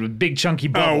episode with Big Chunky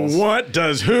Bubbles. Oh, what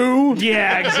does who?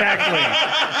 Yeah,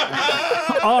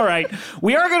 exactly. All right,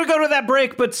 we are going to go to that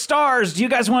break, but Stars, do you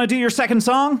guys want to do your second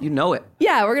song? You know it.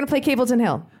 Yeah, we're going to play Capleton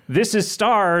Hill. This is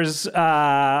Stars.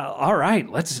 All right,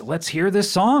 let's hear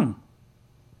this song.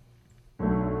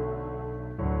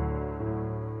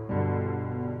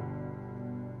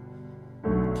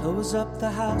 Close up the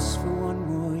house for one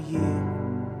more year.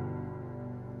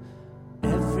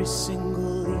 Every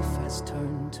single leaf has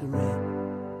turned to red.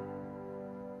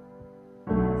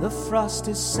 The frost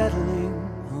is settling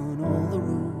on all the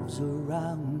roofs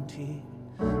around here.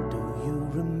 Do you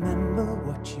remember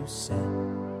what you said?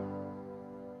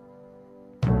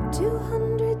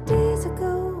 200 days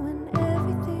ago when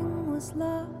everything was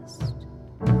lost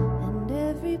and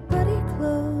everybody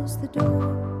closed the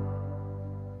door,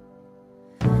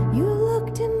 you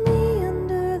looked at me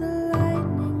under the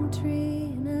lightning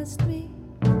tree and asked me,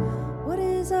 what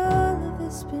is all of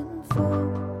this been for?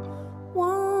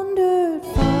 Wandered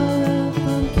far up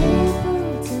on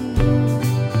Capleton Hill,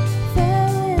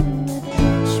 fell in the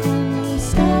ditch when we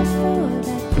stopped for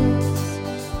that kiss,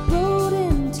 rode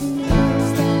into years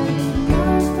that we'd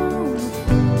marked on the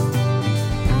floor.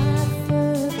 I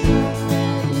forgot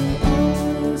that we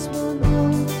always want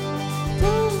more,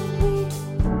 don't we?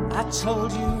 I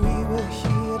told you we were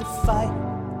here to fight.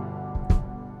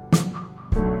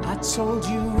 I told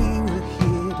you we were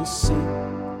here to sing.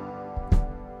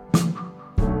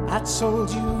 I told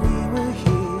you we were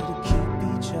here to keep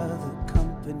each other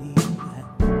company,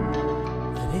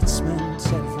 and it's meant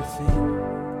everything.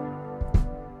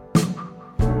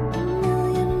 A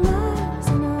million miles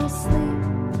in our sleep,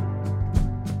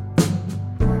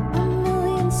 a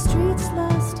million streets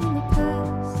lost in the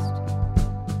past.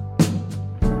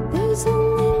 There's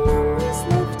only memories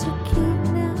left to keep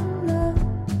now, love,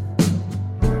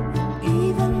 And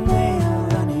even they are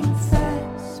running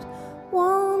fast.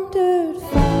 wandered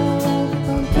far up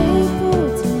on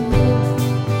Capleton Hill,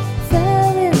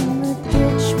 fell in the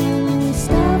ditch when we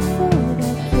stopped for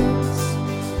that kiss,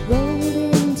 rolled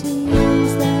into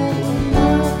years that were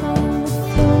not on the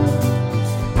floor.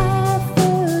 I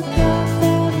forgot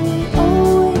that we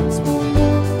always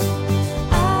wanted.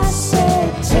 I said,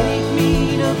 take me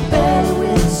to bed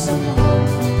with some hope.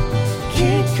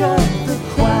 Kick up the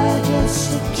choir just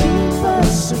to keep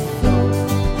us afloat.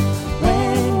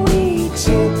 When we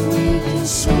tip, we can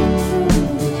swim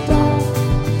through the dark.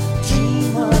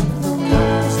 Dream of the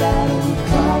miles that we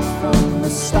caught from the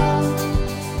start.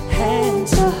 Hand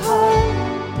to heart.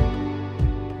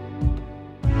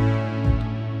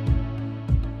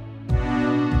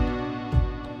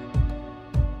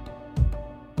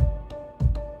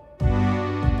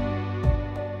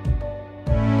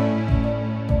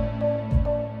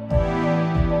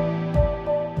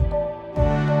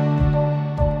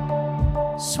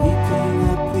 Sweeping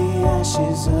up the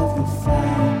ashes of the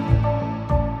fire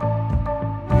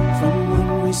from when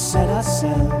we set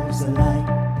ourselves alight.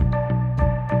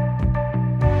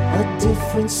 A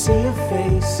different sea of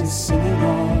faces singing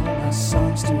all our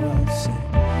songs to us.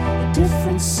 A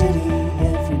different city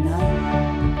every night.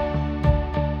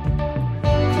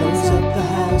 Close up the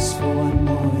house for one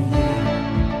more year.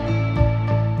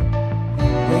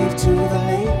 Wave to the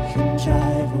lake and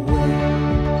drive away.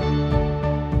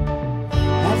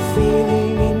 That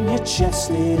feeling in your chest,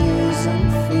 it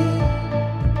isn't fear.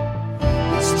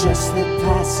 It's just the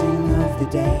passing of the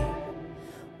day.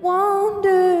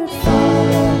 Wandered far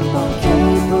up on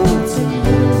Capleton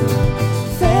Hill,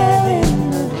 fell in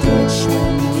the ditch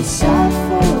when we stopped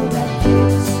for that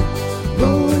kiss,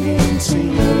 rolled into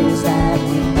years that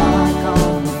we mark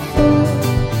on the floor.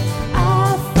 I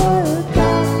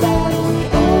forgot that we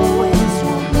always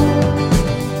want more.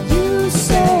 You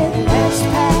said, let's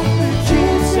pack the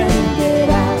kids and get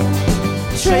out.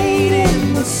 Trade in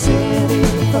the city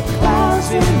for clouds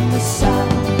in the sun.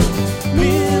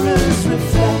 Mirror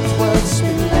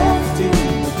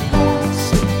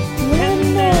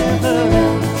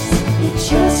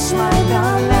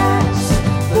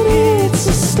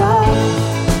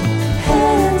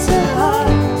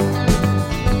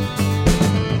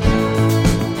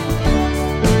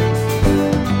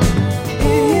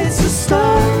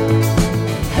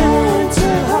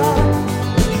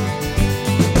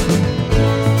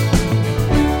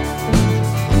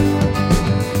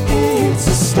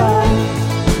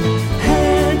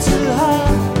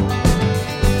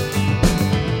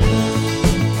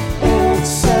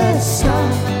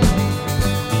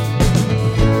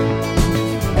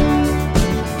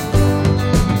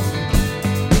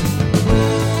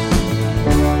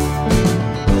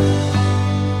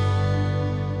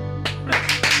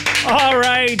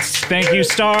Thank you,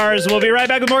 stars. We'll be right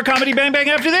back with more Comedy Bang Bang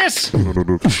after this.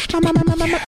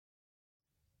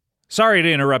 Sorry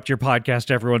to interrupt your podcast,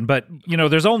 everyone, but,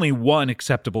 there's only one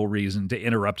acceptable reason to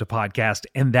interrupt a podcast,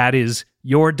 and that is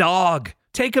your dog.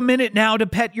 Take a minute now to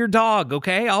pet your dog,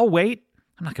 okay? I'll wait.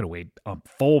 I'm not going to wait a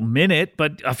full minute,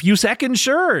 but a few seconds,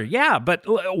 sure. Yeah, but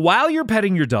while you're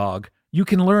petting your dog, you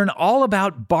can learn all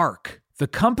about Bark, the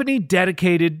company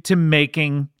dedicated to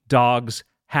making dogs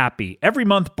happy. Every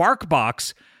month,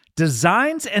 BarkBox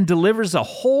designs and delivers a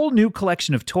whole new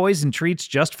collection of toys and treats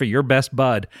just for your best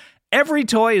bud. Every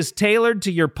toy is tailored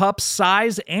to your pup's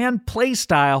size and play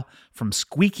style, from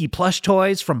squeaky plush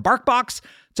toys from BarkBox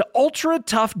to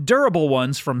ultra-tough durable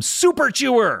ones from Super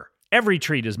Chewer. Every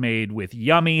treat is made with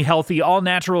yummy, healthy,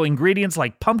 all-natural ingredients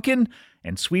like pumpkin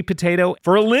and sweet potato.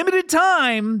 For a limited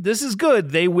time, this is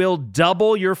good, they will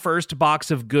double your first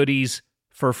box of goodies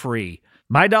for free.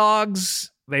 My dogs,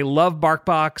 they love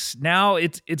BarkBox. Now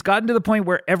it's gotten to the point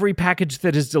where every package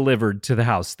that is delivered to the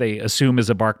house, they assume is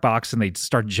a BarkBox, and they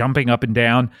start jumping up and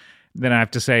down. Then I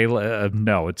have to say,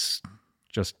 no, it's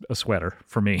just a sweater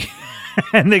for me.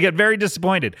 And they get very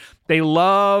disappointed. They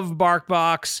love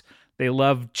BarkBox. They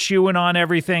love chewing on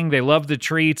everything. They love the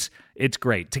treats. It's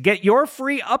great. To get your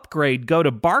free upgrade, go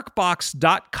to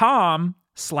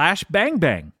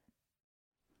barkbox.com/bangbang.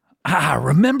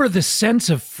 Remember the sense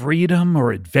of freedom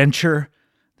or adventure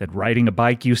that riding a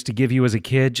bike used to give you as a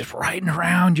kid? Just riding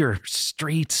around your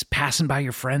streets, passing by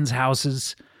your friends'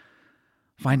 houses,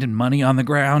 finding money on the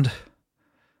ground.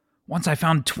 Once I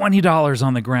found $20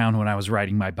 on the ground when I was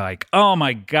riding my bike. Oh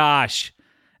my gosh.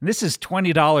 And this is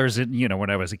 $20, when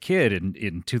I was a kid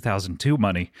in 2002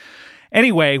 money.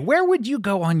 Anyway, where would you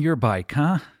go on your bike,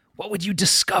 huh? What would you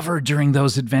discover during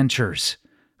those adventures?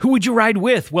 Who would you ride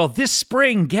with? Well, this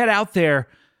spring, get out there,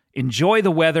 enjoy the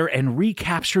weather, and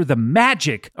recapture the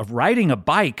magic of riding a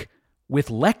bike with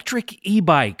Lectric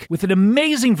e-Bike. With an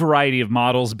amazing variety of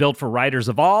models built for riders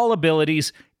of all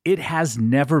abilities, it has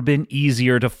never been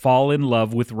easier to fall in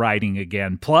love with riding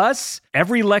again. Plus,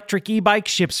 every Lectric e-Bike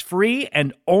ships free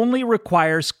and only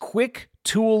requires quick,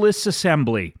 toolless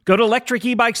assembly. Go to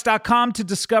lectricebikes.com to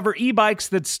discover e-bikes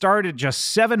that start at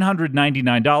just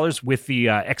 $799 with the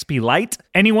XP Lite.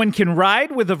 Anyone can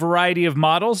ride with a variety of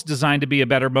models designed to be a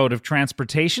better mode of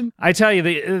transportation. I tell you,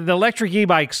 the electric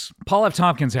e-bikes, Paul F.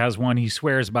 Tompkins has one. He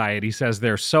swears by it. He says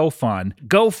they're so fun.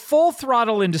 Go full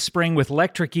throttle into spring with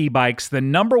Lectric e-Bikes, the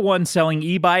 #1 selling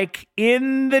e-bike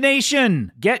in the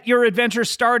nation. Get your adventure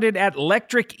started at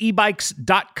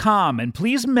lectricebikes.com. And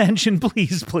please mention,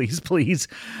 please,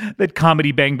 that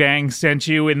Comedy Bang Bang sent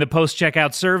you in the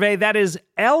post-checkout survey. That is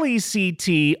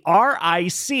LECTRIC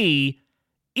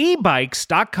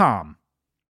ebikes.com.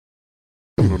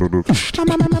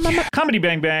 Comedy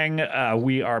Bang Bang,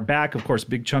 we are back. Of course,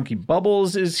 Big Chunky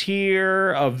Bubbles is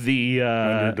here of the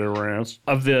Under Duress.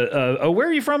 Of the where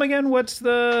are you from again? What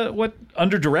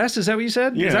Under Duress? Is that what you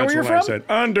said? Yeah, is that that's where you're what from? I said.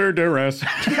 Under Duress.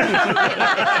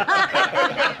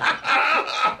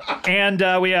 And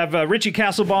we have Richie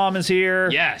Castlebaum is here.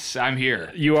 Yes, I'm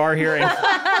here. You are here. And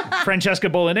Francesca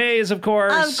Bolognese, of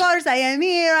course. Of course I am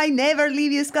here. I never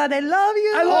leave you, Scott. I love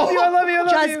you. I love you. I love you. I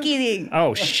love Just you. kidding.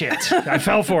 Oh, shit. I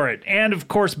fell for it. And, of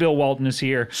course, Bill Walton is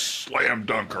here. Slam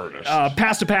dunk, Curtis.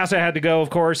 Pasta Pasta had to go,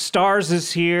 of course. Stars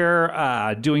is here,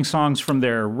 doing songs from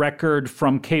their record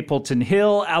From Capleton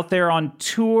Hill, out there on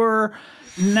tour.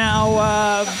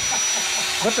 Now,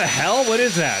 what the hell? What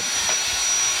is that?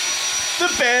 The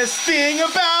best thing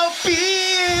about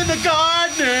being a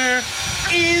gardener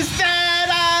is that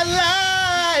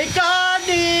I like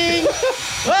gardening.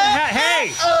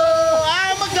 Hey! Oh,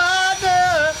 I'm a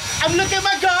gardener. I'm looking at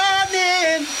my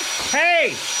gardening.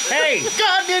 Hey!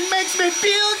 Gardening makes me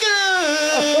feel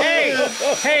good.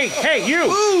 Hey, you!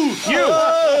 Ooh, You!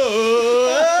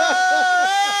 Oh,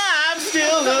 I'm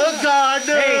still a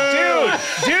gardener. Hey, dude!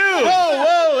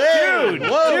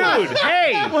 Dude,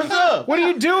 hey! What's up? What are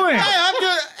you doing?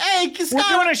 Hey, Scott.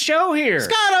 We're doing a show here.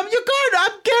 Scott, I'm your gardener.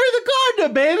 I'm Gary the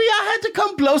gardener, baby. I had to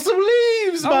come blow some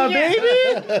leaves, baby.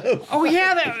 Oh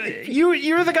yeah,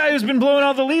 you're the guy who's been blowing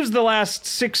all the leaves the last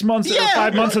 6 months or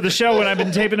 5 months of the show when I've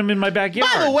been taping them in my backyard.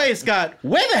 By the way, Scott,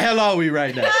 where the hell are we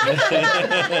right now?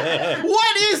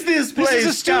 What is this place? This is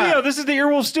a studio. Scott? This is the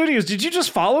Earwolf Studios. Did you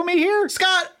just follow me here?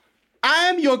 Scott, I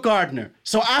am your gardener.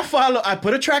 So I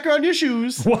put a tracker on your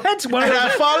shoes. What? I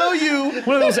follow you.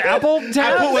 One of those Apple tabs?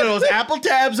 I put one of those Apple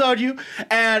tabs on you.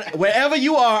 And wherever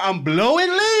you are, I'm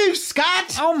blowing leaves,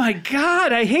 Scott. Oh my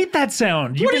God, I hate that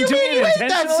sound. What do you mean you hate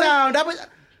that sound?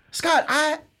 Scott,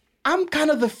 I'm kind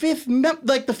of the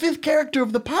fifth character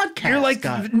of the podcast. You're like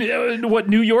Scott. what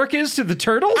New York is to the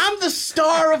Turtles? I'm the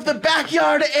star of the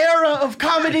backyard era of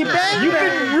Comedy Bang. You've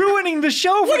been ruining the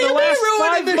show for the last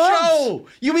 5 months. Show?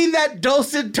 You mean that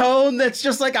dulcet tone that's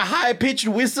just like a high-pitched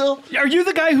whistle? Are you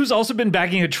the guy who's also been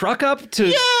backing a truck up to...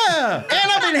 Yeah,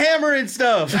 and I've been hammering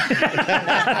stuff.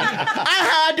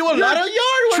 I do a lot of yard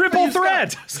work. Triple for you,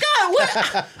 threat. Scott,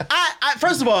 what?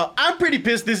 First of all, I'm pretty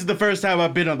pissed this is the first time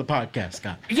I've been on the podcast,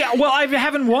 Scott. Yeah, well, I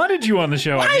haven't wanted you on the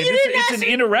show. Why I mean, you didn't it's ask an me?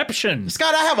 interruption.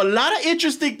 Scott, I have a lot of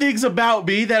interesting things about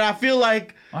me that I feel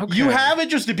like you have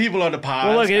interested people on the podcast.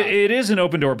 Well, look, it is an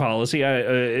open door policy.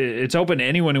 It's open to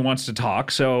anyone who wants to talk.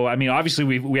 So, I mean, obviously,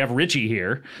 we have Richie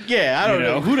here. Yeah, I don't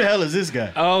know. Who the hell is this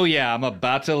guy? Oh, yeah, I'm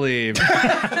about to leave.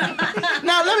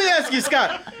 Now, let me ask you,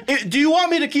 Scott, do you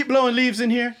want me to keep blowing leaves in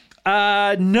here?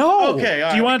 No. Okay,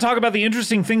 all Do you right. want to talk about the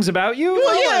interesting things about you?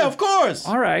 Well, yeah, of course.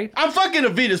 All right. I'm fucking a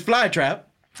Venus flytrap.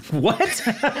 What?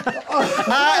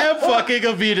 I am fucking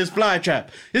a Venus flytrap.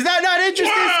 Is that not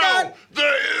interesting, Scott?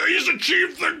 He's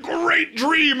achieved the great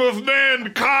dream of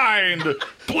mankind.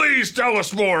 Please tell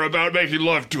us more about making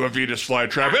love to a Venus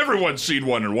flytrap. Everyone's seen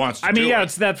one and wants to I mean, do yeah, it.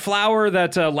 it's that flower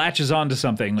that latches onto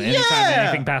something anytime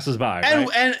anything passes by. And,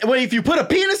 right? and when if you put a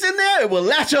penis in there, it will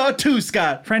latch on too,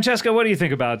 Scott. Francesca, what do you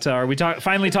think about? Are we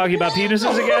finally talking about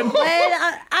penises again? Well,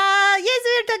 yes,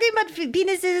 we're talking about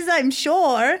penises, I'm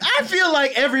sure. I feel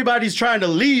like everybody's trying to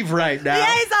leave right now.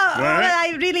 Yes,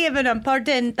 I really have an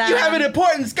important... You have an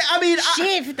important...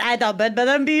 shift at a bit, but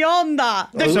I'm beyond that.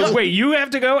 So wait, you have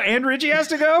to go and Richie has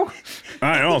to go?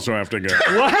 I also have to go.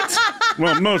 What?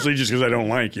 Well, mostly just because I don't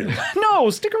like you. No,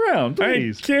 stick around,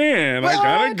 please. I can't. I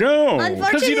gotta go.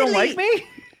 Because you don't like me?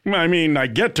 I mean, I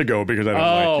get to go because I don't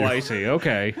like you. Oh, I see.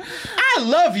 Okay. I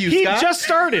love you, He Scott. just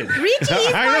started. Richie is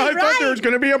I know. I thought there was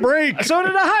going to be a break. So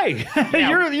did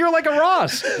I. You're like a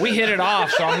Ross. We hit it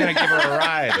off, so I'm going to give her a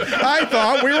ride. I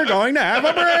thought we were going to have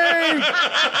a break.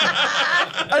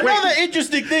 Another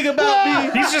interesting thing about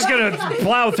me... He's just going to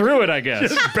plow through it, I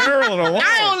guess. Just barrel it along.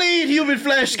 I only eat human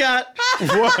flesh, Scott.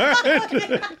 What?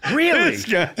 Really? This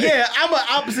guy. Yeah, I'm an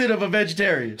opposite of a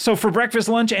vegetarian. So for breakfast,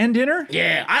 lunch, and dinner?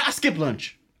 Yeah, I skip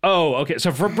lunch. Oh, okay.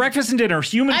 So for breakfast and dinner,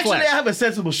 human Actually, flesh. I have a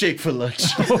sensible shake for lunch.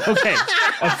 Okay.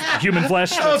 Of human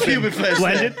flesh? Of that's been human flesh.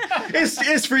 Blended?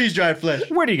 It's freeze-dried flesh.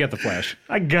 Where do you get the flesh?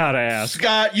 I gotta ask.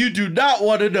 Scott, you do not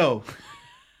want to know.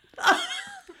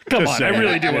 Come Just on, I saying.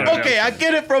 really do want to know. Okay, I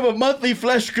get it from a monthly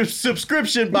flesh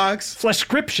subscription box.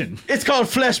 Fleshscription. It's called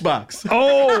Fleshbox.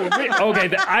 Oh,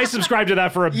 okay. I subscribed to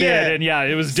that for a bit, Yeah. and yeah,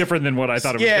 it was different than what I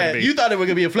thought it was Yeah, going to be. you thought it was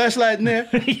gonna be a fleshlight in there?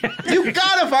 You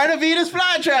gotta find a Venus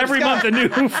flytrap. Every Scott. month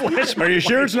a new flesh. Are you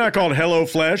sure it's not called Hello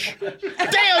Flesh?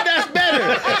 Damn, that's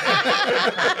better.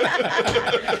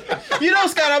 You know,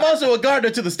 Scott, I'm also a gardener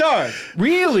to the stars.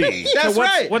 Really? That's So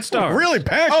right. What star? Really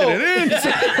packing Oh. it in.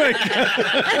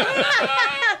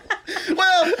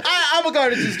 Well, I'm a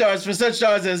gardener to the stars for such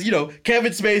stars as,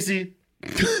 Kevin Spacey,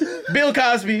 Bill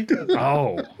Cosby,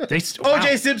 Oh,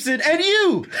 O.J. Simpson, and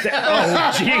you.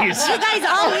 Oh, jeez. You guys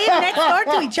all live next door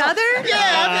to each other? Yeah,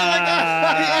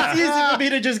 I feel like it's easy for me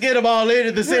to just get them all in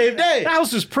at the same day. The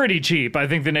house is pretty cheap. I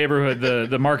think the neighborhood,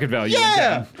 the market value in Yeah.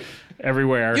 town,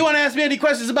 everywhere. You want to ask me any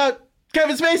questions about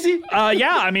Kevin Spacey?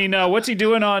 Yeah, I mean, what's he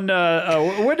doing on?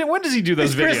 When does he do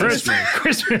those It's videos? Christmas.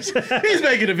 Christmas. He's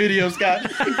making a video, Scott.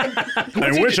 I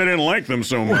wish I didn't like them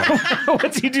so much.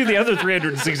 What's he do the other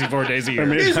 364 days a year?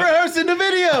 He's rehearsing the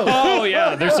video. Oh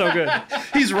yeah, they're so good.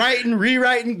 He's writing,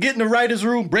 rewriting, getting the writer's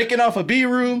room, breaking off a B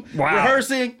room, Wow.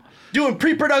 rehearsing, doing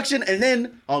pre-production, and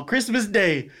then on Christmas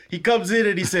Day, he comes in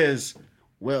and he says,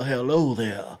 "Well, hello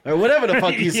there," or whatever the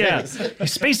fuck he Yeah, says.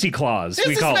 Spacey Claus. It's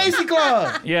we a call him. Spacey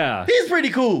Claus. Yeah, He's pretty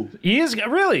cool. he is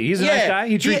really. He's a nice Yeah. guy.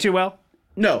 He treats you well.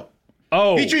 No,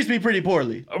 Oh, he treats me pretty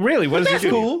poorly. really? What does That's he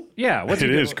do? cool. Yeah, what's he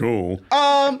It do? is cool.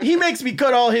 He makes me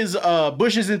cut all his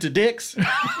bushes into dicks,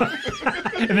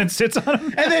 And then sits on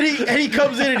him. and then he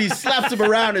comes in and he slaps him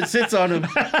around and sits on him,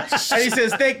 and he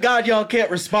says, "Thank God y'all can't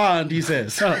respond." He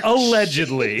says,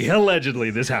 Allegedly,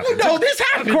 this happened. "No, this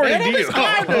happened, According man. to you.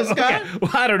 I'm just gardener, Scott. Okay.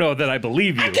 Well, I don't know that I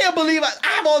believe you. I can't believe I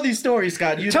have all these stories,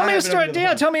 Scott. Tell me a story.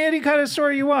 Yeah, tell me any kind of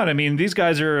story you want. I mean, these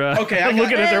guys are Okay, I got-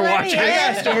 looking at their Wait, watches. I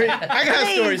got a story. I got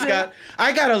a story, Scott.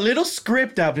 I got a little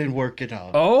script I've been working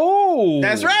on. Oh,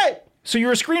 That's right. So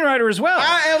you're a screenwriter as well.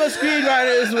 I am a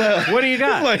screenwriter as well. What do you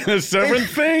got? Like the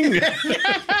seventh thing.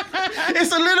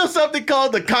 It's a little something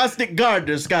called the Constant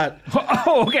Gardener, Scott.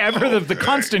 Oh, okay. I've heard of the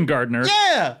Constant Gardener.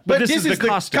 Yeah, but this is the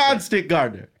Caustic. Constant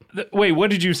Gardener. Wait,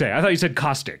 what did you say? I thought you said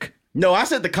caustic. No, I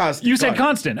said the constant. You said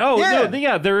constant. Oh, Yeah. no,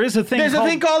 yeah, there is a thing There's called... a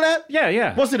thing called that? Yeah,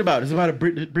 yeah. What's it about? Is it about a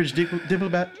British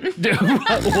diplomat?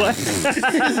 What? Is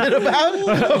it about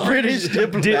a British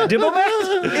diplomat? Diplomat?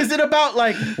 Is it about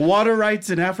like water rights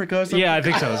in Africa or something? Yeah, I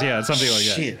think so. Yeah, something like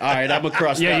that. Shit. All right, I'm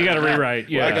across. Yeah, that you got to one. rewrite.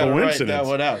 Yeah, I gotta write Coincidence. that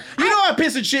one out. You know I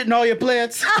piss and shit in all your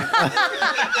plants.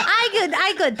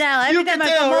 I could tell. Every time I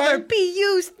tell, come over, right? pee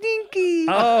you stinky.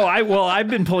 Oh, I've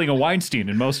been pulling a Weinstein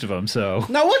in most of them, so...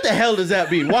 Now, what the hell does that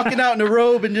mean? Walking out in a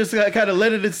robe and just kind of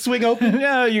letting it swing open?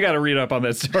 Yeah, you got to read up on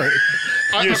that story.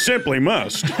 You simply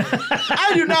must.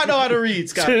 I do not know how to read,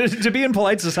 Scott. to be in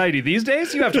polite society these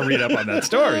days, you have to read up on that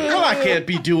story. No, I can't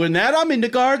be doing that. I'm in the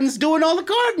gardens doing all the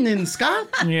gardening, Scott.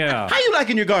 Yeah. How you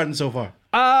liking your garden so far?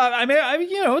 I mean,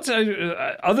 it's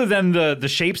other than the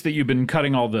shapes that you've been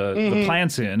cutting all the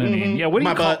plants in. I mean, yeah. What do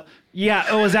My you call? butt. Yeah.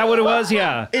 Oh, is that what it was?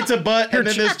 Yeah. It's a butt, and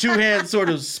then there's two hands sort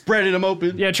of spreading them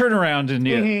open. Yeah. Turn around and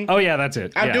yeah. Oh, yeah. That's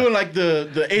it. I'm yeah. doing like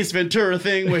the Ace Ventura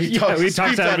thing where he talks, he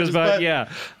talks out of his butt. Yeah.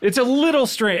 It's a little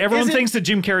strange. Everyone thinks that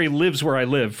Jim Carrey lives where I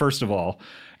live. First of all.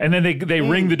 And then they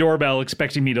ring the doorbell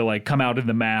expecting me to like come out in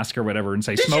the mask or whatever and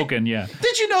say smoking. Yeah.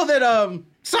 Did you know that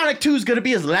Sonic 2 is going to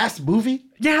be his last movie?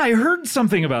 Yeah, I heard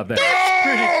something about that.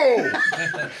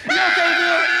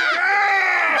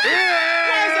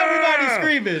 Why is everybody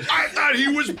screaming? I thought he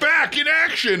was back in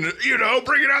action,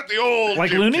 bringing out the old...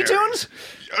 Like Jim Looney Carrey. Tunes?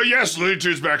 Yes, Looney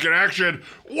Tunes back in action.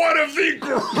 One of the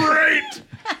great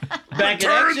Back in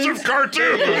returns action? of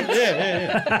cartoons.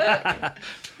 Yeah.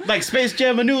 Like Space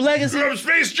Jam: A New Legacy. From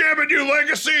Space Jam: A New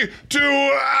Legacy to...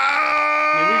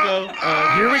 Here we go.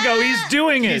 Here we go. He's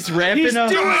doing it. He's ramping up.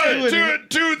 to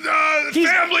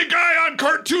Family Guy on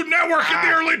Cartoon Network in the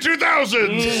early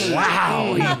 2000s.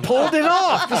 Wow, he pulled it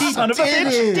off. The son of a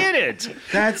bitch did it.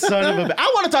 That son of a bitch.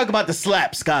 I want to talk about the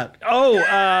slap, Scott. Oh,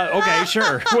 okay,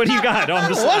 sure. What do you got on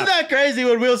the slap? Wasn't that crazy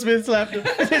when Will Smith slapped him?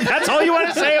 That's all you want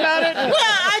to say about it? Well,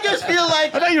 I just feel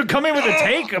like... I thought you'd come in with a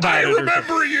take about I it.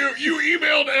 remember you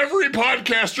emailed every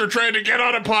podcaster trying to get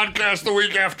on a podcast the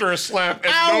week after a slap,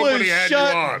 and I nobody was had you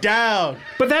on. shut down.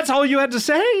 But that's all you had to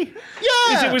say?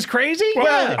 Yeah. Is it was crazy?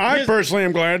 Well, I personally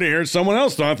am glad to hear someone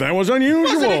else thought that was unusual.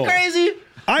 Wasn't it crazy?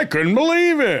 I couldn't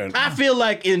believe it. I feel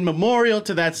like in memorial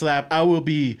to that slap, I will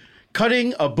be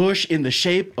cutting a bush in the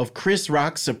shape of Chris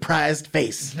Rock's surprised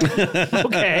face.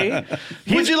 Okay.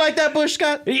 Would you like that bush,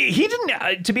 Scott? He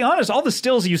didn't, to be honest, all the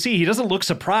stills you see, he doesn't look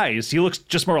surprised. He looks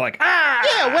just more like, ah!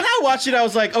 Yeah, when I watched it, I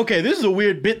was like, okay, this is a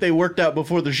weird bit they worked out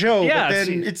before the show, Yeah, but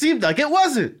then it seemed like it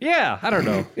wasn't. Yeah, I don't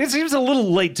know. It seems a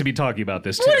little late to be talking about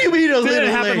this, too. What do you mean a Didn't little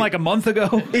it happen late? like a month ago?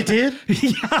 It did?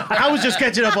 Yeah. I was just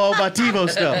catching up all my TiVo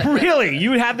stuff. Really?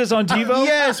 You had this on TiVo?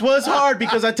 Yes, well, it's hard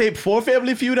because I tape 4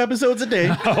 Family Feud episodes a day.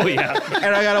 Oh, yeah. And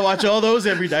I gotta watch all those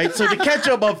every night. So to catch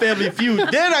up on Family Feud,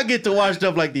 then I get to watch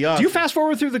stuff like The Office. Do you fast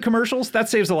forward through the commercials? That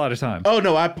saves a lot of time. Oh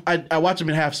no, I watch them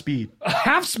in half speed.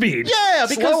 Half speed? Yeah,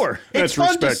 because Slower. it's That's fun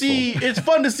respectful. to see. It's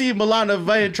fun to see Milana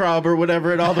Weintraub or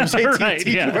whatever and all those AT&T Right,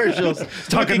 yeah. commercials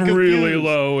Talking looking really confused.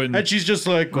 low and she's just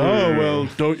like, oh well,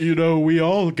 don't you know we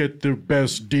all get the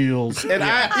best deals? And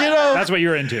That's what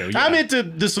you're into. Yeah. I'm into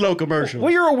the slow commercials.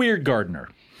 Well, you're a weird gardener.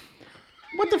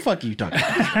 What the fuck are you talking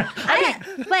about?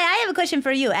 Wait, I have a question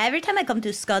for you. Every time I come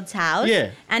to Scott's house,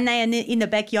 Yeah. and I am in the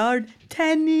backyard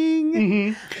tanning,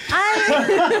 You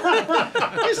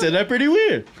said that pretty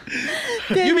weird.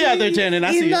 You be out there tanning,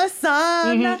 I see in the it.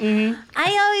 sun.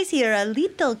 I always hear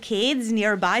little kids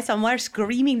nearby somewhere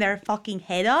screaming their fucking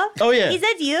head off. Oh, yeah. Is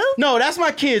that you? No, that's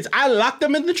my kids. I lock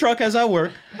them in the truck as I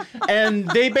work, and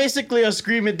they basically are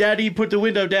screaming, "Daddy, put the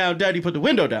window down! Daddy, put the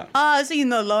window down!" Oh, so you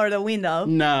know lower the window.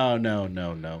 No.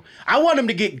 I want them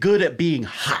to get good at being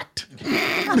hot.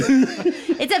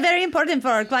 It's a very important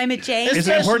for climate change. It's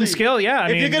an important skill, yeah.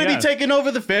 If you're going to be taking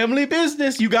over the family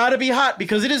business, you got to be hot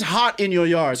because it is hot in your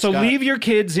yard. So Scott. leave your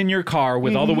kids in your car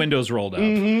with all the windows rolled up,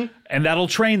 and that'll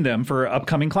train them for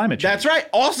upcoming climate change. That's right.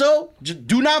 Also,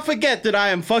 do not forget that I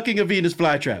am fucking a Venus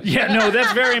flytrap. Yeah, no,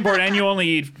 that's very important. And you only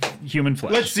eat human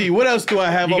flesh. Let's see. What else do I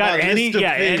have You on got my any? list of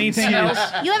Yeah, things? anything else?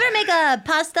 You ever make a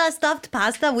stuffed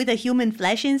pasta with a human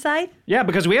flesh inside? Yeah,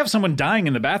 because we have someone dying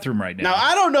in the bathroom right now. Now,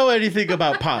 I don't know anything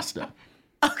about pasta.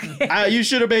 Okay. You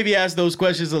should have maybe asked those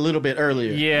questions a little bit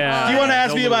earlier. Yeah. Do you want to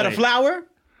ask a me little about a late. flower?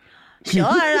 Sure.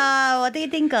 What do you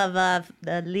think of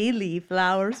the lily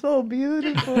flower? So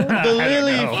beautiful. The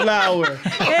lily flower.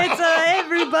 It's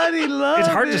everybody loves It's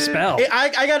hard to it. spell.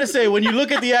 I gotta say, when you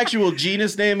look at the actual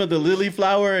genus name of the lily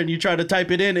flower and you try to type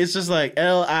it in, it's just like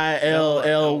Lilly.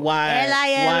 Lilly.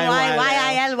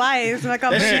 flies. Like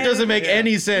That shit doesn't make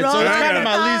any sense. So it's kind of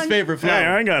my least favorite flower. Hey,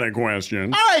 I got a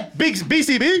question. All right, big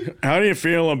BCB. How do you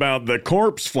feel about the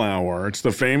corpse flower? It's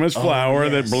the famous flower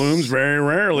that blooms very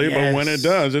rarely, but when it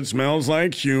does, it smells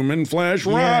like human flesh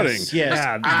rotting. Yes.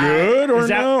 Yeah. Good or Is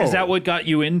that, no? is that what got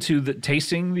you into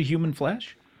tasting the human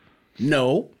flesh?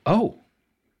 No. Oh.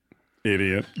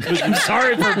 Idiot. I'm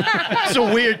sorry for... It's a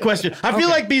weird question. I feel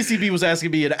like BCB was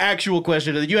asking me an actual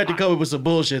question and you had to come up with some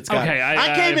bullshit, Scott. Okay,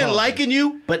 I came in liking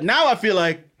you, but now I feel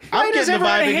like I'm does getting the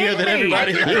vibe everyone in here hate that me?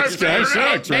 everybody This guy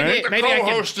sucks, right? Maybe the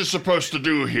co-host is supposed to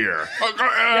do here.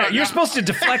 Yeah, you're supposed to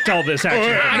deflect all this,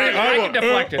 actually. I can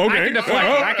deflect it. I okay. can deflect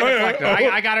it. I can deflect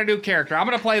it. I got a new character. I'm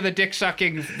going to play the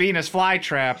dick-sucking Venus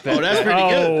flytrap. Oh, that's pretty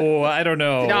good. Oh, I don't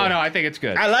know. No, I think it's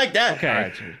good. I like that. Okay. All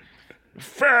right.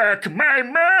 Fuck my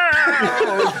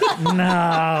mouth!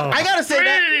 No. I gotta say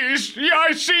that. Please,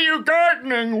 I see you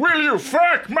gardening. Will you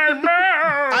fuck my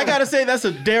mouth? I gotta say that's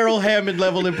a Daryl Hammond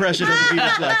level impression of the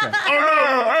Venus flytrap.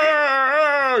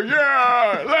 Oh,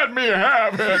 yeah, let me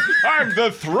have it. I'm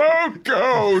the throat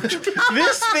goat.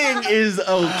 This thing is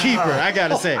a keeper, I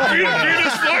gotta say.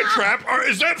 Venus flytrap?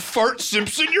 Is that Fart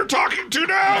Simpson you're talking to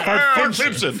now? Fart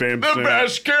Simpson, Simpson. the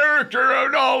best character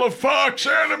in all of Fox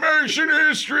animation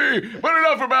history. But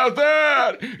enough about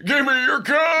that. Give me your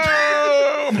cum.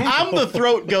 I'm the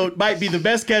throat goat might be the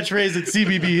best catchphrase in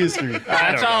CBB history.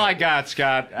 That's all I got,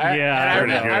 Scott. I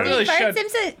really Fart should.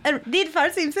 Simpson, did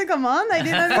Fart Simpson come on? I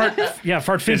didn't know.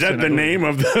 Fart Is Simpson. that the name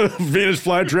of the Venus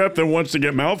flytrap that wants to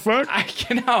get mouth fucked?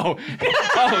 No.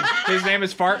 Oh, his name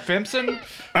is Fart Fimpson?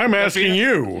 I'm asking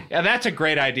you. Yeah, that's a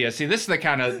great idea. See, this is the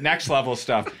kind of next level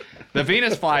stuff. The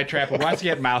Venus flytrap who wants to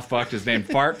get mouth fucked is named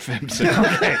Fart Fimpson.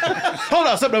 Okay. Hold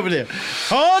on, something over there.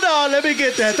 Hold on, let me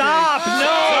get that. Stop! Thing. No! Sorry,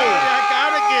 I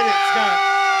gotta get it,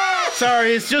 Scott.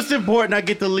 Sorry, it's just important I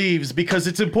get the leaves because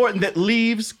it's important that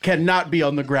leaves cannot be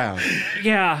on the ground.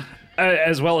 Yeah.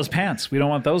 As well as pants. We don't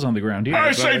want those on the ground either.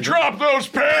 I say drop those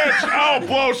pants. I'll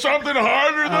blow something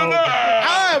harder than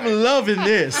that. I'm loving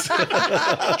this.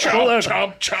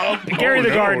 Chomp, chomp. Gary the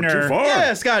Gardener. Too far.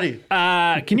 Yeah, Scotty.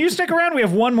 Can you stick around? We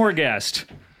have one more guest.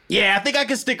 Yeah, I think I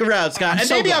can stick around, Scott. And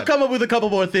so maybe I'll glad. come up with a couple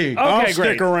more things. Okay, I'll great.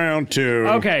 stick around too.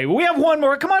 Okay, we have one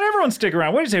more. Come on, everyone, stick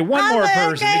around. What do you say? One more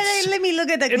person. Okay, let me look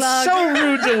at the It's clock. so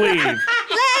rude to leave.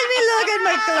 Let me look at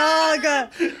my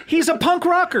clock. He's a punk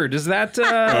rocker. Does that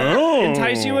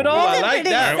entice you at all? I like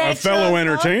that. A fellow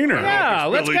entertainer. Yeah,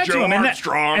 let's Billy get to Joe him.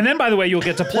 Armstrong. And then, by the way, you'll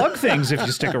get to plug things if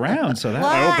you stick around. So that.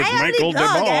 I hope it's Michael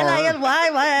DeBar.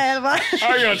 Why?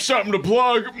 I got something to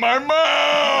plug my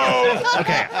mouth.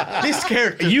 Okay, This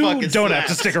character you fucking don't have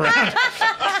to slaps. stick around.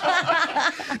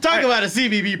 Talk about a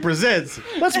CBB presents.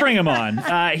 Let's bring him on.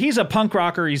 He's a punk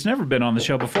rocker. He's never been on the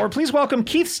show before. Please welcome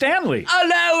Keith Stanley.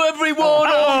 Hello, everyone.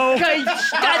 Uh-oh. I'm Keith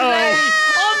Stanley.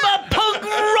 I'm a punk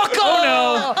rocker. Oh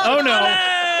no! Oh no!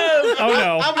 Hello. Oh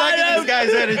no! I'm liking this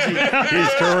guy's energy. He's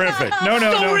terrific. No!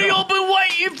 Sorry, I've been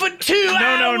waiting for 2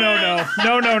 hours.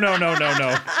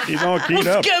 No! He's all keyed What's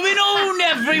up. going on,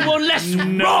 everyone? Let's rock.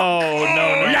 No.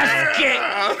 Let's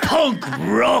get punk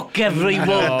rock, everyone.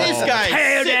 This guy's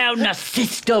Tear sick. down the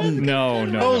system. No.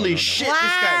 Holy shit, this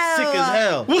guy's sick as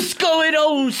hell. What's going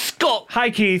on, Scott? Hi,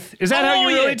 Keith. Is that How how are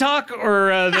you you? really talk, or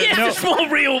Yes, no? it's my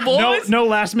real voice. No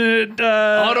last minute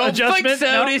I don't adjustment. think so.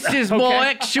 No? This is Okay. my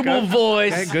actual Good.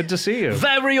 voice. Okay, good to see you.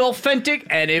 Very authentic,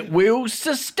 and it will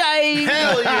sustain.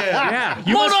 Hell yeah. Yeah,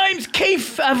 you My must- name's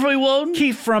Keith, everyone.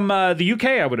 Keith from the UK,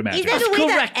 I would imagine. Is that That's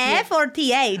with correct, an F or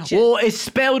TH? Well, it's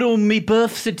spelled on me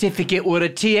birth certificate with a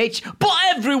TH, but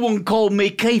everyone called me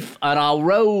Keith, and I'll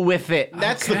roll with it.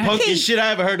 That's the punkiest shit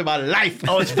I ever heard in my life.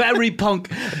 Oh, it's very punk.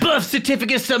 Birth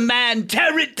certificate's a man.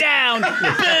 Tear it down. Burn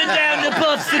down the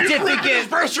birth His certificate.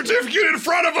 birth certificate in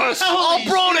front of us. I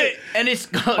brought it, and it's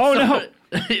got. Oh, no.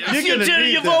 You gonna turn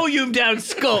need your that. volume down,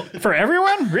 Scott. For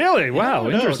everyone? Really? Wow,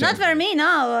 interesting. Not for me,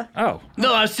 no. Oh.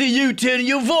 No, I see you turning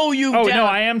your volume Oh, down. no,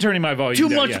 I am turning my volume Too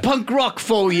down, much yeah. punk rock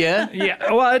for you. Yeah,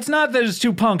 well, it's not that it's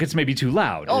too punk, it's maybe too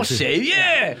loud. Oh, It's- see,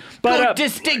 yeah. But, Good uh,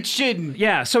 distinction.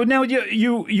 Yeah, so now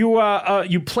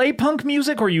you play punk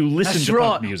music or you listen That's to right.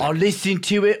 punk music? I listen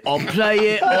to it, I play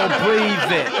it, I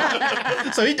breathe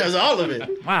it. So he does all of it.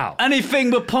 Wow.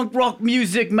 Anything but punk rock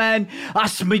music, man,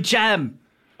 that's my jam.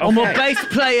 I'm a Okay. bass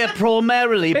player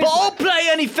primarily, but I'll play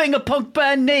anything a punk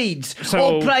band needs. So-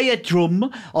 I'll play a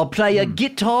drum, I'll play a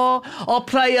guitar, I'll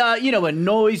play a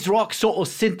noise rock sort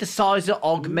of synthesizer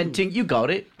augmenting. You got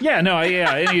it. Yeah,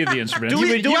 any of the instruments. Do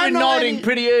we- You were I know nodding any-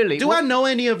 pretty early. Do I know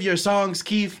any of your songs,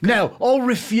 Keith? No, I'll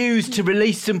refuse to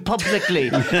release them publicly.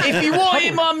 If you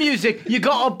want my music, you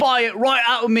gotta buy it right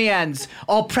out of me hands.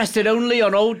 I'll press it only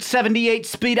on old 78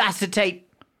 speed acetate.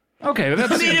 Okay,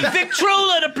 I need a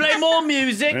Victrola to play more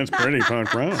music. That's pretty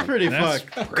punk rock. That's pretty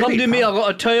fuck. Come to me, I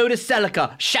got a Toyota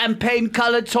Celica,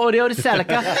 champagne-coloured Toyota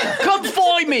Celica. Come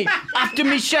find me after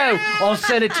me show. I'll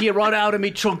send it to you right out of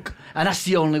me trunk. And that's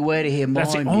the only way to hear my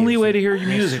That's the music. only way to hear your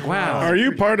music. Wow. Are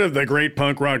you part of the great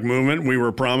punk rock movement we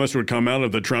were promised would come out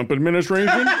of the Trump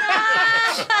administration?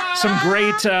 Some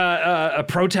great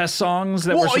protest songs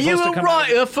that were What, are supposed you to a come out.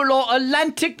 writer for like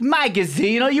Atlantic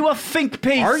Magazine? Are you a think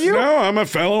piece? Are you? No, I'm a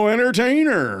fellow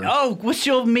entertainer. Oh, what's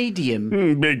your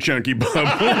medium? Big chunky bubble.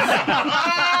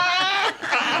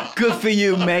 Good for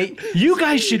you, mate. You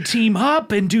guys should team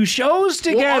up and do shows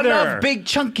together. Well, I love big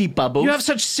chunky bubbles. You have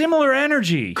such similar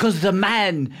energy. Because the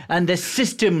man and the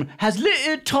system has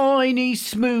little tiny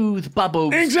smooth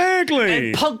bubbles. Exactly.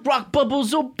 And punk rock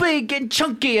bubbles are big and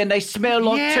chunky and they smell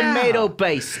like tomato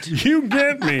paste. You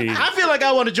get me. I feel like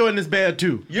I want to join this band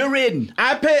too. You're in.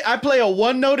 I play a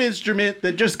one-note instrument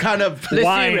that just kind of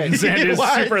Whines and is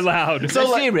whines. super loud. So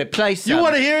Let's like, hear it. Play some. you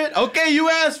want to hear it? Okay, you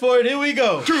asked for it. Here we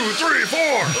go. 2, 3,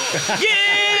 4.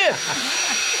 Yeah!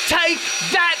 Take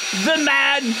that, the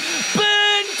man!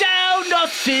 Burn down the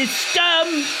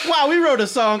system! Wow, we wrote a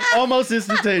song almost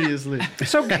instantaneously.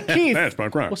 So Keith, That's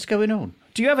punk rock. What's going on?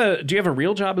 do you have a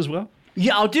real job as well?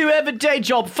 Yeah, I do have a day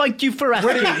job. Thank you for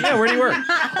asking. Where do you work?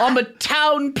 I'm a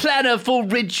town planner for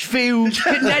Ridgefield,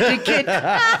 Connecticut.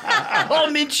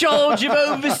 I'm in charge of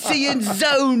overseeing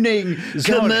zoning,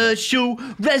 commercial,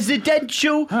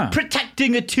 residential,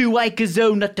 protecting a 2-acre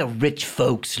zone that the rich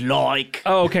folks like.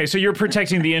 Oh, okay. So you're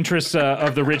protecting the interests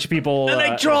of the rich people. And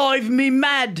they drive me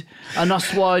mad. And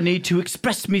that's why I need to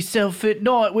express myself at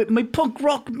night with my punk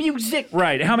rock music.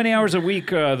 Right. How many hours a week,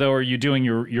 though, are you doing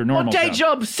your normal My day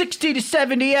job, 60 to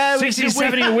 70 hours 60 to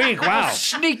 70 a week, wow. I'll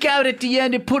sneak out at the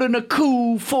end and put in a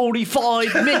cool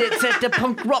 45 minutes at the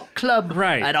punk rock club.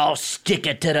 Right. And I'll stick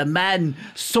it to the man.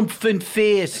 Something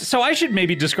fierce. So I should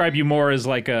maybe describe you more as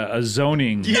like a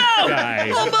zoning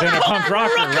guy I'm than a punk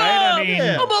rocker, right? I mean,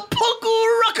 I'm a punk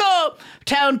rocker.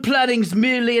 Town planning's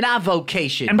merely an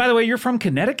avocation. and by the way, you're from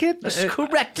Connecticut? That's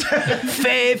correct.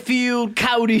 Fairfield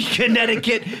County,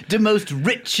 Connecticut, the most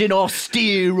rich and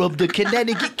austere of the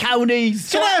Connecticut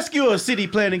counties. Can I ask you a city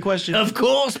planning question? Of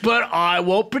course, but I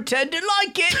won't pretend to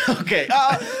like it. Okay,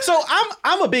 so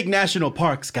I'm a big national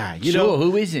parks guy. You Sure, know,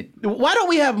 who isn't? why don't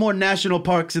we have more national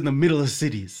parks in the middle of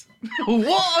cities?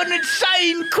 What an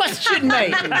insane question,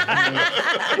 mate.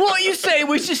 What you say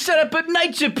we should set up a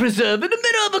nature preserve in the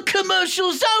middle of a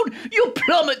commercial zone? You'll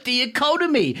plummet the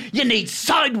economy. You need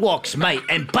sidewalks, mate,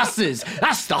 and buses.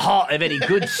 That's the heart of any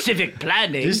good civic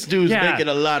planning. This dude's making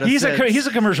a lot of he's sense. He's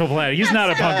a commercial planner. He's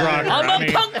not a punk rocker. I'm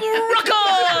a punk rocker!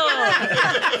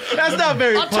 That's not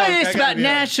very I'll tell you punk, this I gotta about be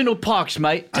honest. national parks,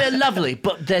 mate. They're lovely,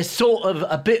 but they're sort of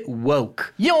a bit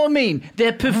woke. You know what I mean?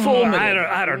 They're performative.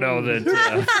 I don't know that.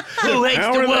 Who hates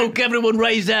How the are they- woke? Everyone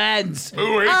raise their hands.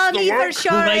 Who hates the Me for work?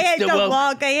 sure. Who I hates hate the the woke?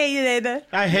 walk. I hate it.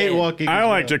 I hate walking. I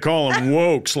like to call them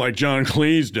wokes like John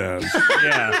Cleese does.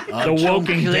 Yeah, Oh, the John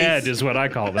Woking Cleese. Dead is what I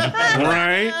call them.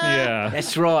 Right? Yeah.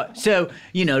 That's right. So,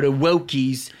 you know, the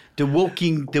wokies, the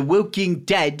woking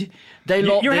dead, they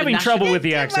like You're their having national- trouble with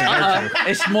the accent, aren't you?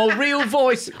 It's my real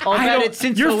voice. I've I had don't- it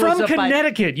since You're I was from a baby.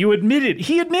 Connecticut. You admit it.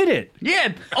 He admitted.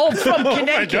 Yeah, I'm from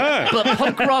Connecticut. God. But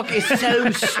punk rock is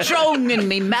so strong in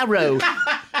me marrow.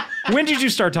 When did you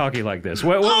start talking like this?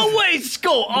 What was, Always,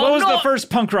 Scott. what was the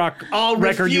first punk rock I'll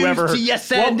record you ever heard? refuse to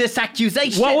yes and this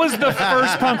accusation. What was the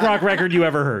first punk rock record you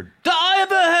ever heard? that I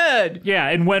ever heard? Yeah,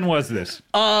 and when was this?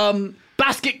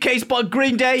 Basket Case by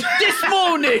Green Day this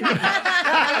morning.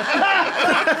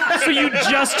 So you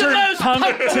just The turned most punk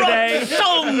rock today?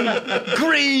 song,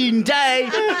 Green Day,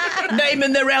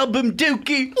 naming their album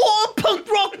Dookie. What a punk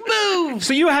rock move!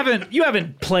 So you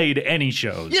haven't played any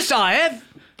shows? Yes, I have.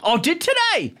 I did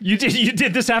today. You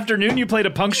did this afternoon? You played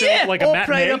a punk show, Yeah, like a I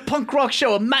played matinee? a punk rock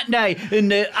show, a matinee,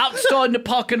 outside in the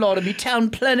parking lot of my town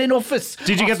planning office.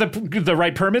 Did you get the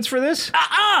right permits for this?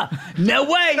 No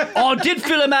way. I did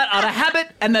fill them out out of habit,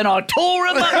 and then I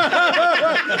tore them up.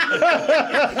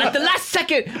 At the last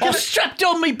second, I strapped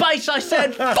on my bass. I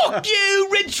said, "Fuck you,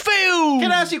 Ridgefield."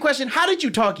 Can I ask you a question? How did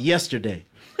you talk yesterday?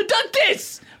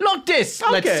 Like this,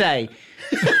 let's Okay. say.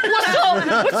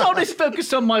 What's all this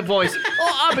focus on my voice?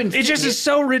 Oh, I've been. It just is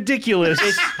so ridiculous.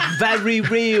 It's very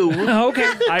real. Okay,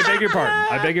 I beg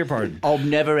your pardon. I've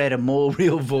never had a more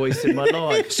real voice in my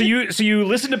life. So you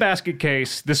listened to Basket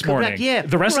Case this morning? Correct, yeah.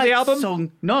 The rest of the Great album?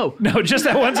 Song. No, just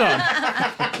that one song.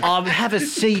 I have a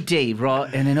CD,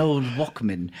 right, in an old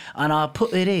Walkman, and I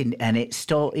put it in, and it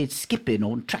started skipping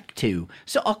on track 2.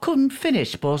 So I couldn't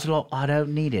finish, but I was like, I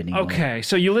don't need any more. Okay,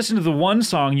 so you listened to the one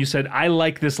song song, you said, I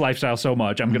like this lifestyle so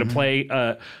much. I'm going to play,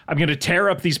 I'm going to tear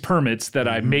up these permits that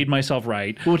I made myself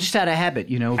write. Well, just out of habit,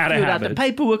 you know. Out of filled out habit. the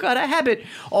paperwork out of habit.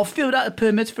 I filled out the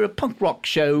permits for a punk rock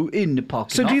show in the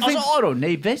parking So lot. do you think I don't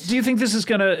need this? Do you think this is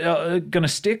gonna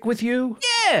stick with you?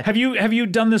 Yeah. Have you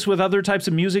done this with other types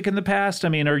of music in the past? I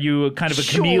mean, are you kind of a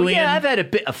Sure, chameleon? yeah, I've had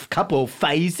a couple of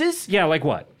phases. Yeah, like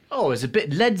what? Oh, I was a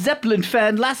bit Led Zeppelin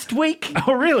fan last week.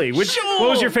 Oh, really? What was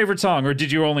Sure. your favorite song, or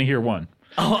did you only hear one?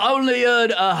 Oh, I only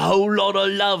heard A Whole Lot of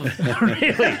Love.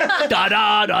 Really? Da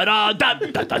da da da da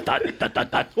da da da da da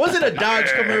da. Was it a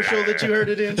Dodge commercial that you heard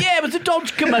it in? Yeah, it was a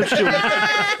Dodge commercial.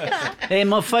 And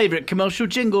my favourite commercial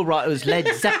jingle writer was Led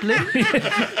Zeppelin.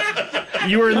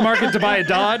 You were in the market to buy a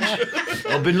Dodge?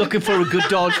 I've been looking for a good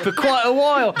Dodge for quite a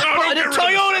while. don't get rid of the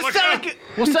Toyota Celica. Celica.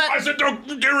 What's that? I said, don't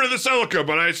get rid of the Celica,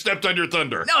 but I stepped on your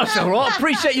thunder. No, it's all right. I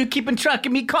appreciate you keeping track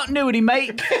of me continuity,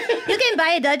 mate. You can buy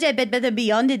a Dodge at Bed Bath &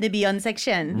 Beyond in the Beyond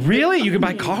section. Really? You can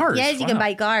buy cars? Yes, you can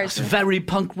buy cars. It's very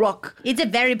punk rock. It's a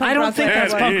very punk I don't rock. think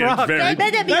that's record. punk rock. Bed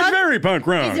Bath & That's Beyond. very punk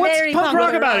rock. It's What's very punk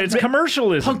rock about it? It's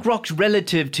commercialism. Punk rock's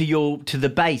relative to the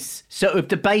bass. So if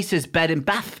the bass is Bed and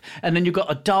Bath, and then you've got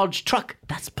a Dodge truck,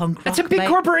 that's punk rock. That's a big mate.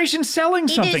 corporation selling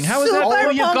something. How is that?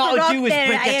 All you punk got rock to do is there,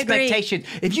 break I agree. expectations.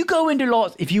 If you go into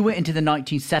if you went into the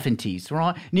 1970s,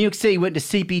 right? New York City went to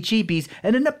CBGB's,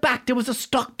 and in the back there was a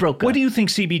stockbroker. What do you think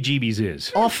CBGB's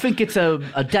is? I think it's a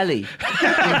deli.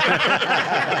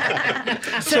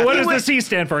 So what does the C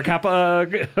stand for? Kappa,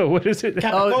 what is it?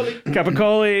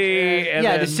 Capicoli. And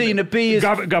Yeah, then the C and the B is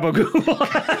Gabagool.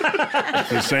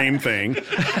 The same thing.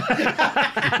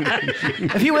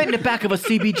 If you went in the back of a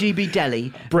CBGB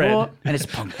deli, Bread. and it's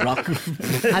punk rock,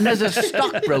 and there's a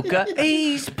stockbroker,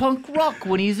 he's punk rock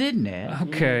when he's in there.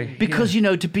 Okay. Because, you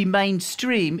know, to be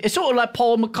mainstream, it's sort of like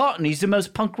Paul McCartney's the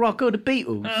most punk rock of the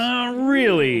Beatles.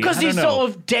 Really? Because I he don't know. sort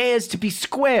of dares to be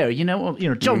square, you know? Well, you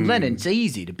know, John Lennon's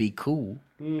easy to be cool.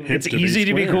 It's easy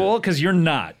to be cool because you're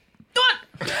not.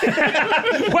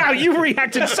 Wow, you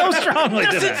reacted so strongly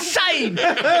to That's that. insane!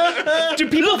 Do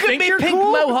people Look at think me, you're pink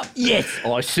cool? mohawk. Yes,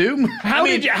 I assume. How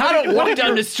did you- how I did- don't what walk did down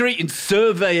your- the street and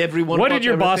survey everyone. What about did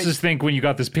your their bosses opinion. think when you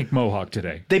got this pink mohawk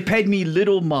today? They paid me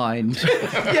little mind.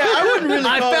 Yeah, I wouldn't really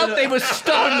I call felt it they were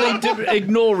stubbornly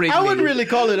ignoring I me. wouldn't really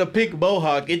call it a pink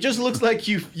mohawk. It just looks like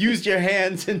you used your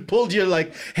hands and pulled your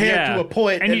hair to a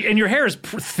point. And your hair is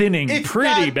thinning It's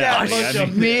pretty not that badly. much I of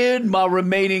mean, Smeared my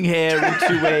remaining hair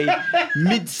into a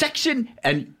midsection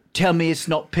and tell me it's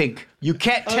not pink. You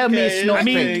can't tell me Okay, it's not I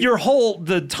mean, pink.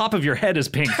 the top of your head is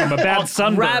pink from a bad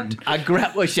sunburn. I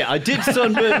grabbed, well, shit, I did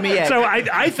sunburn me head. So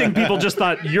I think people just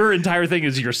thought your entire thing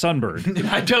is your sunburn.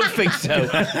 I don't think so.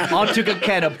 I took a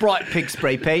can of bright pink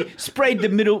spray paint, sprayed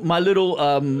my little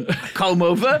comb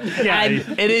over, Yeah.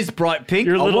 and it is bright pink.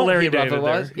 Your I little won't Larry hear David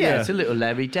otherwise. there. Yeah, Yeah. it's a little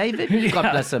Larry David. God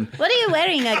bless him. What are you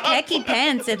wearing? A khaki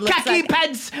pants, it looks Khaki like.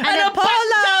 pants and, And a a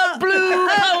polo. blue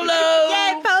polo.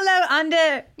 Yeah, polo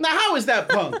under. now, how is that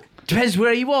punk? Depends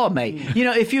where you are, mate. You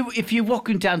know, if you're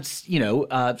walking down,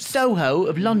 Soho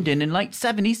of London in late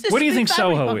 70s. What do you think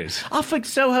Soho is? I think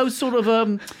Soho's sort of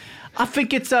I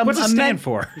think it's What's it a stand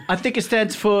for? I think it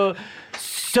stands for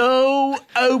so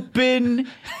open,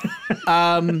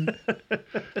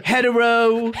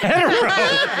 hetero.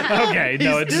 Okay,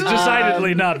 no, it's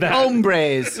decidedly not that.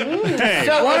 Hombres. Hey,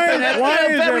 So why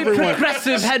is very everyone...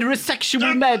 progressive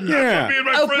heterosexual men. Yeah. Me and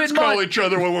my Open friends mind. call each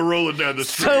other when we're rolling down the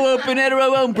street. So open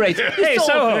hetero hombres. Hey, It's all-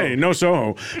 Soho. Hey, no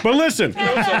Soho. But listen,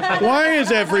 why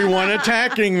is everyone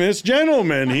attacking this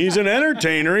gentleman? He's an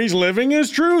entertainer. He's living his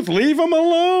truth. Leave him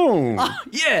alone.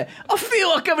 Yeah, I feel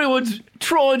like everyone's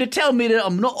trying to tell me that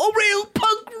I'm not a real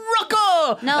punk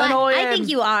rocker. No, And I am. think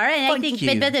you are, and I Thank think you.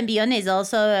 Bed Bath & Beyond is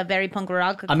also a very punk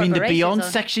rock. I mean, the corporation, Beyond so-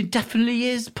 section definitely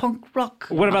is punk rock.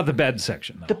 What about the bed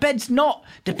section, though? The bed's not.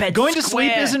 The bed's Going to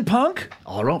sleep square. isn't punk?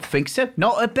 I don't think so.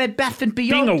 Not a Bed Bath and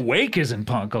Being Beyond. awake isn't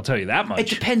punk, I'll tell you that It much.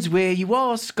 depends where you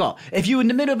are, Scott. If you're in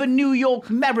the middle of a New York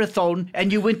marathon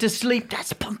and you went to sleep,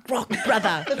 that's punk rock,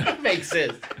 brother. That makes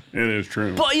sense. It is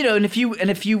true. But you know, and if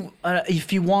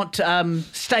you want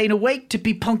staying awake to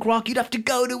be punk rock, you'd have to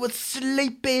go to a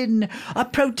sleep-in, a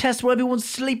protest where everyone's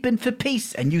sleeping for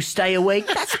peace, and you stay awake.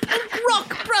 That's punk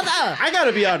rock, brother. I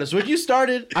gotta be honest. When you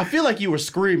started, I feel like you were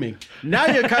screaming. Now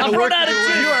you're kind I've of run working out of your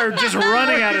way- steam. You are just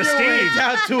running out of your way steam.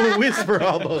 down to a whisper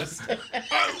almost.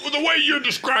 The way you're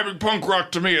describing punk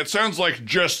rock to me, it sounds like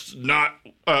just not.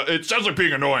 It sounds like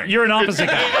being annoying. You're an opposite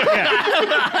guy.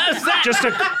 Yeah.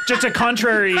 Just a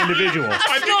contrary individual.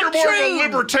 I think you're more of a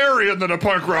libertarian than a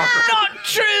punk rocker. Not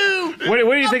true. What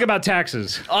do you think about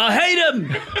taxes? I hate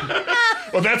him.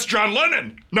 Well, that's John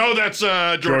Lennon. No, that's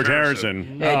George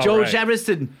Harrison. Yeah, Oh, George right.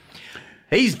 Harrison.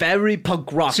 He's very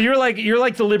punk rock. So you're like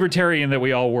the libertarian that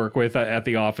we all work with at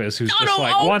the office, who's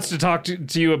wants to talk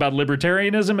to you about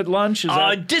libertarianism at lunch.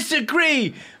 I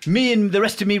disagree. Me and the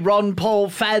rest of me Ron Paul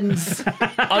fans.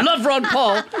 I love Ron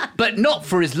Paul, but not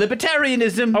for his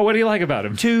libertarianism. Oh, what do you like about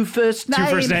him? Two first names.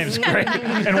 Two first names, great.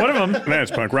 And one of them,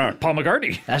 that's punk rock. Paul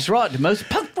McCartney. That's right, the most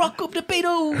punk rock of the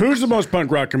Beatles. Who's the most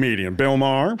punk rock comedian? Bill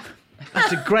Maher?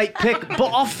 That's a great pick,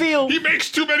 but I feel... He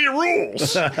makes too many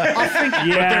rules. I think...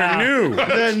 Yeah. But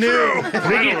they're new.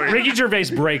 They're new. Ricky Gervais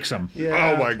breaks them.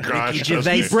 Yeah. Oh, my gosh. Ricky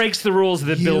Gervais breaks the rules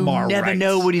that Bill Maher You never writes.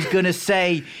 know what he's going to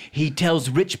say. He tells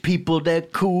rich people they're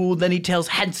cool, then he tells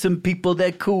handsome people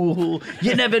they're cool.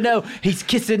 You never know. He's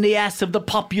kissing the ass of the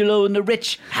popular and the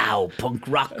rich. How punk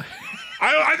rock.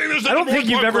 I think there's. I don't think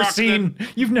you've ever seen.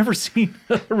 You've never seen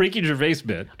a Ricky Gervais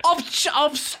bit.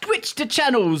 I've switched the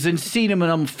channels and seen him,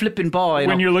 and I'm flipping by.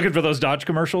 When you're looking for those Dodge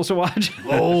commercials to watch.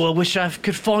 Oh, I wish I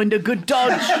could find a good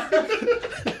Dodge.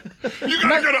 You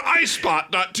gotta go to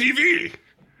iSpot.tv.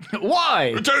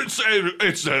 Why? It's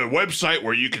a website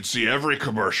where you can see every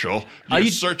commercial.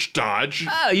 You search Dodge.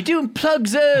 Oh, you're doing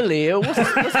plugs early. What's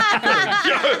happening?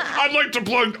 Yeah, I'd like to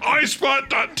plug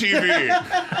iSpot.tv.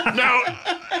 Now,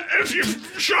 if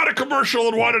you've shot a commercial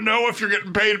and want to know if you're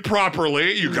getting paid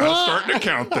properly, you got to start an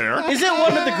account there. Is it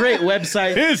one of the great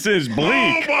websites? This is bleak.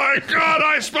 Oh my God,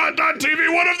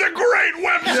 iSpot.tv, one of the great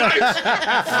websites.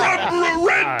 From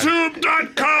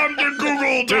RedTube.com to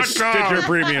Google.com. To Stitcher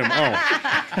Premium. Oh.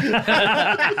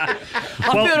 I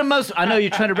feel the most. I know you're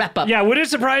trying to wrap up. Yeah, would it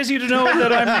surprise you to know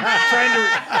that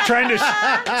I'm trying to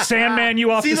Sandman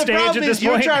you off See, the the stage problem at this is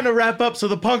you're point? trying to wrap up, so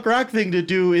the punk rock thing to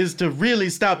do is to really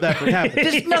stop that from happening.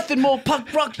 There's nothing more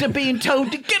punk rock than being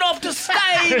told to get off the stage.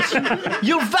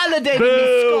 You're validating Boo,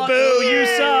 me, Scott. boo, you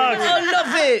suck. I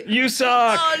love it. You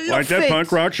suck. I love Like that it.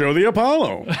 punk rock show, The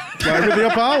Apollo. Live at The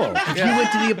Apollo. If you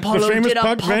went to the Apollo The and famous did a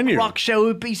punk punk venue. rock show, it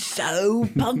would be so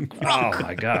punk rock. Oh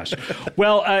my gosh.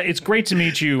 Well, it's great to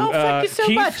meet you, thank you so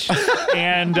Keith. much.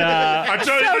 And I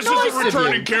tell you, so this nice is a of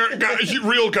returning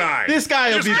real guy. This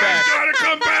guy will be guy's back. gotta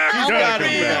come back. He's gotta come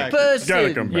back.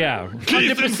 Gotta come back. yeah.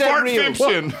 Keith and 100% Fart real.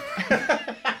 Simpson.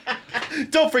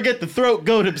 Don't forget the throat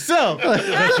goat himself.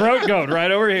 The throat goat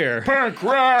right over here. Punk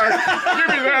rock. Give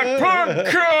me that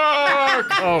punk rock.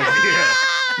 Oh yeah.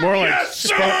 More like, Yes,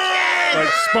 sir. like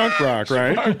spunk rock,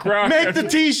 right? Make the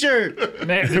t-shirt.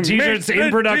 The t-shirt's Make in the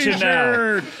production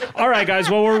t-shirt. now. All right, guys.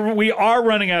 Well, we are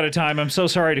running out of time. I'm so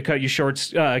sorry to cut you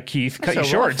shorts, Keith. Cut you So,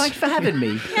 shorts. Thanks for having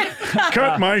me.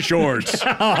 Cut my shorts.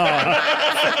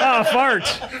 Fart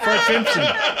Simpson.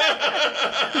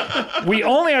 We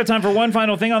only have time for one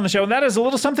final thing on the show, and that is a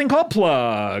little something called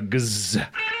plugs.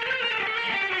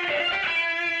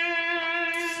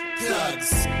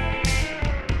 Plugs.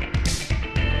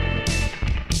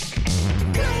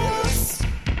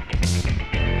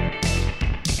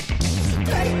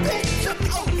 Baby, come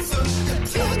over and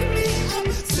plug me up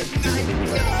tonight.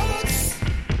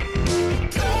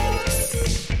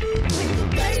 Plugs.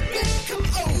 Baby, come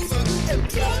over and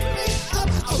plug me up.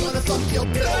 I wanna fuck your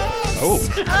plugs. Oh.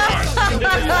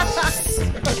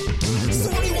 So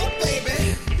what do you want, baby?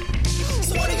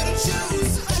 So what are you gonna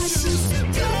choose? I choose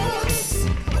plugs. I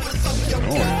wanna fuck your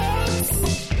plugs.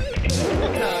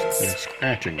 Plugs. It's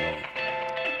scratching though.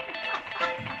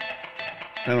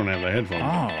 I don't have the headphones.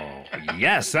 Oh,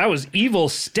 yes, that was Evil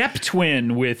Step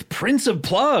Twin with Prince of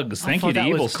Plugs. Thank you thought to that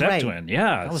Evil was Step great. Twin.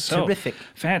 Yeah, That was so terrific.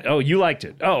 Oh, you liked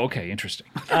it. Oh, okay, interesting.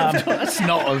 That's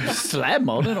not a slam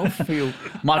on. I don't feel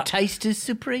my taste is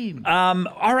supreme.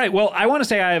 All right, well, I want to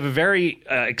say I have a very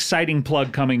exciting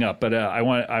plug coming up, but I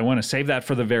want to save that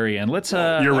for the very end. Let's.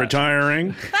 You're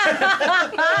retiring?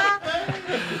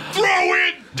 Throw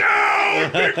it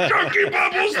down! Big Chunky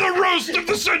Bubbles, the roast of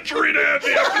the century to end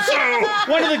the episode.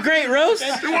 One of the great roasts.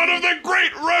 One of the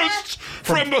great roasts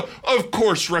from, of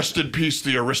course, rest in peace,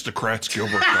 the aristocrats,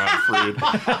 Gilbert Gottfried,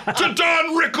 to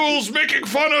Don Rickles making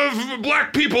fun of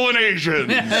black people and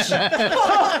Asians.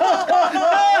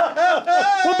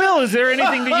 Well, Bill, is there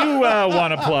anything that you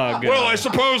want to plug? Well, I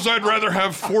suppose I'd rather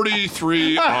have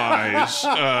 43 eyes.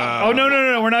 Oh,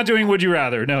 no, we're not doing Would You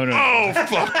Rather. No. Oh,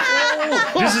 fuck.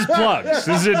 This is plugs.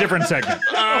 This is a different segment.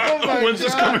 When's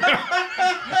this coming out?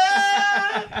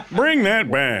 Bring that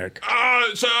back.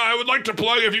 So I would like to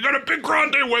plug, if you go to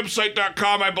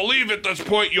BigGrandeWebsite.com, I believe at this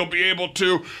point you'll be able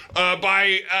to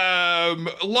buy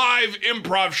live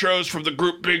improv shows from the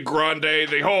group Big Grande.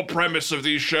 The whole premise of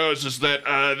these shows is that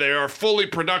they are fully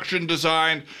production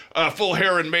designed, full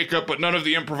hair and makeup, but none of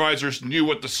the improvisers knew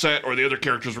what the set or the other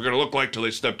characters were going to look like till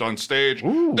they stepped on stage.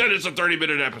 Then it's a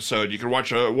 30-minute episode. You can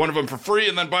watch one of them for free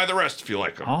and then buy the rest if you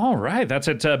like them. All right. That's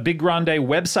at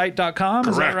BigGrandeWebsite.com.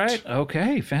 Is that Correct. right?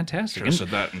 Okay. Okay, fantastic. Should have said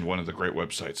that in one of the great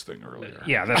websites thing earlier.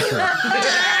 Yeah, that's true.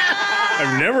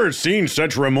 I've never seen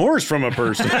such remorse from a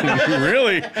person.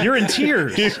 Really? You're in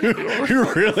tears.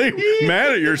 You're really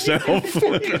mad at yourself.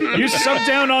 You sunk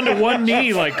down onto one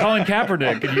knee like Colin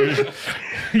Kaepernick, and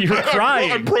you're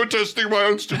crying. I'm protesting my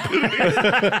own stupidity.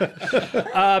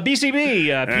 BCB,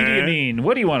 PD Amin,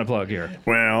 what do you want to plug here?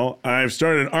 Well, I've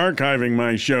started archiving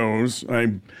my shows.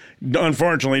 I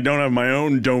unfortunately don't have my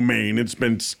own domain. It's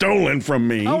been stolen from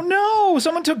me. Oh no!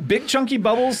 Someone took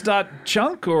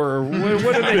bigchunkybubbles.chunk or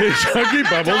what are they?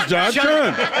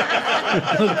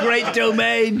 Bigchunkybubbles.chunk. Great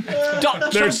domain.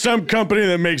 There's some company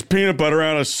that makes peanut butter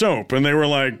out of soap, and they were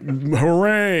like,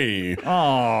 hooray.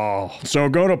 Oh. So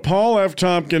go to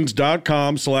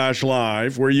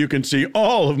paulftompkins.com/live where you can see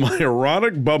all of my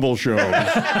erotic bubble shows.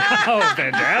 Oh,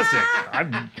 fantastic.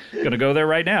 I'm going to go there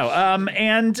right now.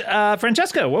 And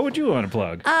Francesca, what would you want to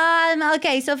plug?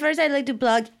 Okay, so first I'd like to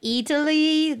plug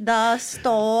Italy, the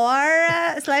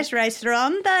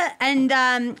store/restaurant. And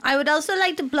I would also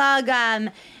like to plug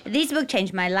This Book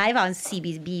Changed My Life on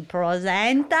CBB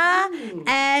Presenta.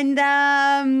 And,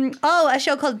 a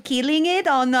show called Killing It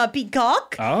on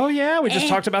Peacock. Oh, yeah. We just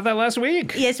talked about that last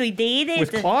week. Yes, we did.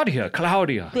 With Claudia.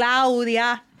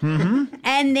 Mm-hmm.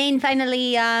 And then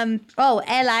finally, Lilyyly.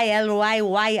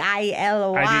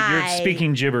 You're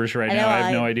speaking gibberish right now. I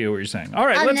have no idea what you're saying. All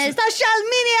right, on let's social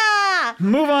media.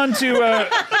 move on to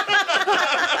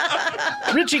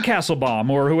Richie Castlebaum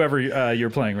or whoever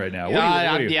you're playing right now.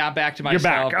 Yeah, back to myself.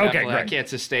 You're back. Okay, definitely. great. I can't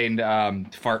sustain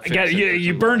fart fits. Yeah,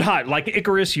 you burned hot like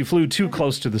Icarus. You flew too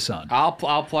close to the sun. I'll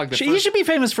plug the You should be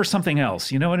famous for something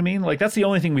else. You know what I mean? Like that's the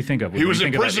only thing we think of. He was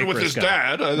in prison with his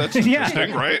dad. That's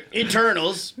interesting, right?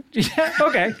 Eternals. Yeah.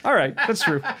 Okay. All right. That's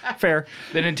true. Fair.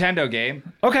 The Nintendo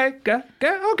game. Okay.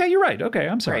 Okay. You're right. Okay.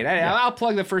 I'm sorry. Great. I'll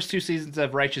plug the first 2 seasons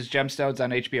of Righteous Gemstones on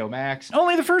HBO Max.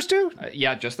 Only the first 2?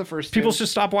 Yeah, just the first 2. People should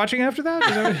stop watching after that?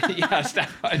 Yeah, stop.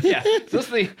 Yeah.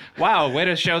 Wow, way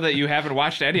to show that you haven't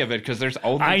watched any of it because there's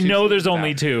only I know there's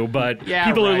only 2, but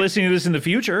people are listening to this in the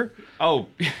future. Oh,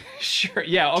 sure.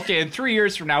 Yeah. Okay. In 3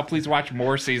 years from now, please watch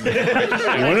more seasons. What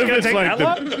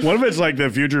if it's like the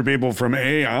future people from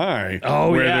AI?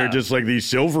 Oh, where yeah. they're just like these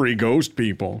silvery ghost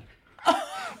people.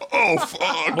 Oh,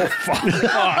 fuck. Oh, fuck.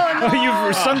 Oh,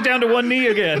 you've sunk down to one knee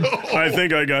again. I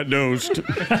think I got dosed.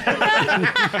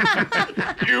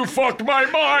 You fucked my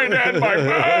mind and my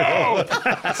mouth.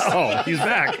 Oh, he's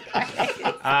back.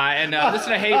 And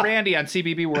listen to Hey Randy on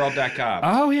CBBWorld.com.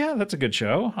 Oh, yeah, that's a good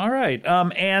show. All right.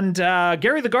 And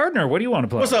Gary the Gardener, what do you want to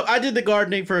play? What's up? I did the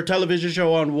gardening for a television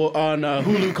show on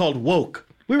Hulu called Woke.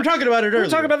 We were talking about it earlier. We were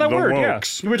talking about that word,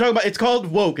 Wokes. We were talking about, it's called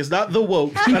Woke. It's not The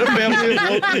Woke. It's not a family of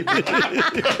woke people.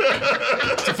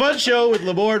 It's a fun show with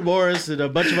Lamorne Morris and a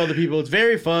bunch of other people. It's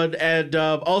very fun. And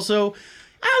also,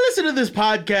 I listen to this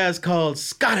podcast called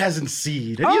Scott Hasn't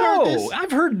Seed. Have you heard this?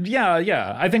 I've heard,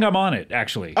 yeah. I think I'm on it,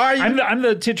 actually. Are you? I'm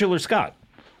the titular Scott.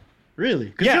 Really?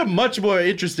 Because Yeah. you're much more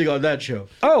interesting on that show.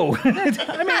 Oh,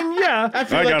 I mean, yeah. I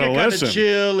feel I like gotta you're kind of listen.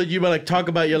 chill and you like talk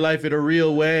about your life in a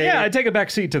real way. Yeah, I take a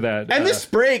back seat to that. And this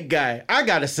Sprague guy, I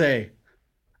gotta say,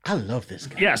 I love this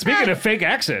guy. Yeah, speaking of fake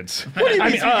accents. What do you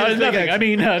mean, speaking of fake nothing. accents? I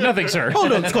mean, nothing, sir.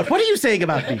 Hold on, Scott. What are you saying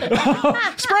about me?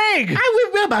 Sprague!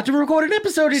 We're about to record an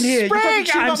episode in here. You're talking Sprague!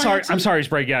 shit about I'm my sorry. accent? I'm sorry,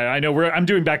 Sprague. Yeah, I know. I'm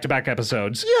doing back-to-back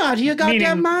episodes. You out of your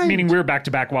goddamn mind. Meaning we're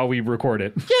back-to-back while we record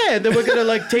it. Yeah, then we're gonna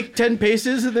like take 10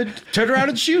 paces and then turn around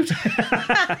and shoot.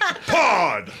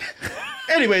 Pod.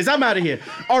 Anyways, I'm out of here.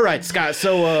 All right, Scott.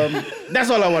 So that's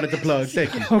all I wanted to plug.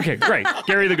 Thank you. Okay, great.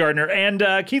 Gary the Gardener and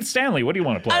Keith Stanley. What do you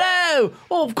want to play? Hello.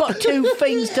 Oh, I've got 2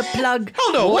 things to plug.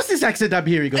 Hold on. What's this accent I'm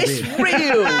hearing over It's here?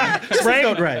 real. This is Sprague,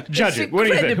 not right. judge it. What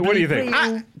do you think? What do you think?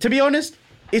 To be honest,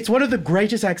 it's one of the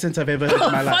greatest accents I've ever heard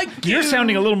in my life. Thank you. You're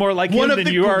sounding a little more like One him of than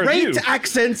the you are great you.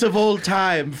 accents of all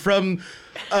time, from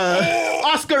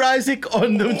Oscar Isaac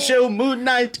on the show Moon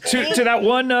Knight To that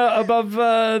one above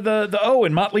the O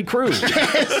in Motley Crue.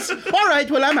 Yes. All right.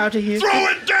 Well, I'm out of here. Throw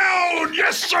it down.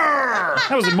 Yes, sir.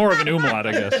 That was more of an umlaut,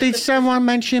 I guess. Did someone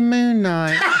mention Moon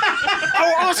Knight?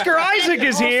 Oh, Oscar Isaac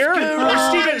is here.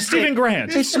 Stephen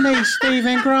Grant. It's me,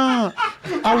 Stephen Grant.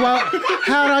 How'd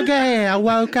I get here? I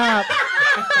woke up.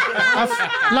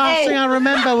 Last thing I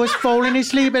remember was falling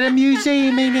asleep at a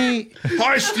museum in it.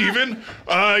 Hi, Stephen.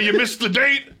 You missed the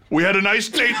date. We had a nice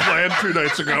date planned 2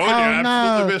 nights ago, and you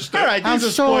absolutely missed it. All right, I'm these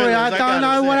are sorry, spoilers, I don't gotta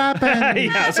know say. what happened.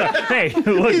 Yeah, so, hey, look,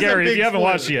 These are Gary, if big you haven't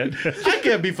spoilers. watched yet. I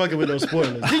can't be fucking with those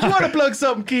spoilers. Did you want to plug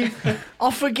something, Keith?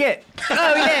 I forget.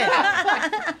 Oh,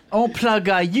 yeah. I'll plug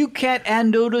You Can't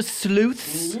Handle the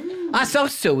Sleuths. That's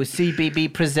also a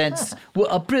CBB Presents with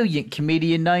a brilliant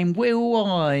comedian named Will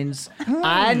Wines.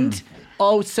 And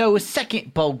also a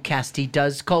second podcast he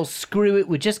does called Screw It.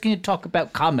 We're just going to talk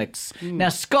about comics. Now,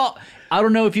 Scott, I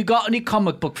don't know if you got any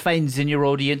comic book fans in your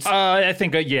audience. I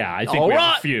think we have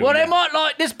a few. Well, yeah. they might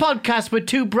like this podcast where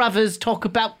two brothers talk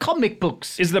about comic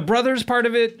books. Is the brothers part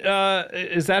of it?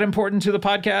 Is that important to the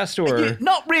podcast, or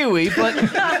Not really, but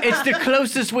it's the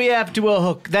closest we have to a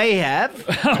hook they have.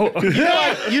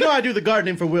 You know I do the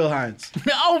gardening for Will Hines.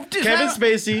 Oh, Kevin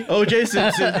Spacey, O.J.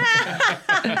 Simpson,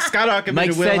 Scott Ackerman,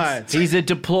 Makes and Will sense. Hines. He's a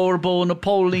deplorable and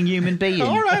appalling human being.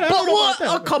 All right, I but don't know what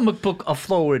about a comic book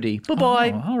authority.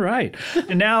 Bye-bye. Oh, all right.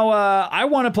 And now I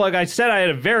want to plug. I said I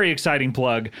had a very exciting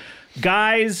plug,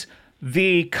 guys.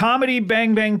 The Comedy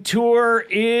Bang Bang Tour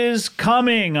is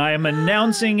coming. I am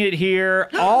announcing it here.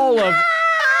 All of.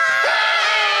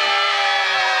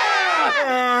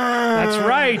 That's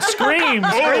right. Scream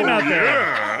out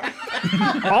there.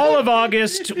 All of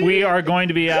August, we are going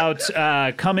to be out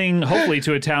coming, hopefully,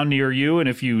 to a town near you. And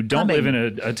if you don't live in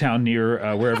a town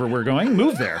near wherever we're going,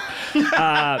 move there.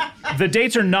 The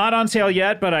dates are not on sale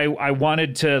yet, but I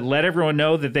wanted to let everyone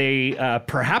know that they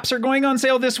perhaps are going on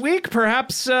sale this week,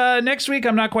 perhaps next week.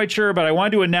 I'm not quite sure, but I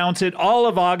wanted to announce it. All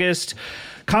of August.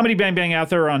 Comedy Bang Bang out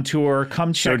there on tour.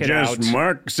 Come check it out.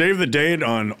 Save the date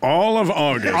on all of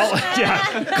August.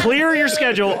 Clear your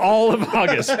schedule all of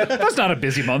August. That's not a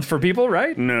busy month for people,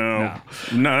 right? No.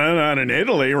 Not in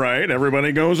Italy, right?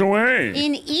 Everybody goes away.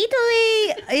 In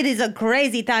Italy, it is a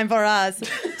crazy time for us.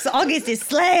 So August is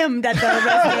slammed at the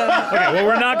restaurant. Okay, well,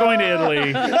 we're not going to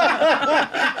Italy,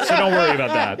 so don't worry about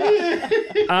that.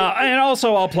 And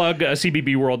also, I'll plug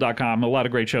cbbworld.com. A lot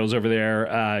of great shows over there,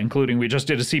 including we just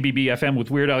did a CBB FM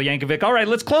with Weird Al Yankovic. All right,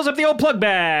 let's close up the old plug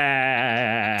bag.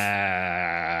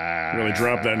 Really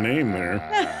dropped that name there.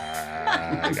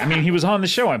 I mean, he was on the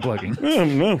show I'm plugging.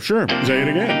 No, sure. Say it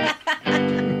again.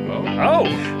 Oh.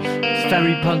 It's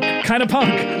very punk. Kind of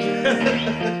punk.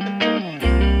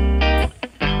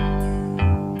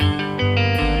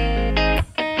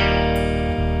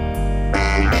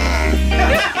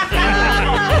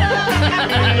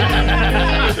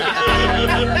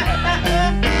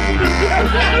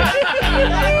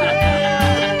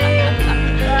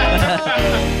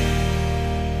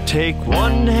 Take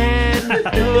one hand,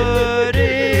 put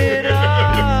it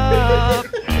up.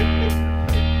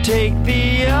 Take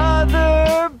the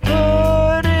other,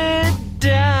 put it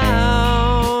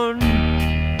down.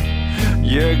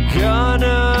 You're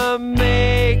gonna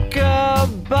make a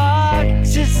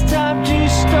box. It's time to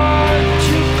start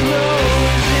to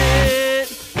close it.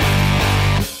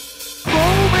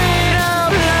 Move it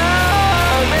out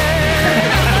loud.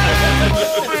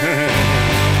 Move it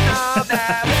out loud.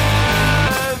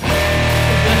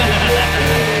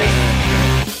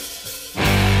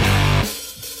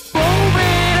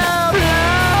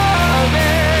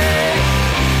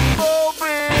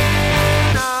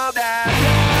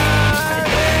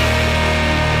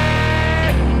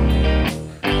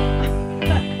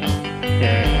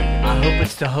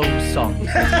 It's the whole song.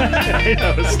 I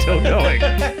know, it's still going.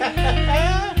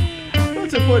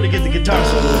 It's important to get the guitar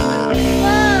solo in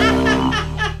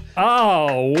there.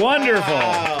 Oh, wonderful.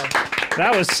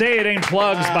 That was Say It Ain't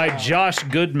Plugs by Josh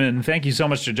Goodman. Thank you so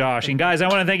much to Josh. And guys, I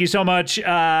want to thank you so much.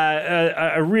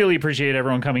 I really appreciate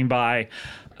everyone coming by.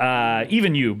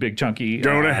 Even you, Big Chunky.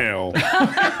 Go to hell.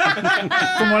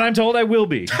 From what I'm told, I will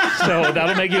be. So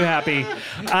that'll make you happy.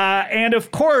 And of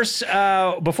course,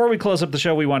 before we close up the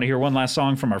show, we want to hear one last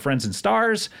song from our friends and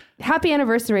stars. Happy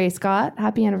anniversary, Scott.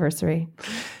 Happy anniversary.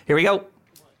 Here we go.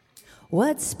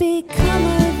 What's become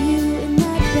of you in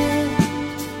that bed?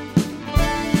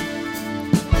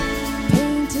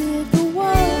 Painted the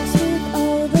walls with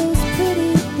all those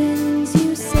pretty things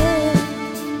you said.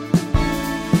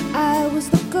 I was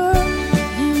the girl,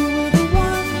 you were the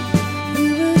one.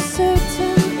 We were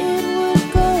certain it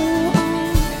would go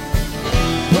on.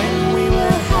 When we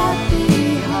were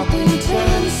happy, hopping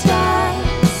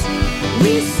turnstiles,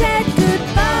 we said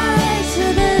goodbye to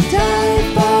the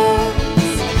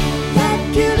diapers that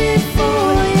gilded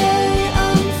for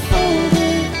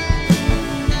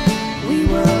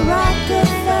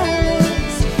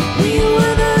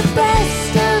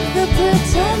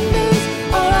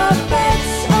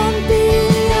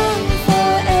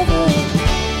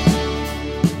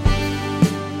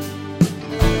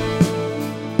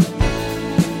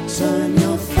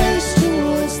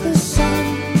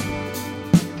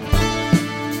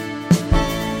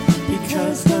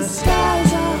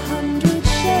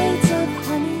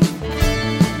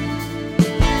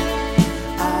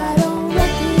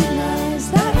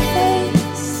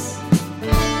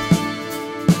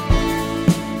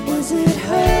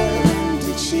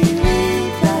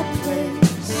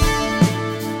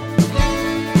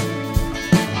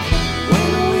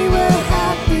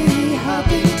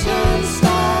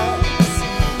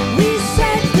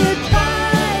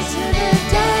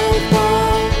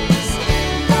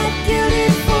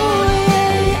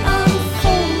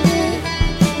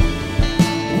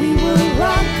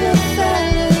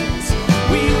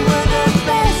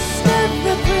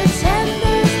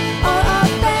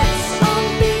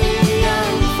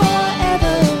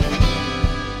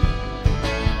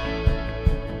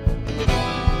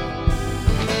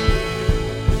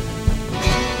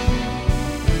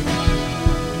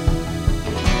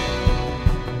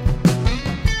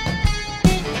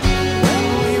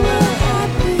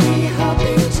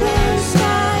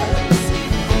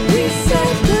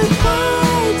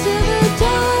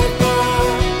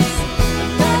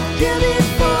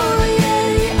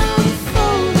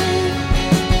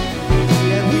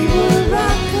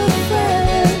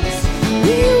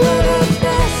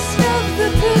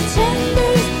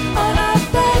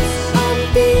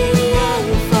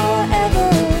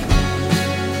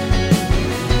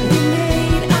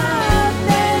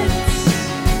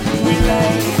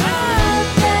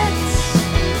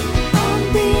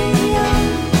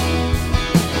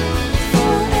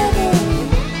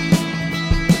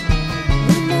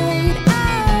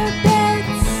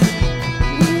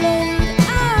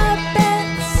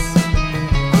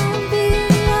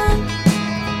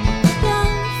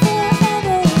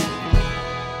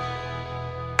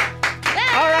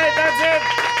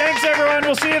Thanks, everyone.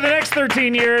 We'll see you the next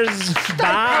 13 years.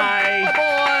 Bye.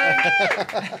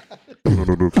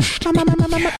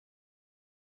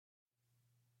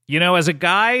 You know, as a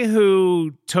guy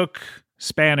who took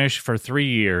Spanish for 3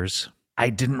 years, I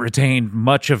didn't retain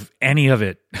much of any of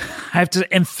it.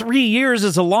 And 3 years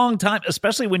is a long time,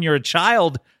 especially when you're a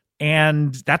child,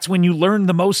 and that's when you learn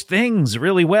the most things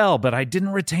really well, but I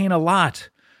didn't retain a lot.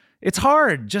 It's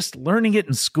hard just learning it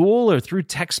in school or through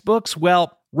textbooks.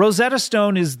 Well, Rosetta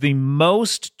Stone is the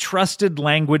most trusted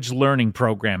language learning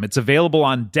program. It's available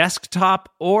on desktop,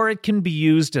 or it can be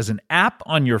used as an app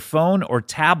on your phone or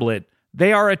tablet.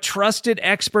 They are a trusted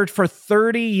expert for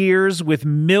 30 years with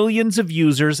millions of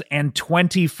users and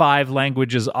 25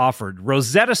 languages offered.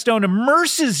 Rosetta Stone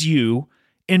immerses you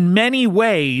in many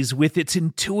ways with its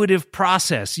intuitive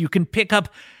process. You can pick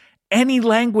up any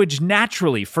language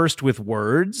naturally, first with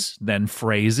words, then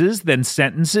phrases, then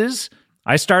sentences.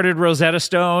 I started Rosetta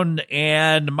Stone,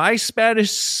 and my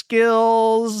Spanish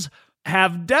skills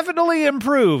have definitely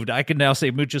improved. I can now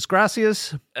say muchas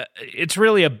gracias. It's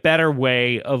really a better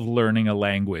way of learning a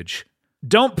language.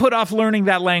 Don't put off learning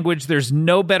that language. There's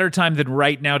no better time than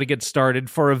right now to get started.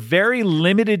 For a very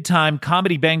limited time,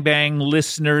 Comedy Bang Bang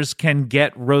listeners can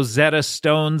get Rosetta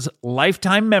Stone's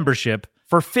lifetime membership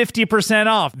for 50%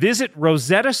 off. Visit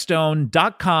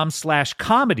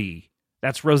rosettastone.com/comedy.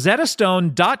 That's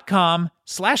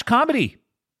rosettastone.com/comedy.